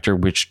healing factor,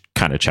 which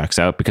kind of checks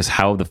out because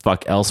how the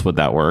fuck else would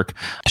that work?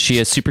 She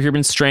has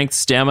superhuman strength,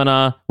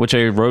 stamina, which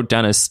I wrote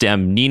down as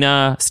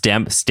stamina,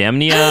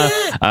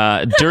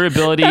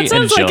 durability, that sounds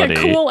and agility. like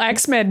a cool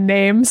X-Men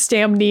name,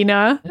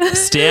 Stamnina.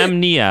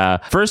 Stamnia.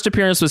 First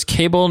appearance was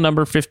Cable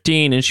number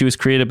 15, and she was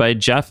created by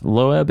Jeff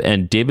Loeb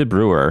and David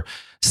Brewer.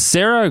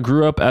 Sarah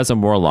grew up as a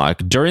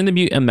Morlock. During the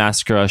Mutant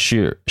Massacre,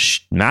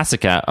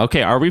 Massacre.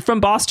 Okay, are we from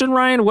Boston,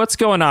 Ryan? What's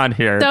going on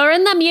here?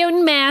 During the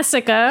Mutant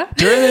Massacre.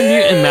 During the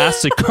Mutant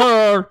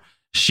Massacre,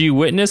 she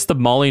witnessed the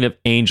mauling of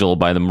Angel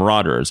by the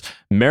Marauders.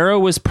 Marrow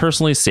was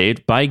personally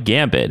saved by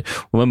Gambit.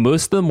 When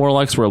most of the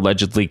Morlocks were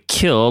allegedly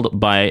killed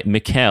by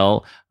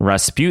Mikhail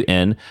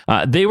Rasputin,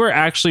 they were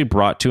actually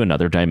brought to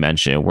another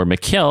dimension where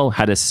Mikhail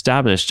had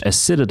established a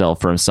citadel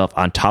for himself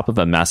on top of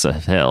a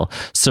massive hill.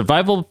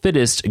 Survival of the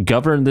fittest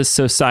governed this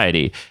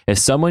society. If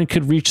someone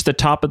could reach the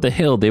top of the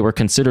hill, they were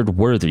considered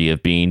worthy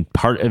of being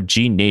part of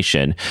G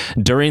Nation.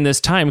 During this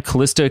time,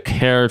 Callisto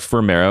cared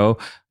for Marrow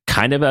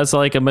kind of as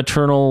like a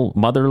maternal,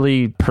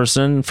 motherly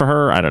person for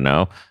her. I don't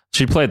know.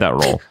 She played that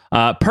role.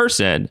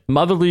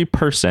 Motherly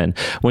person.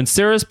 When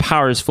Sarah's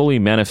powers fully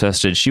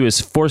manifested, she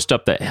was forced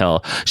up that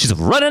hill. She's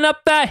running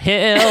up that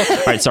hill.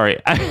 All right,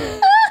 sorry.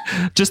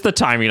 Just the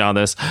timing on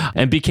this.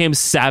 And became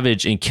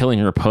savage in killing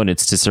her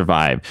opponents to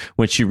survive.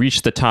 When she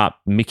reached the top,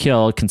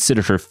 Mikhail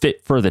considered her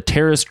fit for the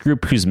terrorist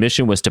group whose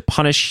mission was to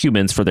punish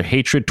humans for their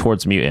hatred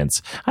towards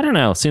mutants. I don't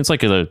know. Seems like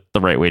the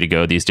right way to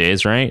go these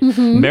days, right?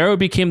 Marrow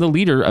became the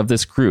leader of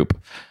this group.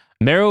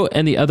 Marrow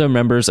and the other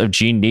members of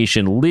G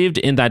Nation lived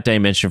in that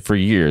dimension for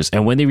years,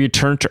 and when they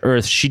returned to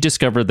Earth, she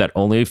discovered that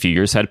only a few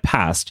years had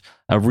passed.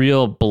 A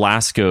real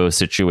Belasco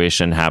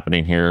situation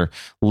happening here.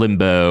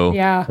 Limbo,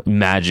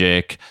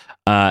 magic.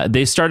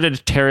 They started a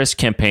terrorist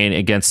campaign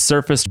against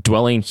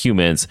surface-dwelling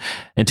humans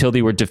until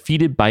they were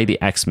defeated by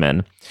the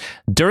X-Men.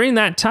 During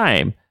that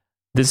time,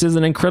 this is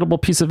an incredible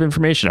piece of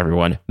information,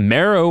 everyone.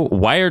 Marrow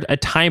wired a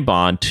time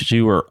bond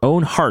to her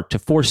own heart to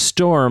force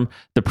Storm,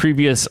 the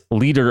previous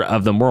leader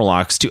of the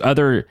Morlocks, to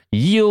either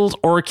yield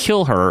or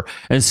kill her.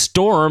 And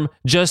Storm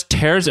just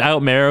tears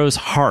out Marrow's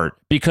heart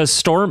because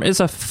Storm is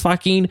a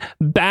fucking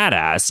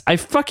badass. I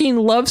fucking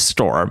love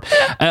Storm.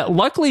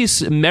 Luckily,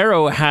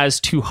 Marrow has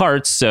 2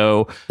 hearts,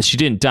 so she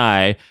didn't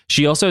die.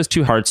 She also has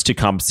 2 hearts to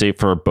compensate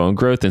for her bone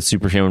growth and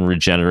superhuman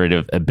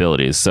regenerative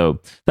abilities. So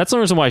that's the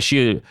reason why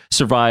she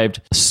survived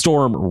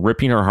Storm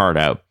ripping her heart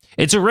out.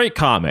 It's a great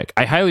comic.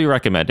 I highly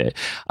recommend it.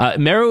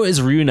 Marrow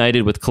is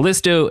reunited with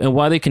Callisto, and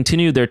while they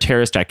continue their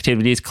terrorist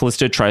activities,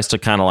 Callisto tries to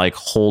kind of like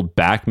hold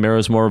back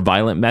Marrow's more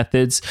violent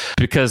methods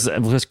because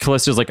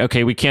Callisto's like,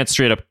 okay, we can't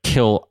straight up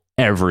kill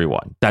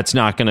everyone. That's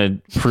not going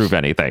to prove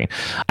anything.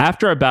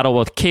 After a battle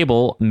with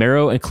Cable,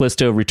 Marrow and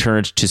Callisto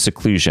returned to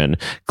seclusion.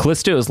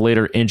 Callisto is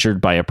later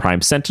injured by a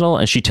Prime Sentinel,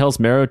 and she tells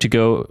Marrow to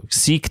go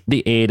seek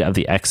the aid of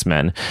the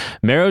X-Men.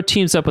 Marrow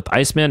teams up with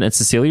Iceman and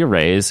Cecilia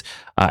Reyes.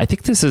 I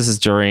think this is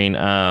during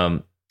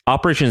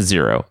Operation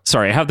Zero.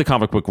 Sorry, I have the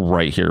comic book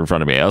right here in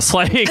front of me. I was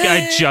like,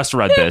 I just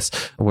read this.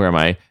 Where am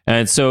I?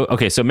 And so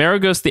Marrow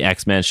goes to the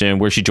X-Mansion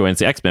where she joins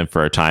the X-Men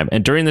for a time.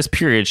 And during this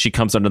period, she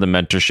comes under the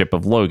mentorship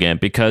of Logan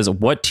because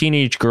what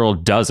teenage girl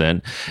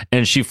doesn't?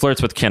 And she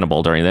flirts with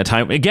Cannibal during that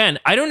time. Again,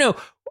 I don't know.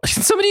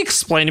 Can somebody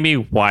explain to me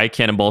why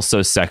Cannibal's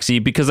so sexy?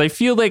 Because I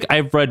feel like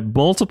I've read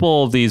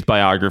multiple of these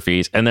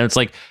biographies and then it's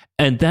like,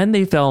 and then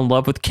they fell in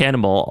love with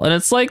Cannibal. And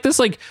it's like this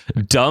like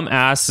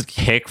dumbass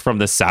hick from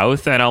the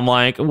South. And I'm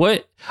like,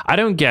 what? I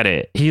don't get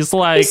it. He's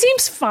like, he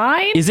seems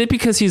fine. Is it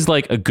because he's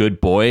like a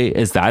good boy?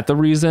 Is that the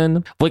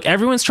reason? Like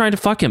everyone's trying to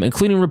fuck him,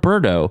 including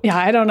Roberto. Yeah,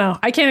 I don't know.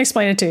 I can't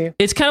explain it to you.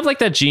 It's kind of like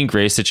that Jean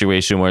Grey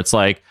situation where it's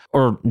like,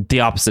 or the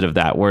opposite of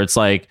that, where it's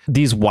like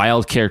these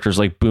wild characters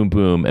like Boom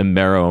Boom and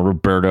Marrow and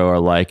Roberto are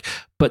like,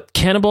 but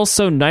Cannibale's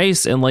so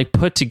nice and like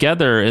put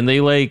together and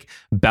they like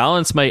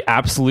balance my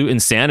absolute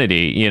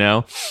insanity, you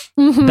know?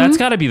 Mm-hmm. That's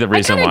got to be the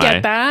reason why. I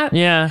get that.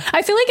 Yeah.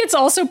 I feel like it's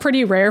also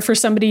pretty rare for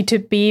somebody to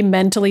be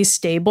mentally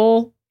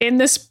stable in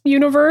this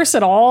universe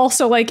at all.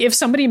 So like if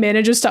somebody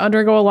manages to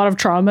undergo a lot of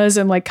traumas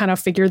and like kind of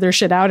figure their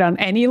shit out on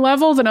any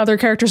level, then other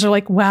characters are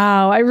like,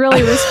 wow, I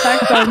really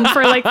respect them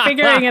for like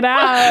figuring it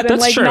out.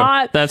 And like true.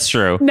 not That's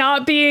true.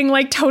 Not being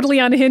like totally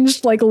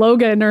unhinged like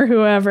Logan or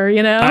whoever,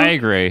 you know? I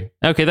agree.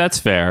 Okay, that's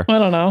fair. I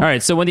don't know. All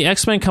right, so when the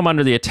X-Men come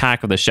under the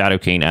attack of the Shadow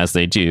King, as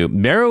they do,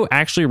 Marrow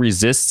actually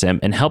resists him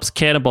and helps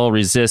Cannibal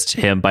resist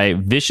him by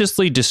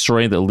viciously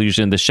destroying the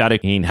illusion the Shadow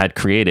King had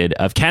created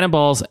of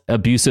Cannibal's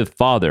abusive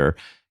father.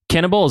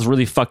 Cannibal is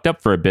really fucked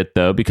up for a bit,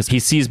 though, because he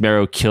sees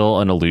Marrow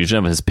kill an illusion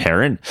of his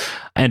parent.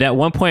 And at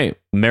one point,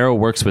 Marrow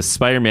works with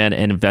Spider-Man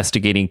in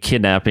investigating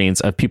kidnappings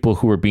of people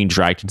who were being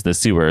dragged into the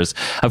sewers.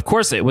 Of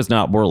course, it was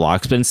not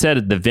warlocks, but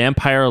instead the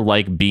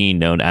vampire-like being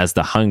known as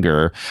the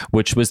Hunger,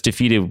 which was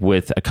defeated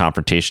with a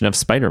confrontation of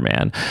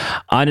Spider-Man.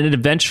 On an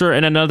adventure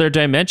in another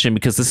dimension,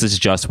 because this is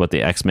just what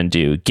the X-Men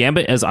do,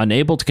 Gambit is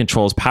unable to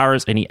control his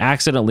powers and he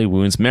accidentally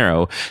wounds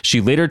Marrow.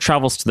 She later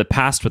travels to the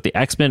past with the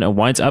X-Men and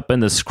winds up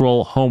in the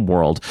Skrull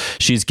homeworld.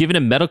 She's given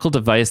a medical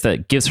device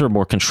that gives her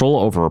more control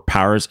over her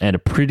powers and a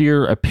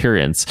prettier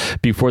appearance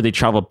before they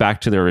travel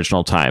back to their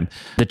original time.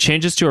 The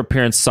changes to her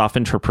appearance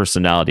softened her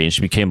personality and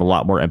she became a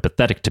lot more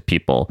empathetic to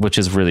people, which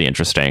is really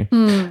interesting.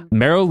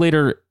 Marrow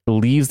later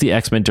leaves the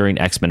X-Men during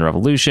X-Men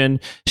Revolution.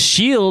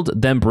 S.H.I.E.L.D.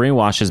 then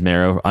brainwashes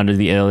Marrow under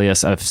the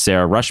alias of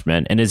Sarah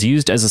Rushman and is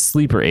used as a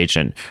sleeper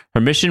agent. Her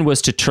mission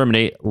was to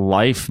terminate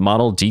life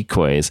model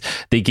decoys.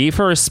 They gave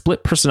her a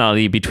split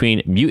personality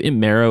between mutant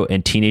Marrow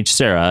and teenage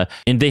Sarah,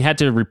 and they had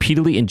to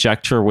repeatedly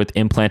inject her with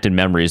implanted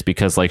memories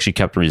because like she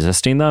kept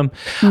resisting them.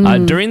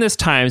 During this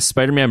time,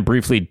 Spider-Man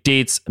briefly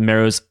dates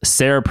Marrow's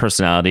Sarah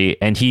personality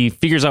and he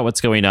figures out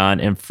what's going on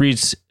and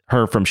frees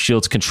her from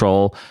S.H.I.E.L.D.'s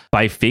control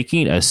by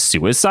faking a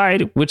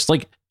suicide, which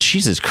like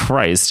Jesus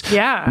Christ.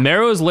 Yeah.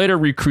 Marrow is later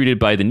recruited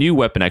by the new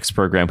Weapon X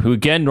program, who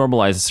again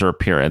normalizes her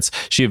appearance.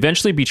 She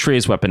eventually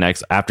betrays Weapon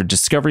X after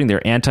discovering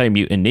their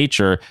anti-mutant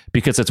nature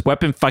because it's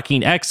Weapon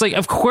fucking X. Like,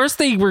 of course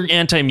they were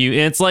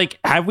anti-mutants. Like,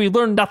 have we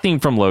learned nothing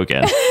from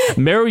Logan?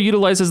 Marrow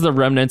utilizes the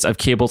remnants of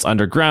Cable's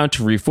underground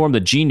to reform the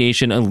G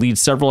Nation and lead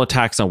several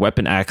attacks on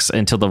Weapon X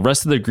until the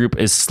rest of the group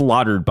is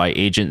slaughtered by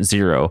Agent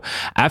Zero.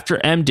 After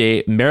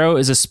M-Day, Marrow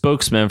is a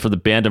spokesman for the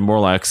band of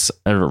Morlocks,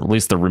 or at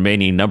least the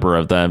remaining number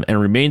of them,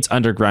 and remains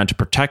underground to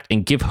protect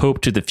and give hope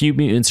to the few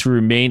mutants who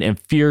remain and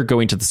fear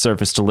going to the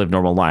surface to live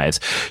normal lives.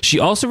 She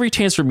also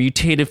retains her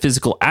mutated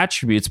physical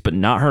attributes, but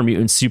not her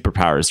mutant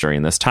superpowers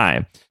during this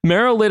time.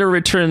 Marrow later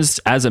returns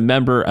as a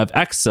member of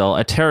X-Cell,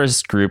 a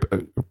terrorist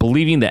group,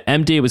 believing that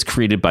M-Day was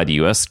created by the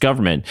US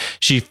government.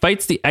 She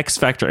fights the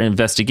X-Factor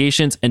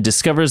investigations and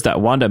discovers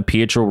that Wanda and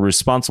Pietro were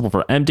responsible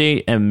for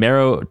M-Day, and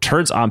Marrow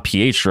turns on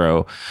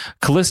Pietro.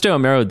 Callisto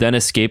and Marrow then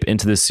escape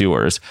into the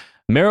sewers.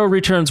 Marrow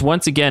returns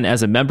once again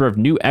as a member of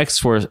the new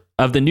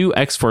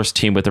X-Force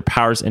team with her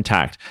powers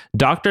intact.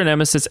 Dr.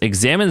 Nemesis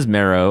examines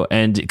Marrow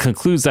and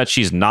concludes that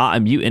she's not a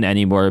mutant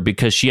anymore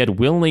because she had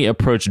willingly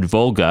approached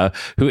Volga,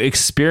 who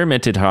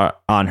experimented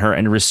on her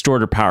and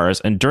restored her powers.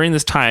 And during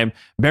this time,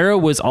 Marrow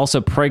was also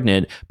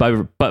pregnant,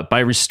 but by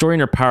restoring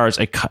her powers,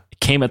 it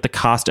came at the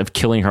cost of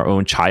killing her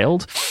own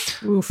child.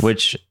 Oof.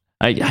 Which...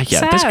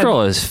 this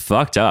girl is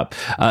fucked up.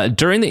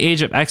 During the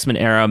Age of X-Men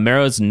era,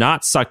 Marrow's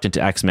not sucked into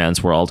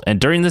X-Men's world,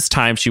 and during this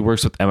time, she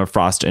works with Emma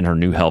Frost in her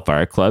new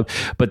Hellfire Club,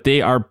 but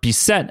they are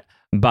beset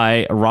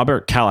by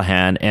Robert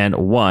Callahan and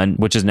One,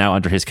 which is now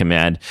under his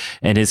command,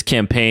 and his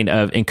campaign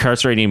of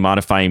incarcerating and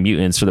modifying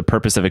mutants for the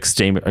purpose of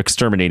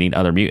exterminating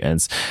other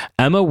mutants.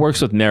 Emma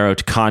works with Marrow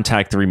to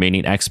contact the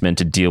remaining X-Men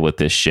to deal with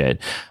this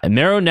shit. And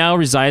Marrow now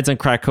resides in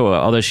Krakoa,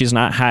 although she's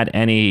not had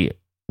any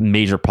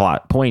major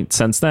plot point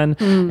since then,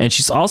 and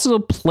she's also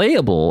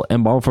playable in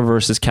Marvel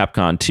vs.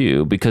 Capcom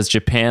 2 because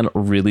Japan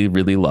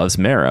really loves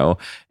Marrow,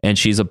 and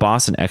she's a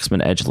boss in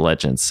X-Men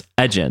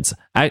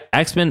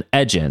X-Men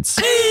Agents.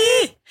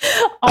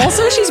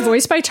 Also, she's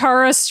voiced by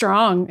Tara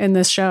Strong in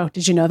this show.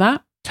 Did you know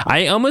that?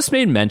 I almost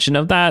made mention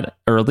of that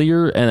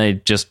earlier and I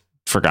just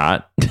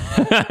forgot.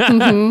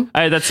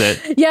 That's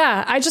it.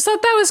 Yeah, I just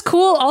thought that was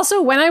cool.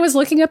 Also, when I was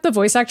looking up the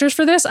voice actors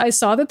for this, I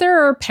saw that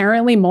there are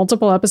apparently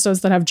multiple episodes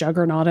that have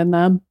Juggernaut in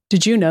them.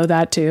 Did you know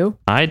that too?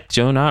 I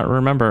do not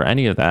remember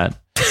any of that.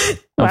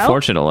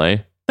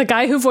 Unfortunately. The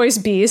guy who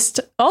voiced Beast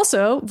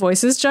also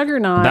voices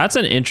Juggernaut. That's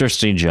an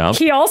interesting jump.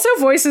 He also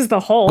voices the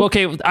Hulk.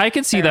 Okay, I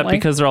can see that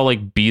because they're all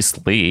like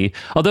Beastly.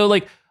 Although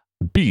like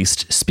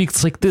Beast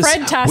speaks like this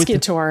Fred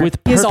Tascator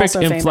with perfect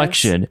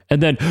inflection,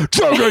 and then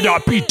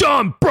Juggernaut be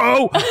dumb,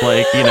 bro.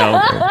 Like, you know,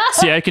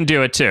 see, I can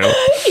do it too.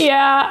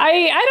 Yeah,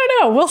 I don't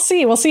know. We'll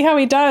see how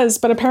he does.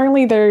 But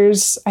apparently,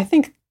 there's I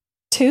think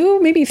 2,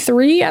 maybe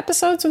 3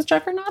 episodes with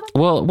Juggernaut.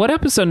 Well, what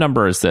episode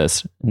number is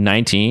this?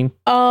 19?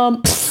 No,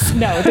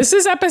 this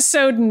is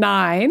episode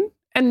 9.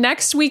 And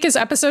next week is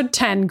episode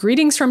 10,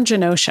 Greetings from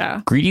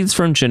Genosha. Greetings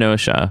from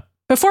Genosha.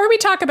 Before we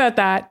talk about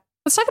that,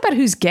 let's talk about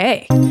who's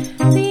gay.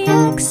 The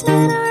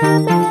X-Men are a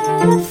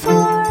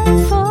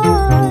metaphor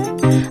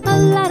for a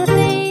lot of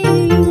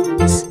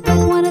things,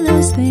 but one of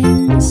those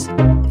things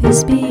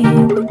is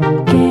being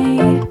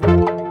gay.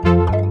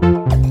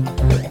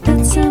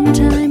 But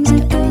sometimes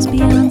it goes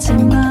beyond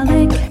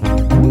symbolic.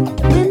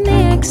 Then the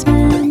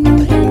X-Men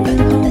get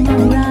real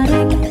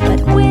homoerotic. But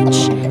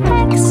which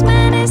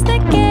X-Men is the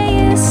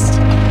gayest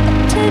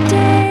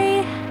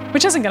today?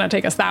 Which isn't going to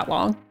take us that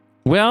long.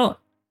 Well,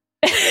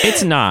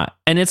 it's not.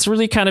 And it's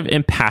really kind of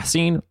in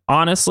passing,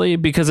 honestly,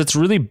 because it's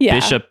really Yeah.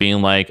 Bishop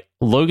being like,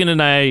 Logan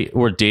and I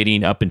were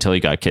dating up until he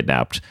got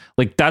kidnapped.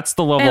 Like, that's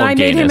the level And of I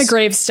gayness. made him a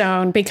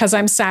gravestone because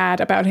I'm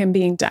sad about him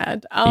being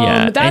dead.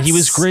 Yeah, That's and he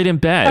was great in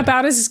bed.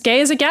 about as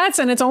gay as it gets.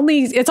 And it's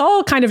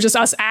all kind of just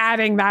us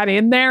adding that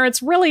in there.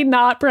 It's really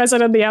not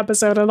present in the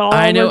episode at all.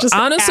 I know. We're just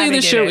Honestly, adding the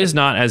it show in. is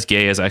not as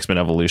gay as X-Men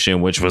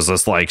Evolution, which was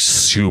just like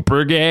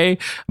super gay.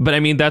 But I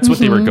mean, that's what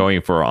they were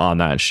going for on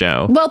that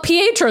show. Well,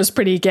 Pietro's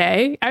pretty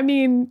gay. I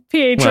mean,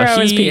 Pietro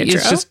Well, is he Pietro.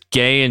 is just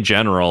gay in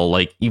general.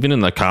 Like, even in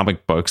the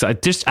comic books, I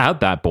just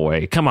out that boy.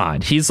 Come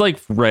on. He's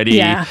like ready.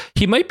 Yeah.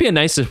 He might be a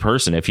nicer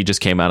person if he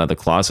just came out of the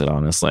closet,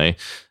 honestly.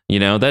 You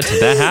know, that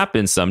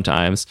happens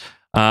sometimes.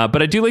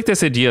 But I do like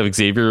this idea of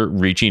Xavier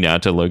reaching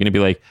out to Logan to be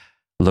like,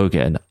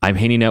 Logan, I'm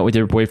hanging out with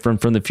your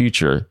boyfriend from the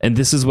future, and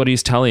this is what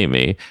he's telling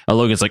me. And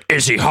Logan's like,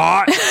 is he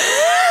hot?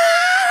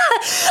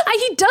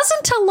 He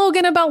doesn't tell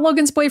Logan about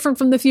Logan's boyfriend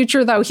from the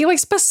future, though. He like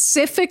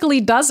specifically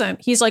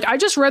doesn't. He's like, I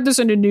just read this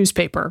in a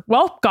newspaper.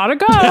 Well, gotta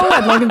go.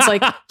 And Logan's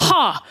like,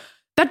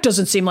 that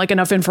doesn't seem like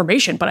enough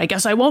information, but I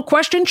guess I won't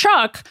question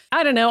Chuck.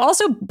 I don't know.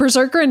 Also,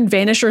 Berserker and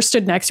Vanisher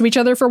stood next to each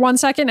other for 1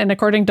 second, and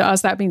according to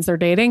us, that means they're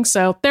dating.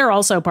 So they're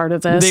also part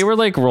of this. They were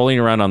like rolling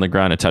around on the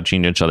ground and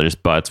touching each other's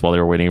butts while they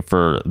were waiting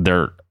for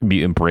their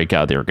mutant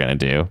breakout they were going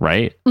to do,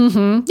 right?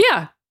 Mm-hmm.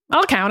 Yeah,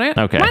 I'll count it.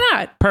 Okay. Why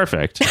not?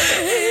 Perfect.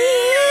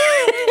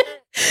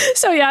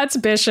 So yeah, it's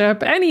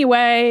Bishop.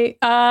 Anyway,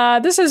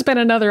 this has been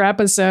another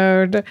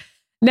episode.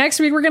 Next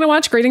week, we're going to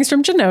watch Greetings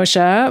from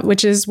Genosha,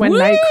 which is when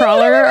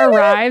Nightcrawler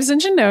arrives in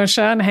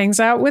Genosha and hangs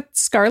out with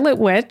Scarlet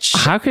Witch.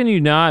 How can you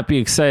not be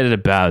excited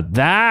about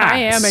that? I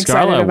am excited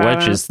Scarlet about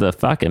Witch it. is the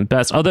fucking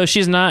best. Although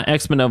she's not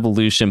X-Men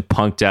Evolution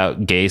punked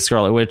out gay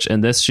Scarlet Witch.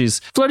 In this, she's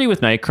flirty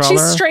with Nightcrawler.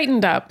 She's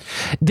straightened up.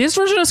 This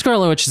version of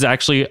Scarlet Witch is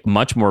actually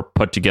much more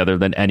put together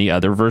than any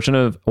other version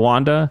of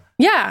Wanda.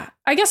 Yeah,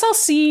 I guess I'll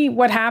see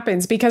what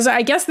happens, because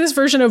I guess this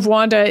version of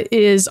Wanda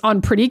is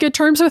on pretty good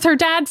terms with her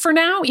dad for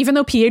now, even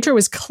though Pietro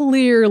is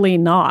clearly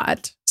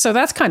not. So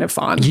that's kind of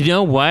fun. You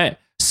know what?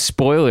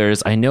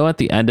 Spoilers. I know at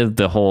the end of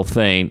the whole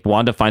thing,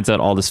 Wanda finds out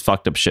all this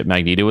fucked up shit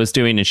Magneto was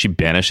doing and she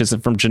banishes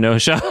it from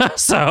Genosha.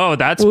 So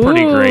that's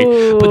pretty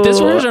great. But this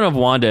version of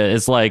Wanda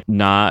is like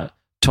not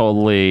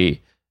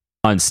totally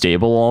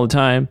unstable all the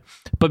time.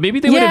 But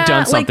maybe they would have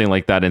done something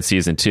like that in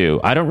season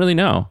 2. I don't really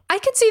know. I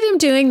could see them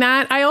doing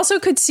that. I also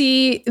could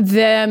see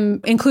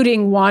them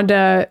including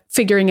Wanda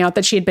figuring out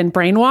that she had been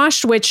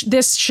brainwashed, which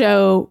this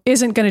show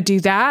isn't going to do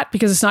that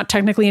because it's not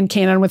technically in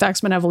canon with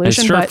X-Men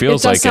Evolution. sure but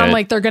feels it does like sound it.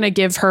 like they're going to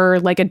give her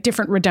like a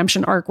different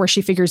redemption arc where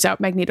she figures out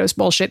Magneto's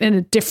bullshit in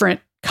a different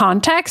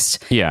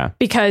context. Yeah.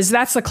 Because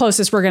that's the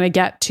closest we're going to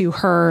get to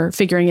her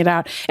figuring it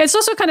out. It's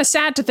also kind of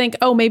sad to think,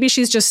 oh, maybe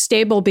she's just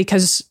stable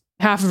because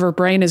half of her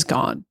brain is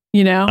gone.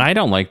 You know, I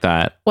don't like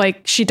that.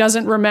 like she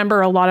doesn't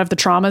remember a lot of the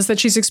traumas that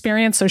she's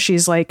experienced. So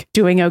she's like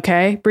doing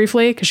okay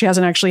briefly because she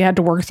hasn't actually had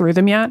to work through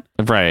them yet.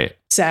 Right.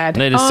 Sad.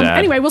 That is sad.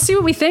 Anyway, we'll see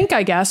what we think,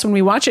 I guess, when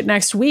we watch it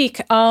next week.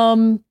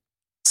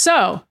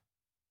 So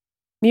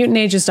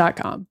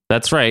mutantages.com.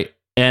 That's right.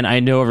 And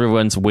I know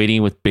everyone's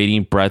waiting with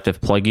bating breath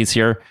if Pluggy's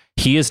here.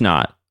 He is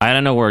not. I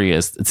don't know where he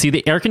is. See,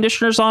 the air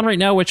conditioner's on right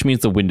now, which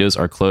means the windows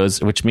are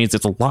closed, which means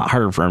it's a lot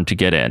harder for him to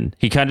get in.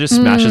 He kind of just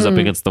smashes up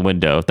against the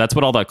window. That's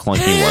what all that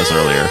clunking was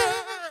earlier.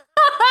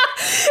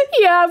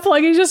 Yeah,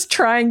 Pluggy's just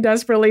trying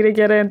desperately to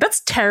get in. That's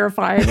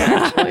terrifying,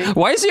 actually.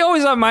 Why is he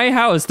always at my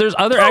house? There's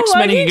other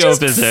X-Men he can go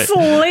just visit.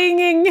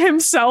 flinging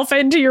himself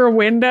into your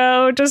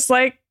window, just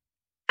like,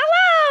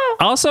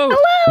 hello. Also,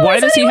 Hello, why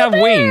is does he have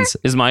anyone there? wings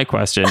is my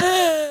question.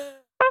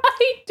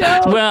 I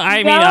don't Well, I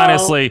mean, know.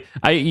 honestly,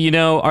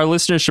 our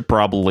listeners should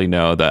probably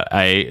know that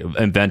I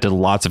invented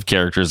lots of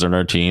characters in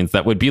our teens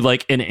that would be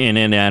like an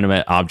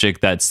inanimate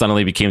object that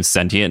suddenly became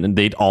sentient and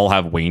they'd all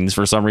have wings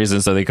for some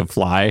reason so they could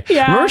fly.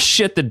 Yeah. Remember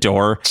Shit the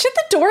Door? Shit,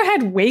 the Door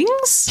had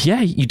wings?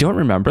 Yeah, you don't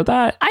remember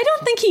that? I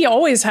don't think he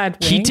always had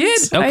wings. He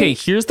did. Okay,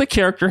 here's the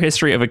character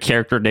history of a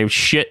character named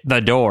Shit the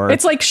Door.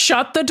 It's like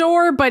shut the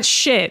door, but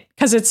shit,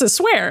 because it's a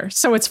swear,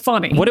 so it's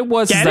funny. What it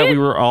was Get is that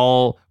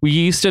it? we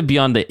used to be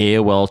on the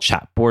AOL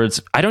chat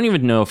boards. I don't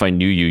even know if I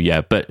knew you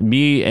yet, but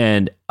me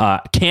and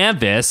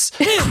canvas,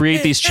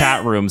 create these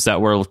chat rooms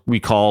that we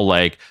call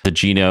like the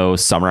Geno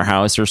summer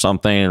house or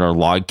something, or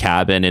log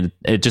cabin, and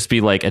it'd just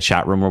be like a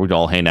chat room where we'd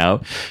all hang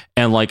out.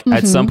 And like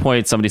at some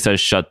point somebody says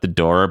shut the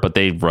door, but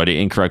they wrote it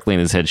incorrectly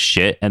and it said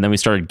shit, and then we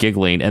started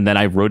giggling, and then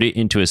I wrote it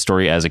into a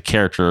story as a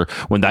character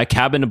when that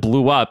cabin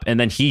blew up, and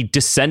then he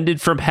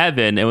descended from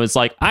heaven and was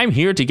like, I'm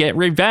here to get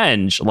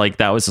revenge. Like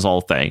that was his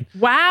whole thing.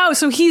 Wow.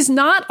 So he's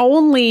not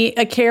only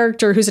a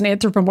character who's an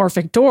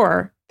anthropomorphic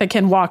door that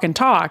can walk and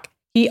talk,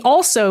 he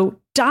also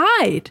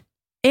died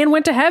and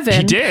went to heaven.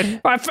 He did.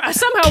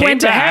 Somehow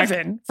went to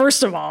heaven,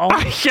 first of all.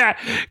 Yeah,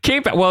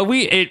 came back. Well,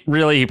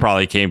 he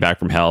probably came back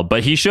from hell,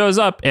 but he shows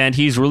up and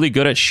he's really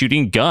good at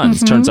shooting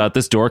guns. Turns out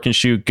this door can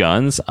shoot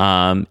guns,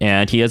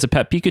 and he has a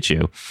pet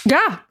Pikachu.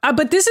 Yeah,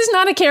 but this is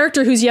not a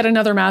character who's yet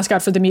another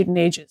mascot for the Mutant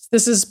Ages.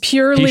 This is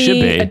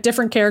purely a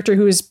different character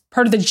who is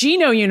part of the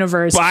Geno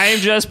universe. But I'm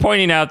just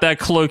pointing out that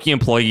Clokey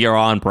employee are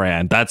on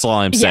brand. That's all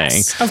I'm saying.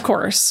 Yes, of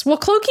course. Well,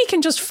 Clokey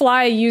can just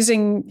fly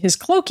using his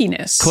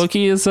cloakiness.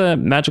 Clokey is a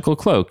magical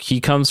cloak. He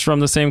comes from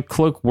the same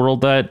cloak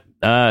world that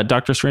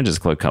Doctor Strange's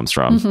cloak comes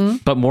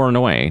from, but more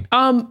annoying.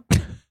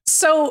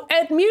 So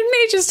at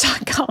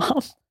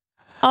mutantages.com,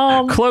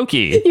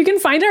 Clokey, you can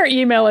find our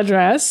email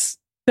address,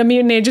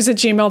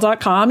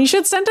 themutantages@gmail.com. You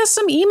should send us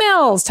some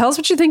emails. Tell us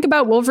what you think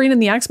about Wolverine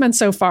and the X-Men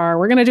so far.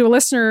 We're going to do a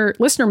listener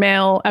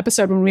mail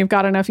episode when we've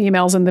got enough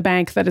emails in the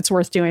bank that it's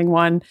worth doing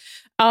one.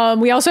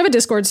 We also have a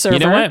Discord server. You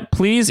know what?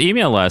 Please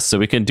email us so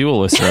we can do a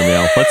listener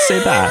mail. Let's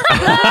say that.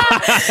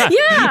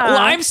 Yeah. Well,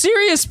 I'm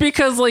serious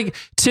because like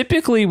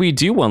typically we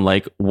do one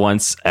like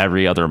once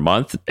every other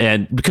month,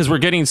 and because we're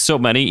getting so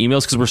many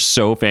emails because we're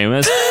so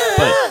famous.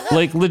 But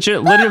like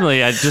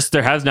legitimately,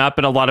 there has not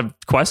been a lot of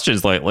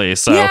questions lately.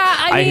 So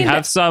yeah, I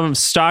have some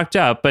stocked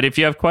up. But if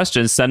you have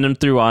questions, send them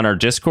through on our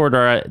Discord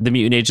or at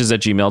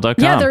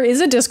themutantages@gmail.com. Yeah, there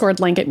is a Discord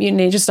link at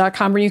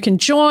mutantages.com where you can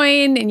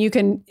join, and you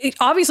can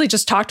obviously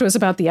just talk to us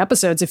about the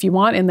episodes if you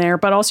want in there,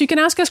 but also you can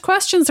ask us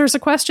questions. There's a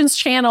questions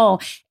channel,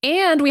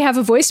 and we have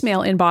a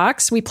voicemail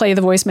inbox. We play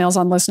the voicemails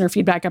on listener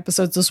feedback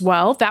episodes as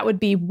well. That would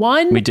be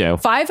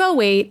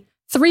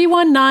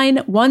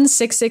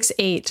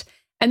 1-508-319-1668.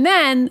 And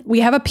then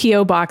we have a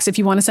P.O. box if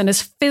you want to send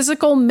us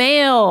physical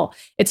mail.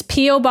 It's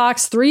P.O.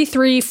 Box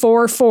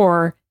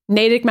 3344,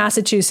 Natick,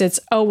 Massachusetts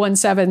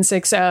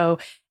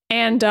 01760.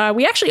 And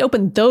we actually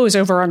opened those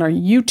over on our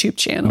YouTube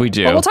channel. We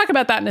do. But we'll talk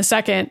about that in a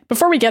second.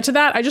 Before we get to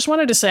that, I just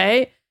wanted to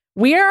say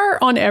we are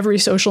on every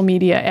social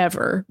media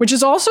ever, which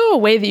is also a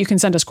way that you can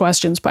send us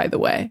questions, by the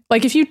way.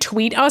 Like if you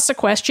tweet us a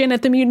question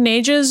at the Mutant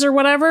Ages or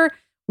whatever,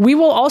 we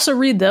will also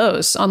read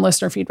those on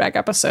listener feedback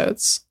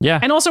episodes. Yeah.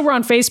 And also we're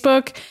on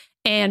Facebook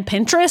and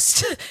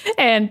Pinterest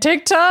and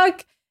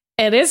TikTok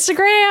and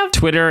Instagram.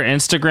 Twitter,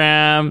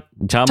 Instagram,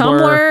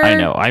 Tumblr. I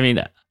know. I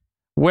mean,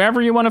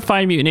 wherever you want to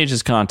find Mutant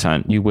Ages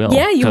content, you will.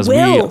 Yeah, you will. Because we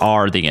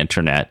are the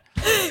internet.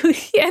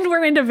 And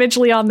we're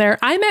individually on there.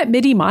 I'm at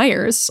Mitty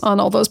Myers on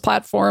all those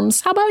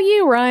platforms. How about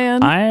you,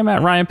 Ryan? I am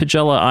at Ryan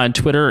Pagella on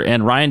Twitter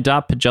and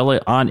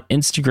Ryan.Pagella on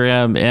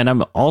Instagram. And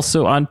I'm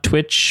also on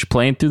Twitch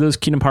playing through those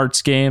Kingdom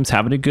Hearts games,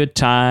 having a good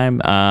time.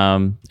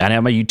 And I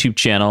have my YouTube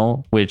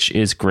channel, which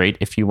is great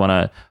if you want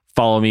to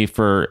follow me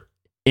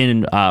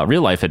in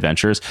real life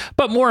adventures.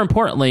 But more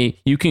importantly,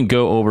 you can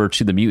go over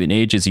to the Mutant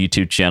Ages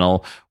YouTube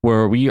channel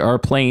where we are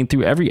playing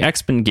through every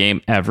X-Men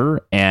game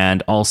ever.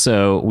 And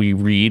also we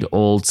read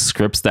old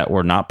scripts that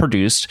were not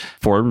produced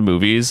for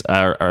movies.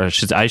 I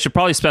should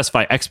probably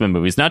specify X-Men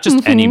movies, not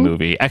just any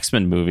movie,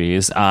 X-Men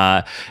movies.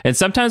 And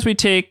sometimes we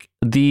take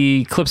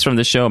the clips from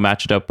the show,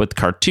 match it up with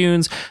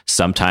cartoons.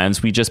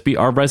 Sometimes we just be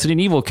our Resident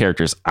Evil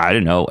characters. I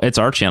don't know. It's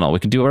our channel. We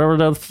can do whatever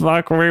the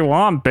fuck we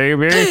want,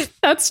 baby.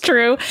 That's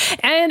true.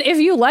 And if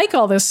you like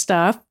all this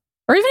stuff,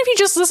 or even if you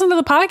just listen to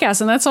the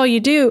podcast and that's all you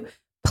do,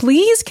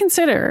 please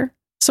consider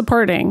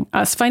supporting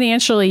us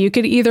financially. You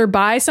could either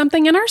buy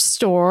something in our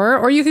store,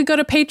 or you could go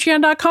to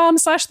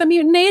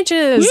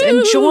patreon.com/themutanages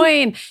and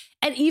join.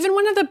 And even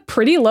one of the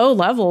pretty low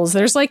levels,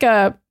 there's like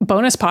a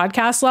bonus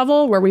podcast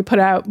level where we put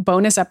out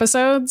bonus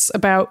episodes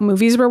about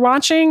movies we're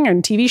watching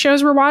and TV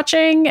shows we're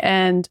watching.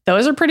 And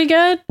those are pretty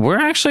good. We're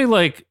actually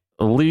like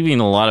leaving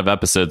a lot of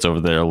episodes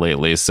over there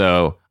lately.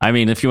 So, I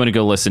mean, if you want to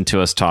go listen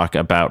to us talk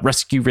about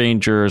Rescue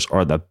Rangers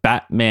or the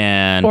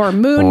Batman or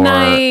Moon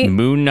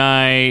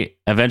Knight.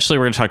 Eventually,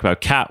 we're going to talk about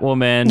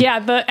Catwoman.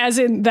 Yeah, as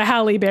in the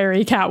Halle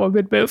Berry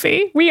Catwoman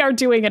movie. We are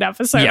doing an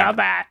episode on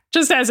that,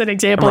 just as an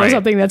example of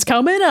something that's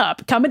coming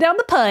down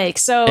the pike.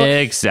 So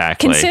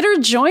exactly, consider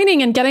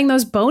joining and getting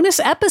those bonus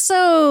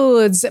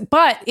episodes.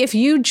 But if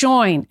you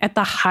join at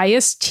the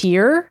highest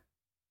tier,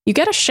 you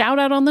get a shout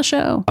out on the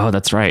show. Oh,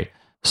 that's right.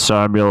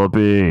 Samuel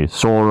B.,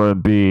 Sora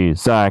B.,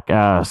 Zach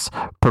S.,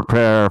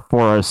 prepare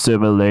for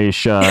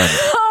assimilation.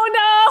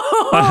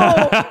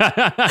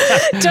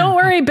 Don't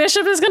worry,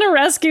 Bishop is going to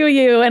rescue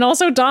you, and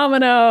also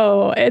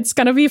Domino. It's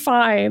going to be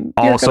fine.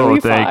 Also,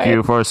 thank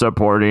you for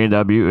supporting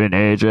the Mutant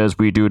Ages.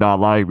 We do not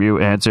like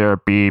mutants here.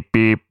 Beep,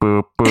 beep,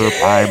 boop,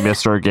 boop. I'm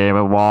Mr. Game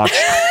 & Watch.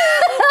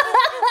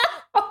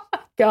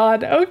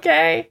 God,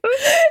 okay.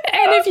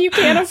 And if you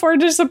can't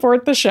afford to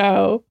support the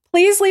show,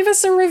 please leave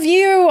us a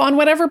review on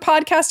whatever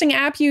podcasting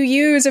app you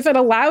use. If it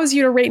allows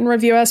you to rate and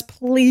review us,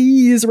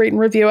 please rate and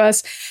review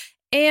us.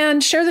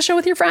 And share the show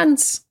with your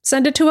friends.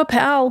 Send it to a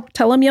pal.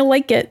 Tell them you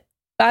like it.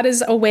 That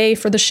is a way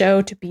for the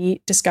show to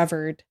be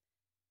discovered.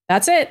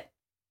 That's it.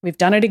 We've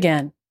done it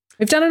again.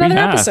 We've done another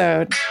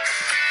episode.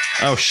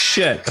 Oh,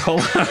 shit.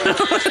 Hold on.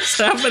 What's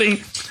happening?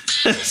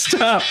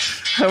 Stop.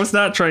 I was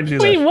not trying to do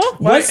that. Wait, what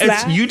was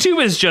that?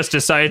 YouTube has just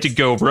decided to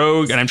go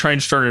rogue, and I'm trying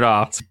to turn it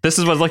off. This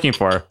is what I was looking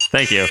for.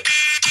 Thank you.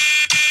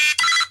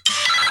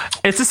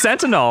 It's a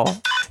Sentinel.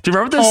 Do you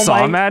remember this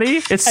song,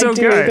 Maddie? It's so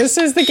good. This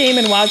is the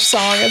Game & Watch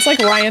song. It's like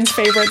Ryan's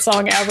favorite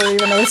song ever,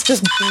 even though it's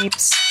just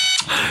beeps.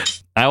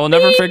 I will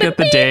never forget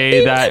the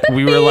day that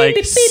we were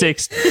like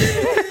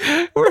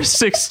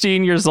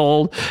 16 years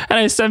old, and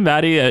I sent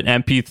Maddie an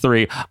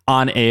MP3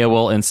 on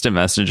AOL Instant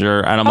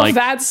Messenger, and I'm like,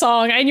 that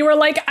song, and you were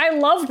like, I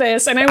love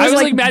this, and I was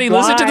like, Maddie, why?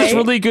 listen to this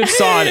really good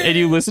song, and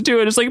you listen to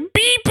it, it's like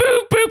beep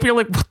boop boop. You're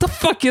like, what the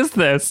fuck is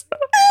this?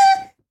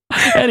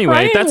 Anyway,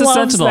 Ryan that's a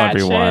loves Sentinel, that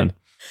everyone. shit.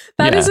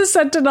 That is a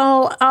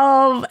Sentinel.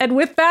 And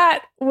with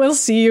that, we'll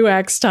see you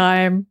next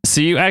time.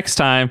 See you next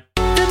time.